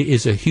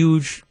is a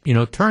huge,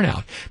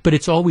 turnout. But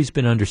it's always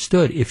been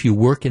understood if you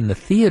work in the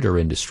theater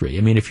industry.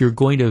 I mean, if you're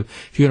going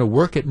to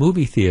work at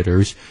movie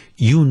theaters,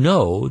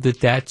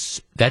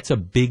 that's a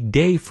big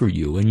day for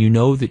you and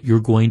that you're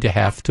going to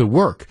have to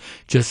work.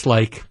 Just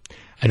like,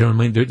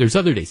 there's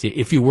other days.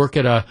 If you work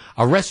at a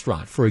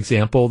restaurant, for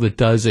example, that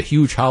does a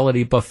huge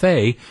holiday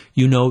buffet,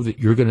 that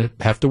you're going to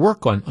have to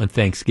work on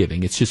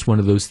Thanksgiving. It's just one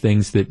of those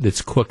things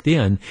that's cooked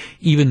in,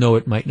 even though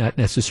it might not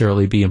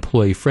necessarily be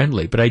employee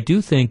friendly. But I do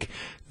think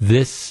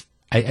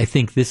I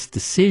think this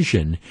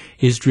decision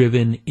is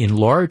driven in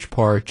large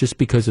part just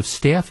because of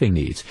staffing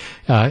needs.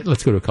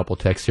 Let's go to a couple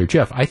texts here.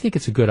 Jeff, I think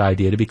it's a good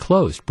idea to be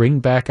closed.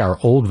 Bring back our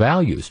old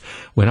values.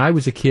 When I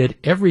was a kid,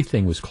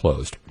 everything was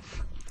closed.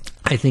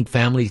 I think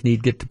families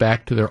need to get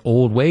back to their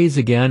old ways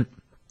again,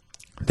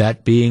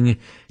 that being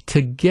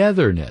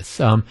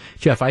togetherness.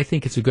 Jeff, I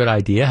think it's a good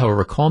idea.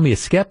 However, call me a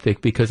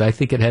skeptic because I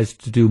think it has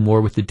to do more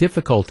with the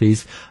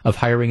difficulties of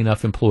hiring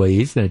enough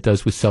employees than it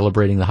does with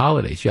celebrating the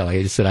holidays. Yeah, like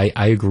I just said,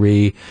 I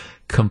agree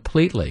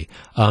completely.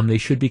 They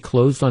should be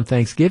closed on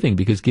Thanksgiving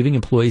because giving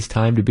employees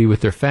time to be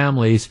with their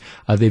families,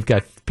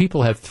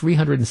 people have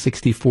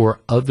 364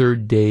 other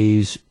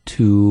days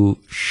to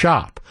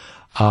shop.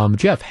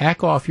 Jeff,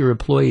 hack off your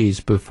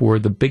employees before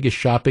the biggest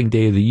shopping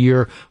day of the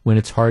year when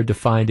it's hard to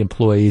find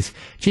employees.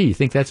 Gee, you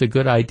think that's a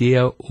good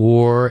idea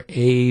or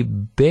a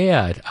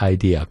bad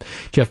idea?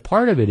 Jeff,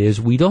 part of it is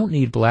we don't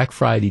need Black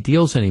Friday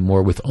deals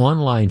anymore with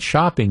online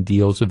shopping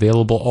deals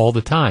available all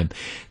the time.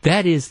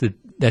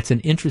 That's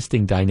an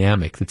interesting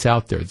dynamic that's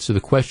out there. So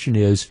the question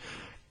is,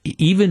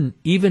 even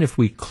if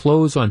we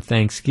close on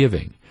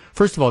Thanksgiving,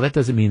 first of all, that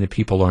doesn't mean that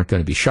people aren't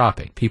going to be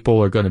shopping.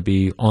 People are going to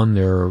be on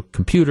their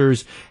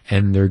computers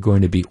and they're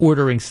going to be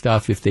ordering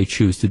stuff if they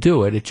choose to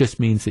do it. It just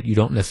means that you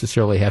don't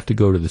necessarily have to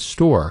go to the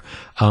store.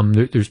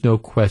 There's no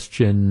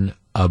question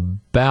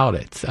about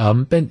it.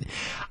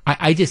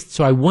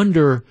 So I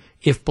wonder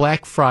if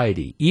Black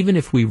Friday, even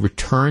if we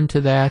return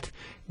to that,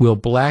 will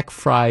Black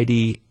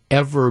Friday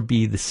ever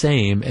be the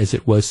same as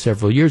it was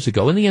several years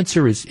ago? And the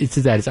answer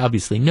to that is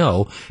obviously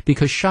no,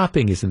 because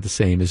shopping isn't the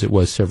same as it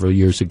was several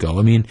years ago.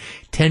 I mean,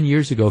 10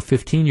 years ago,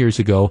 15 years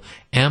ago,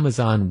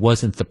 Amazon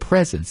wasn't the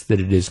presence that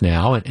it is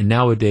now, and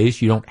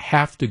nowadays you don't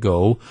have to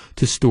go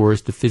to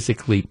stores to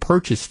physically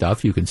purchase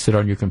stuff. You can sit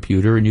on your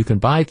computer and you can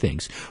buy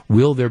things.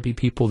 Will there be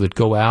people that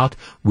go out?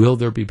 Will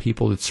there be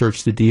people that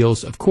search the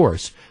deals? Of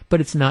course, but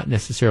it's not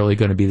necessarily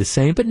going to be the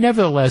same. But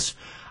nevertheless,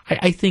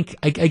 I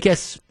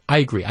guess I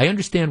agree. I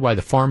understand why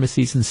the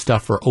pharmacies and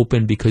stuff are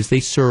open, because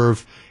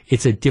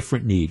it's a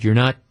different need. You're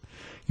not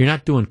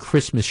doing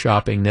Christmas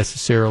shopping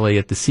necessarily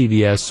at the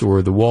CVS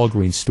or the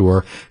Walgreens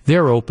store.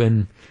 They're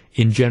open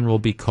in general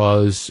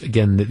because,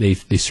 again, they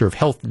serve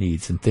health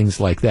needs and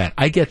things like that.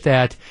 I get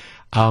that.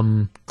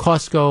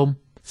 Costco,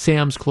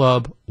 Sam's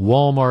Club,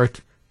 Walmart,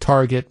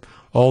 Target,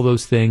 all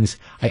those things,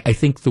 I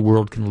think the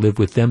world can live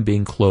with them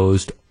being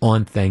closed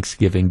on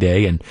Thanksgiving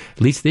Day, and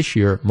at least this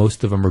year,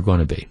 most of them are going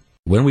to be.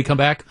 When we come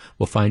back,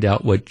 we'll find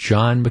out what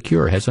John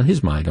McCure has on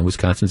his mind on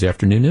Wisconsin's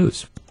Afternoon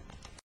News.